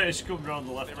our Oh, he's come round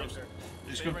the left. Stay right there.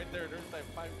 He's Stay come. right there. There's like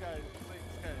 5 guys, 6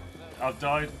 guys. No. I've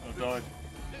died.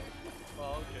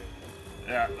 Oh, okay.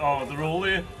 Yeah. Oh, they're all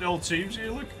here. The whole team's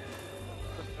here. Look.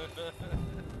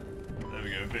 There we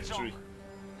go. Victory.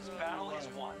 This battle is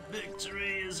won.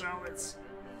 Victory is ours.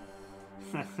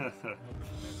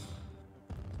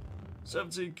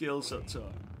 17 kills that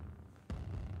time.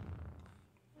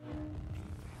 3,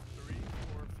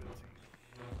 4, 15.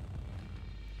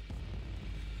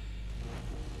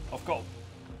 I've got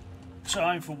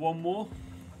time for one more.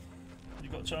 You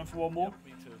got time for one more?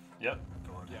 Me too. Yep.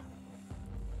 Go on. Yep.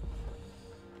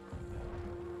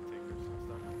 Take her some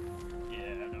stuff.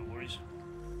 Yeah, no worries.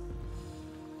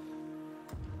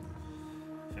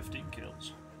 15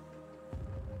 kills.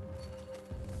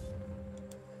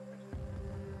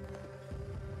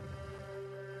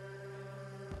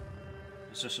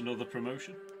 Is this another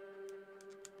promotion?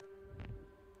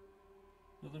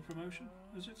 Another promotion,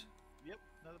 is it? Yep,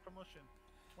 another promotion.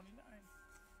 29.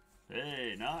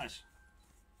 Hey, nice.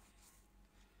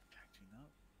 Catching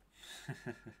up.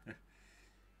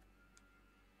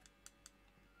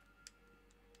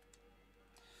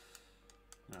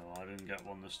 No, I didn't get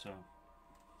one this time.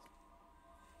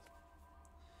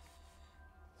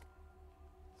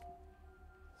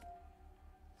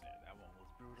 Yeah, that one was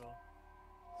brutal.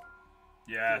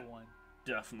 Yeah, Still won.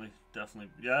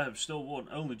 definitely. Yeah, it still won.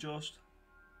 Only just.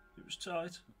 It was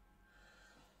tight.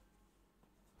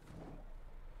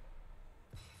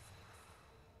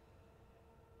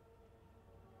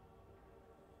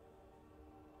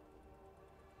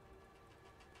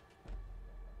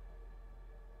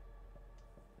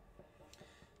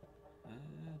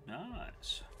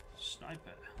 Nice.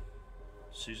 Sniper.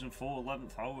 Season 4,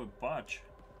 11th hour badge.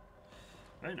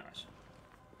 Very nice.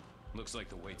 Looks like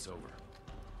the wait's over.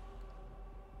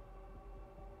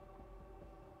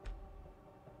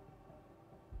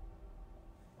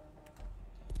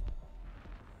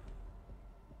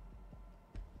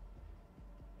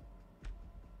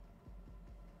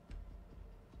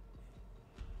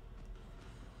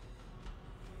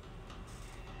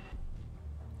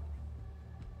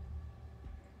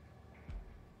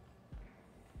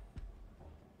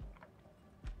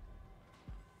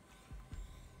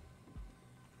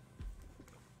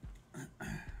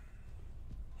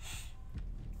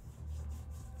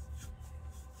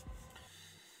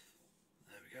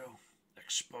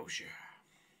 Exposure.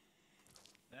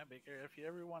 Yeah, Baker, if you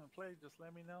ever want to play, just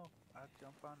let me know. I'll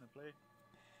jump on and play.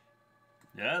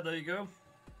 Yeah, there you go.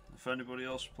 If anybody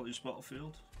else plays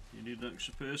Battlefield, you need an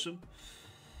extra person,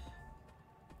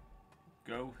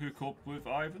 go hook up with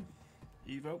Ivan,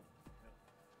 Evo. Jump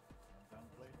down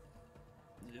and play.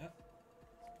 Yeah.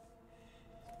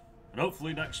 And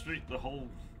hopefully next week the whole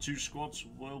 2 squads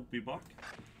will be back.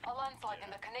 A landslide in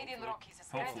the Canadian Rockies has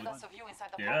granted us a view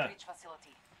inside the Yeah. Park Ridge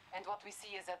facility. And what we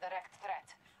see is a direct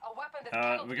threat. A weapon that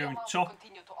cannot we're be going allowed top. to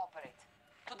continue to operate.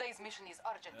 Today's mission is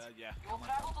urgent. Yeah. You will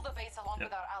travel to the base along Yep.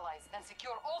 with our allies and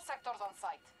secure all sectors on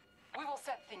site. We will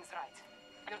set things right.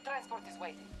 Your transport is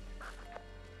waiting.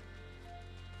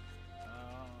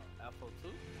 Alpha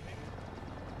 2?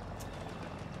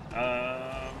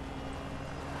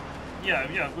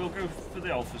 Yeah, we'll go for the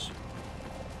Alphas.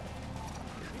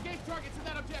 Engage targets in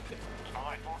that objective.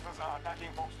 Allied forces are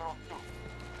attacking Foxtrot 2.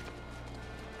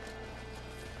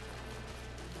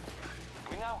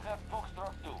 We now have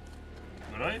Foxtrot 2.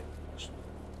 Alright?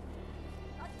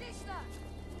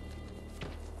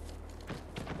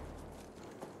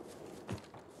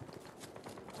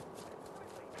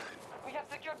 We have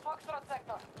secured Foxtrot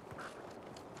sector.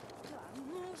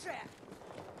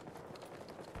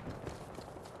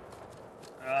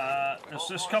 Is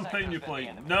this campaign you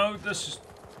play? No, this is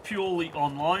purely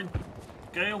online,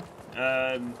 Gale.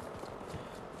 The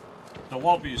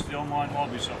lobbies, the online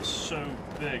lobbies are so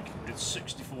big. It's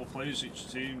 64 players each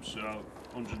team, so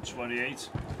 128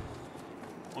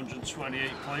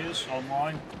 players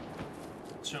online.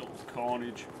 Total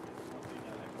carnage.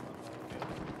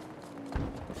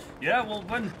 Yeah, well,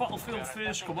 when Battlefield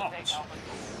first come out,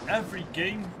 every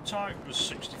game type was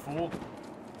 64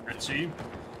 a team.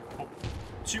 But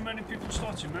too many people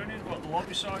started moaning about the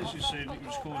lobby sizes, saying it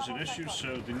was causing issues,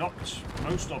 so they knocked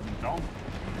most of them down.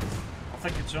 I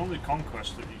think it's only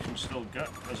Conquest that you can still get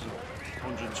as a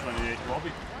 128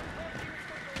 lobby.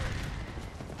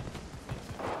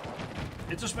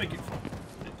 It does make it fun.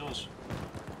 It does.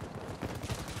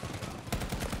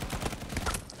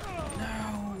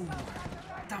 No!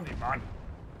 Damn it, man.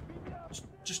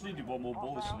 Just needed one more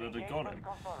bullet and I'd have got him.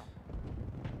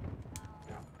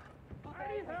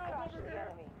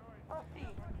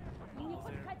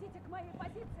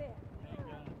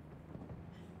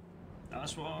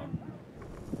 That's what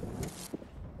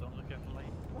Don't look at the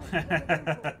light.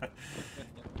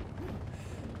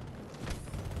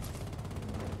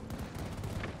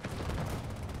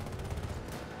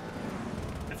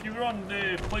 If you were on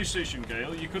the PlayStation,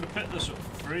 Gale, you could have picked this up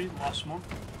for free last month.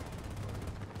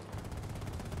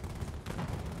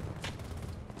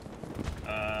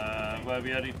 Where are we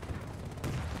heading?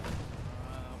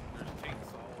 There's tanks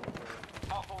all over.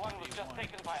 Alpha 1 was just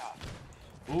taken by us.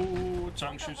 Ooh,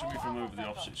 tank shooting me from over the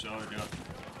opposite side, yeah.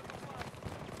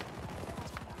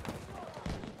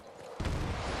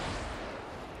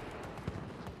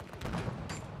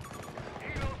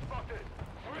 Eagle spotted.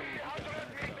 300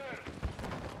 meters.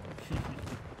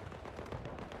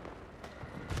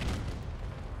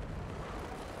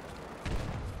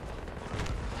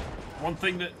 One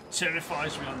thing that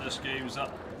terrifies me on this game is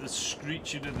that the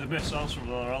screeching of the missiles from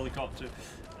the helicopter.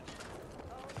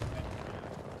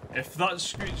 If that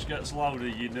screech gets louder,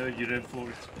 you know you're in for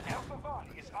it. Alpha 1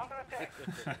 is under attack.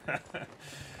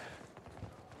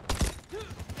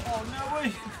 Oh no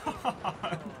way!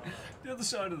 The other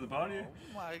side of the barrier.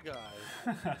 Oh my god.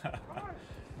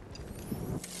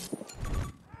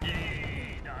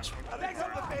 Yay! Nice one.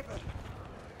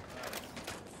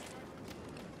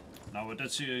 Now I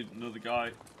did see another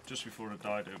guy just before I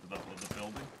died over that other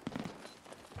building.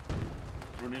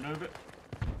 Running over it.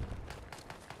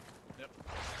 Yep.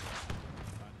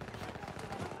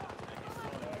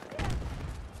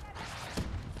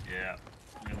 Yeah.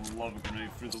 I'm gonna love a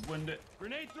grenade through the window.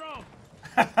 Grenade thrown.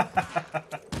 There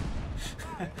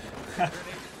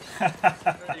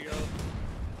you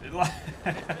go.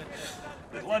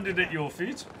 It landed at your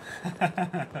feet.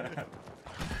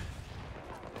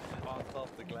 Bounced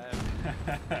off the glass.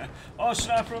 Oh,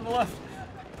 sniper on the left.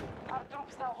 Our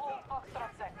troops now hold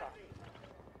Foxtrot sector.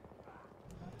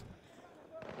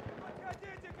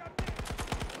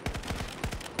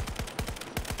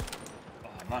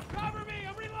 Oh man. Cover me.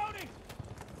 I'm reloading.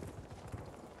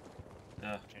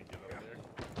 Yeah. Can't get up there.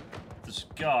 There's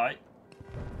a guy.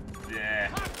 Yeah.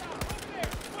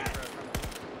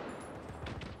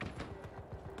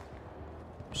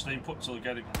 I'm staying put till I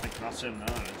get him. I think that's him now.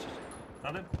 Is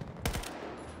that him?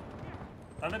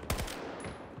 That him?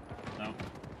 No.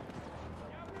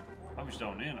 I was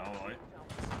down here now, right?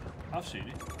 I've seen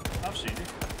it. I've seen it.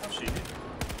 I've seen it.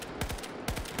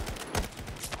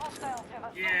 Hostiles have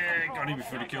assumed Yeah, control got him of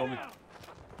before the he killed me.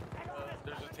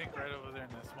 There's a tank right over there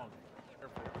in that smoke.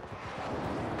 Careful.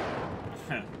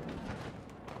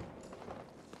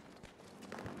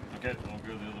 Okay, I'll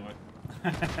go the other way.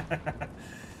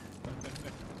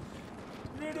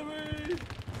 Rid of me!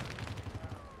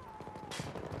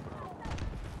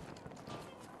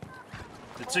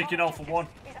 They're taking Alpha 1. Is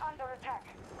under attack.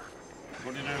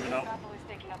 Running over This now. battle is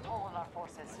taking a toll on our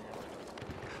forces.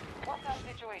 What's our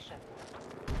situation?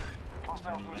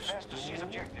 Hostiles move fast to seize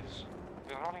objectives.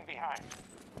 We're running behind.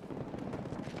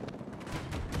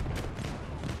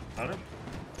 Got him?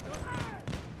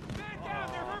 Man down,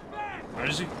 they're hurt bad! Where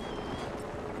is he?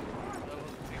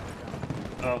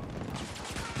 Oh.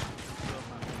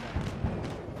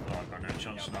 Oh, I've got no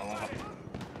chance now, have I?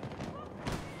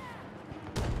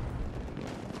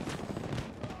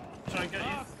 Try and get you.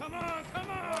 Come on, come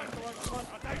on!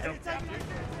 Go.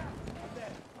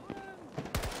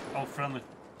 Oh, friendly.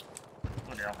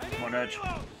 Bloody hell. I'm on edge.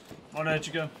 I'm on edge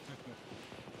again.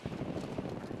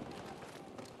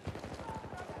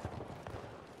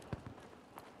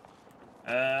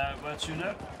 Where to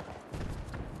now?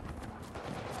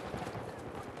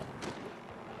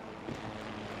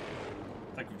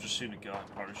 I think we've just seen a guy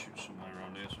parachute somewhere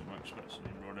around here, so I'm expecting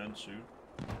him to run in soon.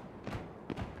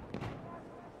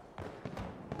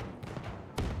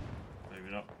 Maybe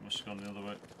not, must have gone the other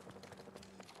way.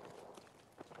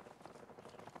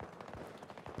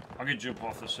 I can jump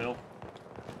off this hill.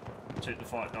 Take the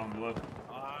fight down below.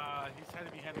 He's had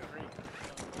to be heading free.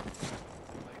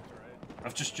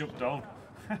 I've just jumped down.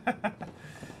 I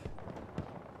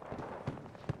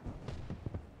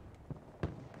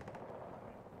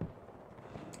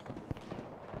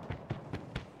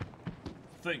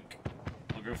think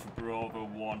I'll go for Bravo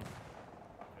 1.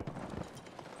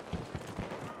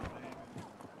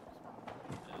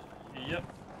 Yep.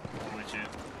 Wait here.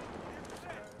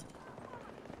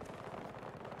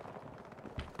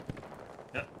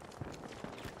 Yep.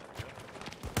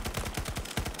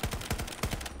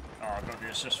 Oh, I got the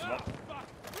assist for that.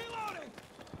 Reloading!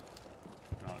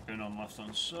 Right, going on left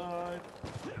hand side.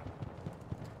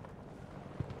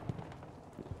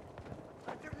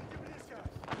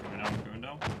 Going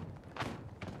down.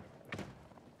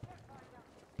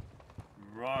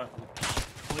 Right,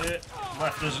 clear.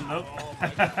 Left isn't though.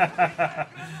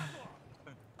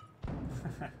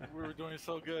 We were doing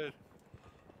so good.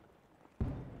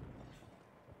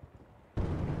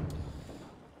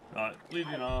 Right,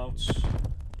 leading out.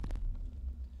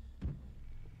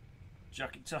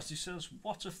 Jacket Tasty says,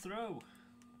 what a throw.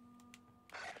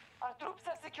 Our troops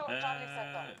have secured Charlie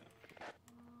Sector.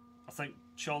 I think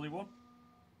Charlie won.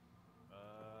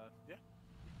 Yeah.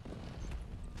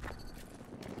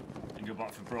 And go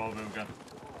back for Bravo again.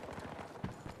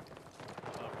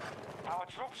 Our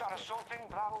troops are assaulting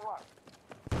Bravo 1.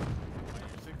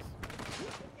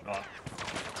 Right.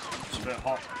 It's a bit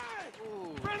hot.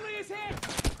 Friendly is hit!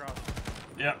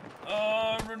 Yeah.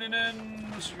 Running in.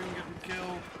 This is going to get me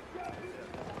killed.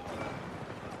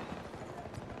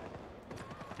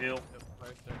 Heal.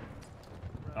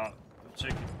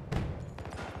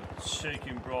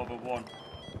 Taking Bravo 1.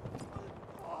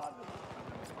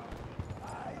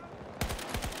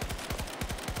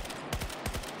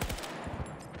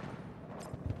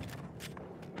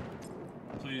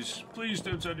 Please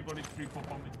don't anybody creep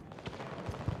up on me.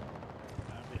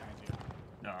 I'm behind you.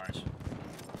 Nice.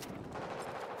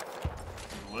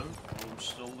 Hello. I'm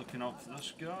still looking out for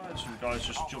this guy. Some guy's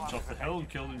just jumped off the hill and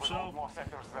killed himself.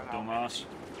 Dumbass.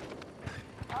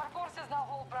 Our forces now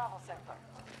hold Bravo Sector.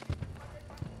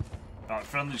 Right,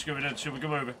 friendly's going in. Shall we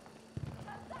go over?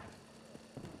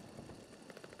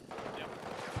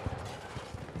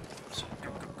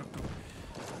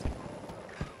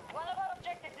 One of our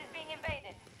objectives is being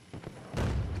invaded.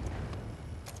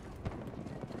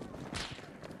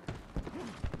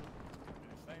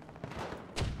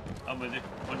 I'm with you.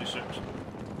 26.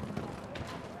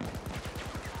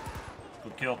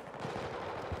 Good kill.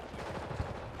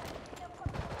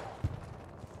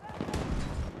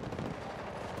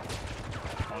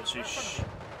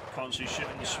 Can't see shit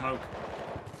in the smoke.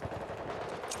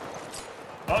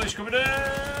 Oh, he's coming in!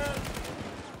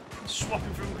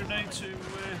 Swapping from grenade to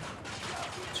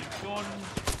gun.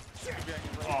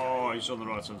 Oh, he's on the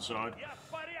right hand side.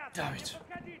 Damn it.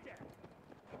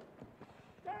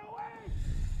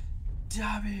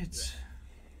 Damn it.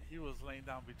 He was laying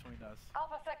down between us.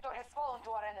 Alpha Sector has fallen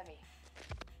to our enemy.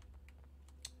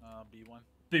 B1.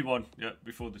 B1, yeah,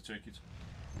 before they take it.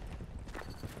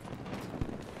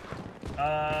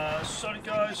 Sorry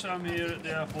guys, I'm here at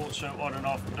the airport, so on and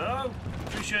off. No,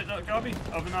 appreciate that, Gabby.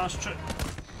 Have a nice trip.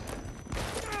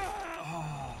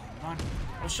 Oh man,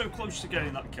 I was so close to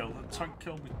getting that kill. That tank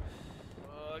killed me.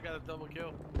 I got a double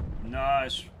kill.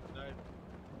 Nice.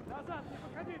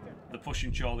 They're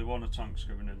pushing Charlie 1. A tank's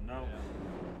going in now.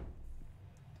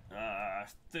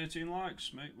 13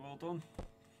 likes, mate. Well done.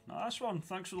 Nice one.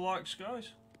 Thanks for the likes,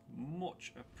 guys.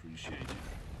 Much appreciated.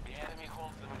 The enemy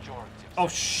holds the majority. Oh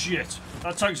shit!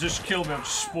 That tank's just killed me. I've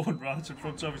just spawned right in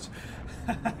front of it.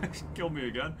 Killed me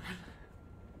again.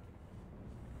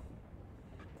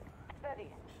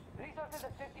 Steady. Resources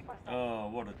at 50%. Oh,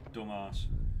 what a dumbass.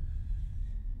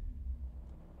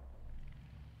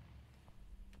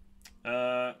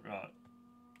 Right.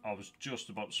 I was just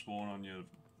about to spawn on you.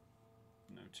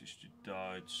 Noticed you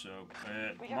died, so...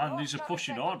 man, these are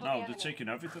pushing hard now. They're taking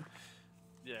everything.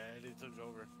 Yeah, they took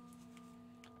over.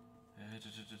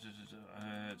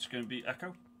 It's going to be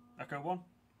Echo. Echo 1.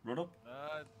 Run up.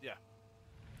 Yeah.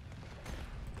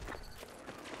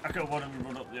 Echo 1 and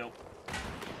run up the hill.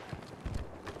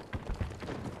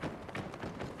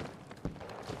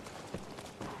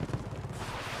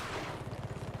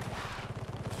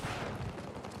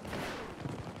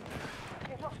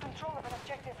 They've lost control of an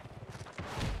objective.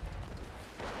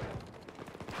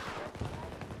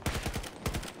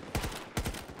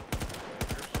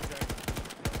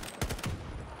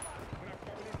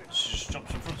 She just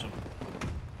jumps in front of him.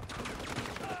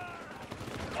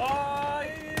 Oh,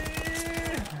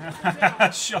 yeah.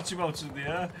 Shot him out in the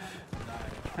air.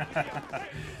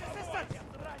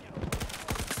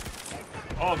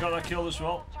 Oh, got that kill as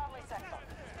well. Charlie sector.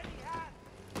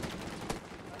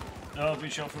 Oh, been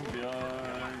shot from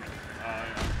behind.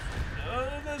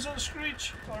 There's that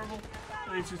screech. Horrible.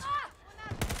 Hated.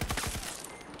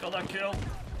 Got that kill.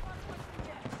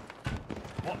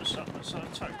 What is that? What's that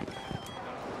attack?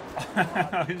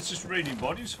 It's just raining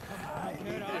bodies.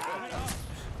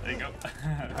 There you go.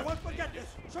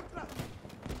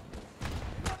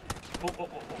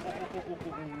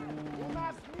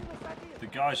 The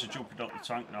guys are jumping out the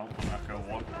tank now on Echo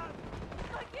 1.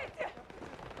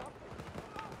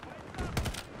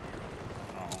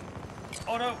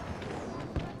 Oh no!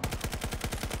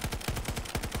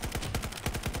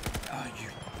 Ah, you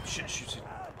shit shooting.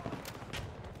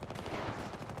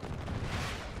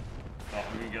 Oh,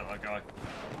 I'm gonna get that guy.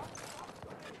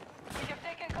 You've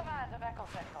taken command of Echo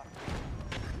sector.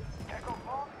 Echo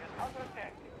 4 is under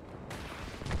attack.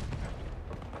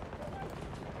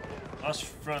 That's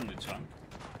friendly tank.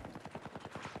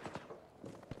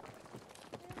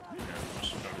 Yeah,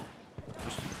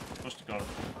 must have got it.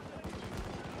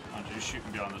 Andrew, you're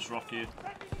shooting behind this rock here.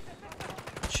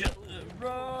 Shit!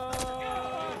 Run!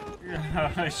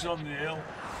 Yeah, it's on the hill.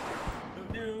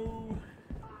 No!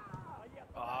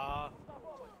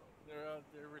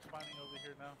 They're responding over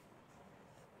here now.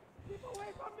 Keep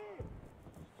away from me!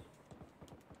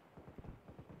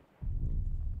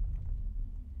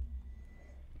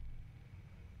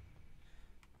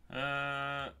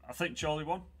 I think Charlie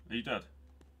 1. Are you dead?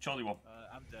 Charlie 1.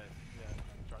 I'm dead. Yeah,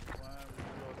 Charlie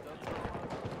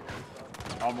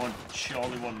 1. I'm on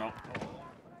Charlie 1 now.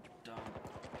 Damn.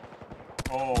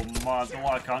 Oh man, the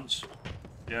like ants.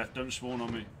 Yeah, don't spawn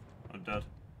on me. I'm dead.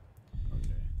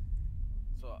 Okay.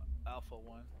 So Alpha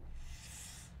 1.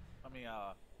 I mean,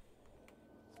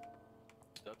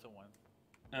 Delta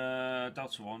 1.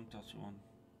 Delta 1.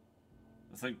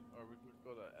 I think. Or we could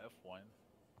go to F1.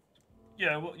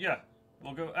 Yeah, well, yeah.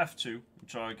 We'll go F2 and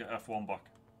try and get F1 back.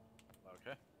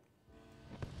 Okay.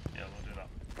 Yeah, we'll do that.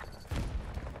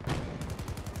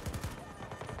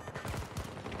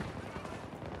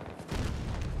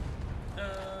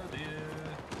 Oh dear.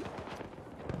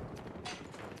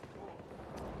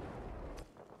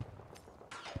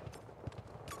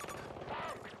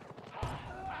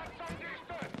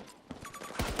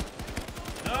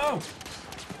 No!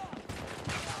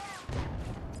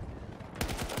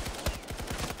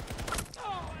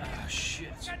 Ah,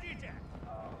 shit.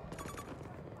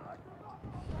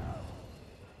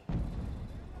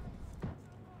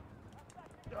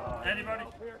 Anybody?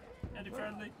 Any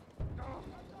friendly?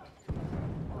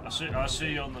 I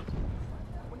see you on the...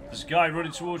 There's a guy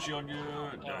running towards you on your...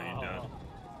 No, you're dead.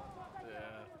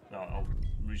 Yeah. No, I'll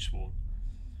respawn.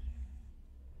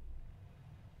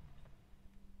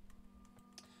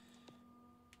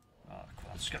 Ah, come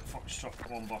on, let's get the fucking truck.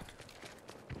 Come on back.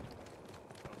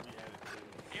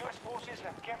 U.S. forces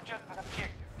have captured an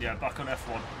objective. Yeah, back on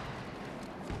F1.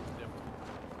 Yep.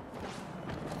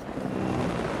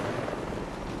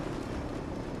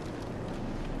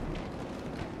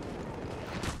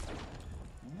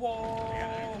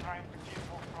 Whoa! Trying to keep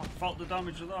more from Felt the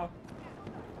damage of that.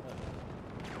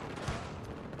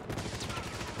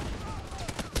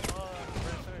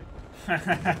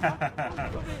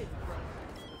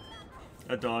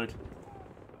 I died.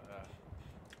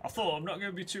 I thought I'm not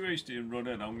going to be too hasty and run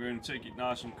in. I'm going to take it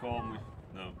nice and calmly.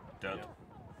 No, dead.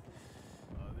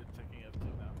 They're taking F2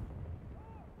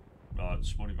 now. Right,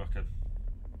 spawning back in.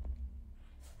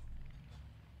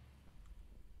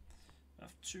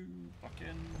 F2 back in.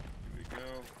 Here we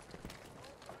go.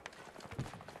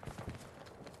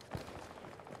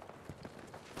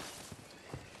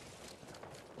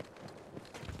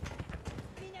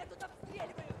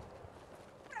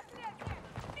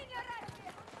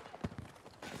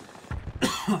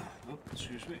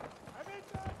 Excuse me.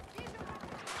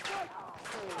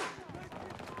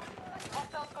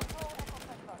 Hostile control echo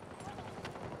sector.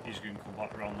 He's going to come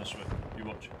back around this way. You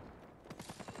watch.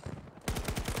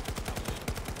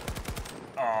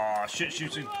 Ah, shit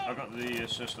shooting. I got the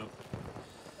assist up.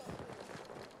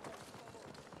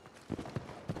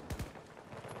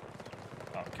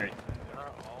 Okay.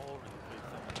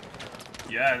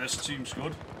 Yeah, this team's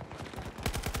good.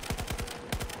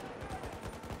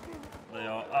 They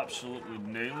are absolutely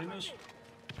nailing us.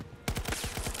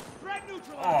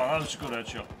 Oh, that was a good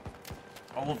headshot.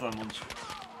 I love them ones.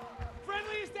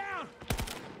 Friendly is down.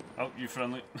 Oh, you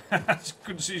friendly. I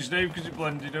couldn't see his name because it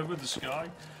blended in with the sky.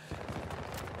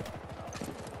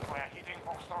 We're hitting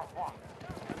Foxtrot 1.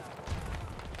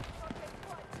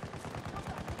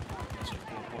 That's it,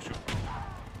 go push up.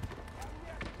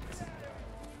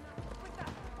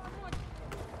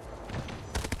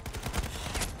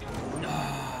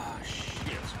 Ah,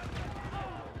 shit.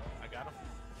 I got him.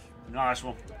 Nice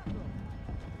one.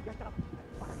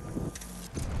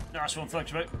 Nice one,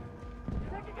 thanks, mate.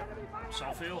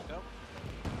 Southfield.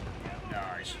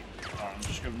 Nice. Right, I'm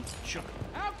just going to chuck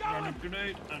a random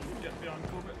grenade and get behind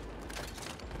cover.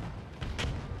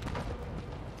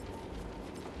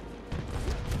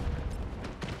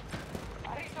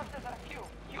 Our resources are few.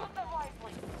 Use them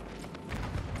wisely.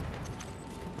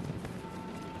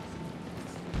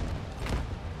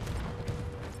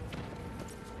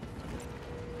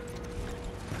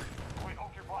 We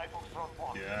occupy Foxtrot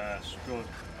 1. Yes, good.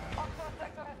 Foxtrot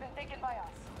sector has been taken by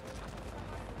us.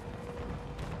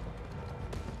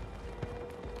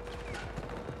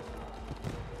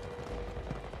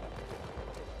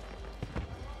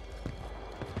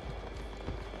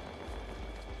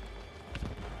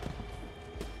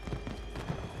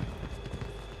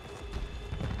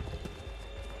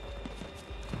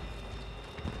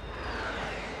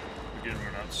 We're getting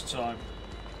run out of time.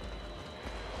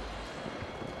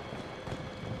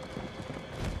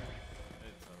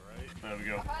 It's alright. There we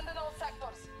go. Abandon all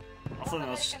sectors. I think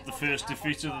that's the first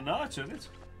defeat of the night, isn't it?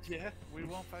 Yeah, we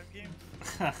won 5 games.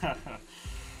 Nice.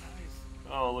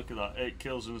 Oh, look at that. 8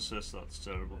 kills and assists. That's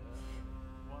terrible.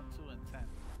 1, 2, and 10.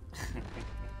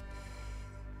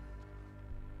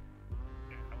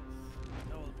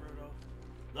 That was brutal.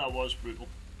 That was brutal.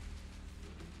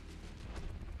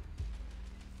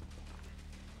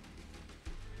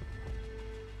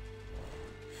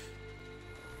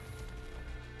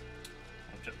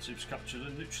 Objectives captured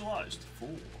and neutralized. 4.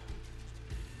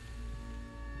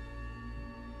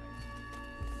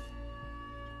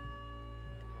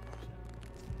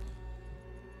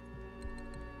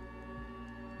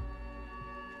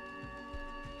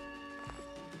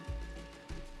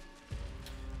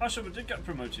 Actually, we did get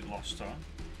promoted last time.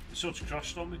 It sort of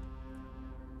crashed on me.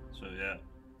 So yeah,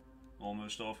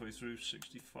 almost halfway through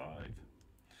 65.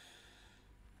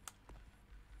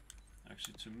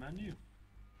 Exit to menu.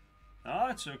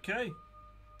 Ah, it's okay.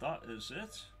 That is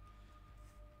it.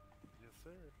 Yes,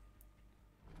 sir.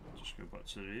 Just go back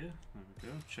to the here. There we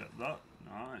go. Check that.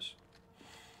 Nice.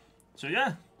 So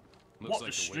yeah, Looks what like a the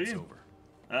wait's stream. over.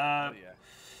 Oh, yeah.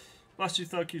 Lastly,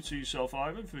 thank you to yourself,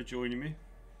 Ivan, for joining me.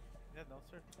 Yeah, no,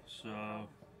 sir. So,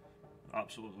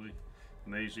 absolutely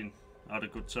amazing. Had a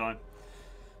good time.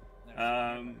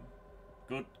 Next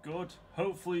Good, good.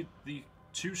 Hopefully the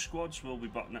 2 squads will be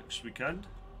back next weekend.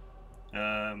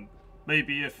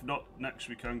 Maybe if not next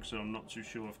weekend, because I'm not too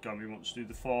sure if Gammy wants to do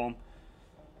the farm.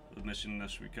 They're missing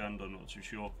this weekend, I'm not too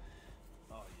sure.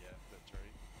 Oh, yeah, that's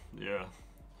right. Yeah.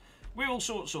 We will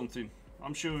sort something.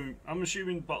 I'm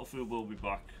assuming Battlefield will be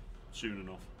back soon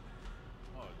enough.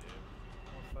 Oh, yeah.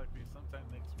 Most likely sometime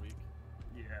next week.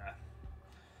 Yeah.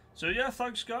 So yeah,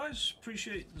 thanks guys.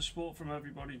 Appreciate the support from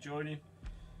everybody joining.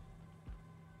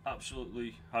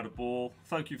 Absolutely had a ball.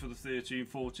 Thank you for the 13,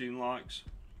 14 likes.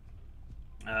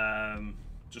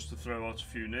 Just to throw out a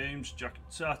few names: Jack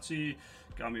Tati,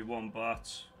 Gammy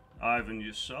Wombat, Ivan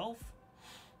yourself,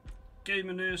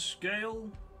 Gamer Nurse Gale,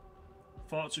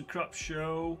 Farts and Crap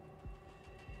Show,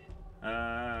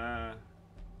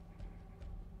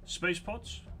 Space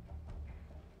Pods,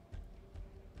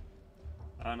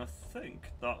 and I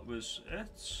think that was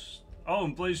it. Oh,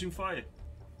 and Blazing Fire.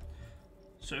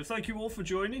 So thank you all for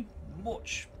joining.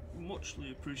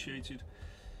 Muchly appreciated.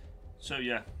 So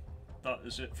yeah, that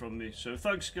is it from me. So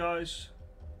thanks guys.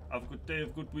 Have a good day, have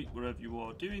a good week wherever you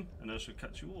are doing, and I shall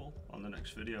catch you all on the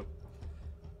next video.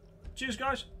 Cheers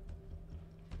guys.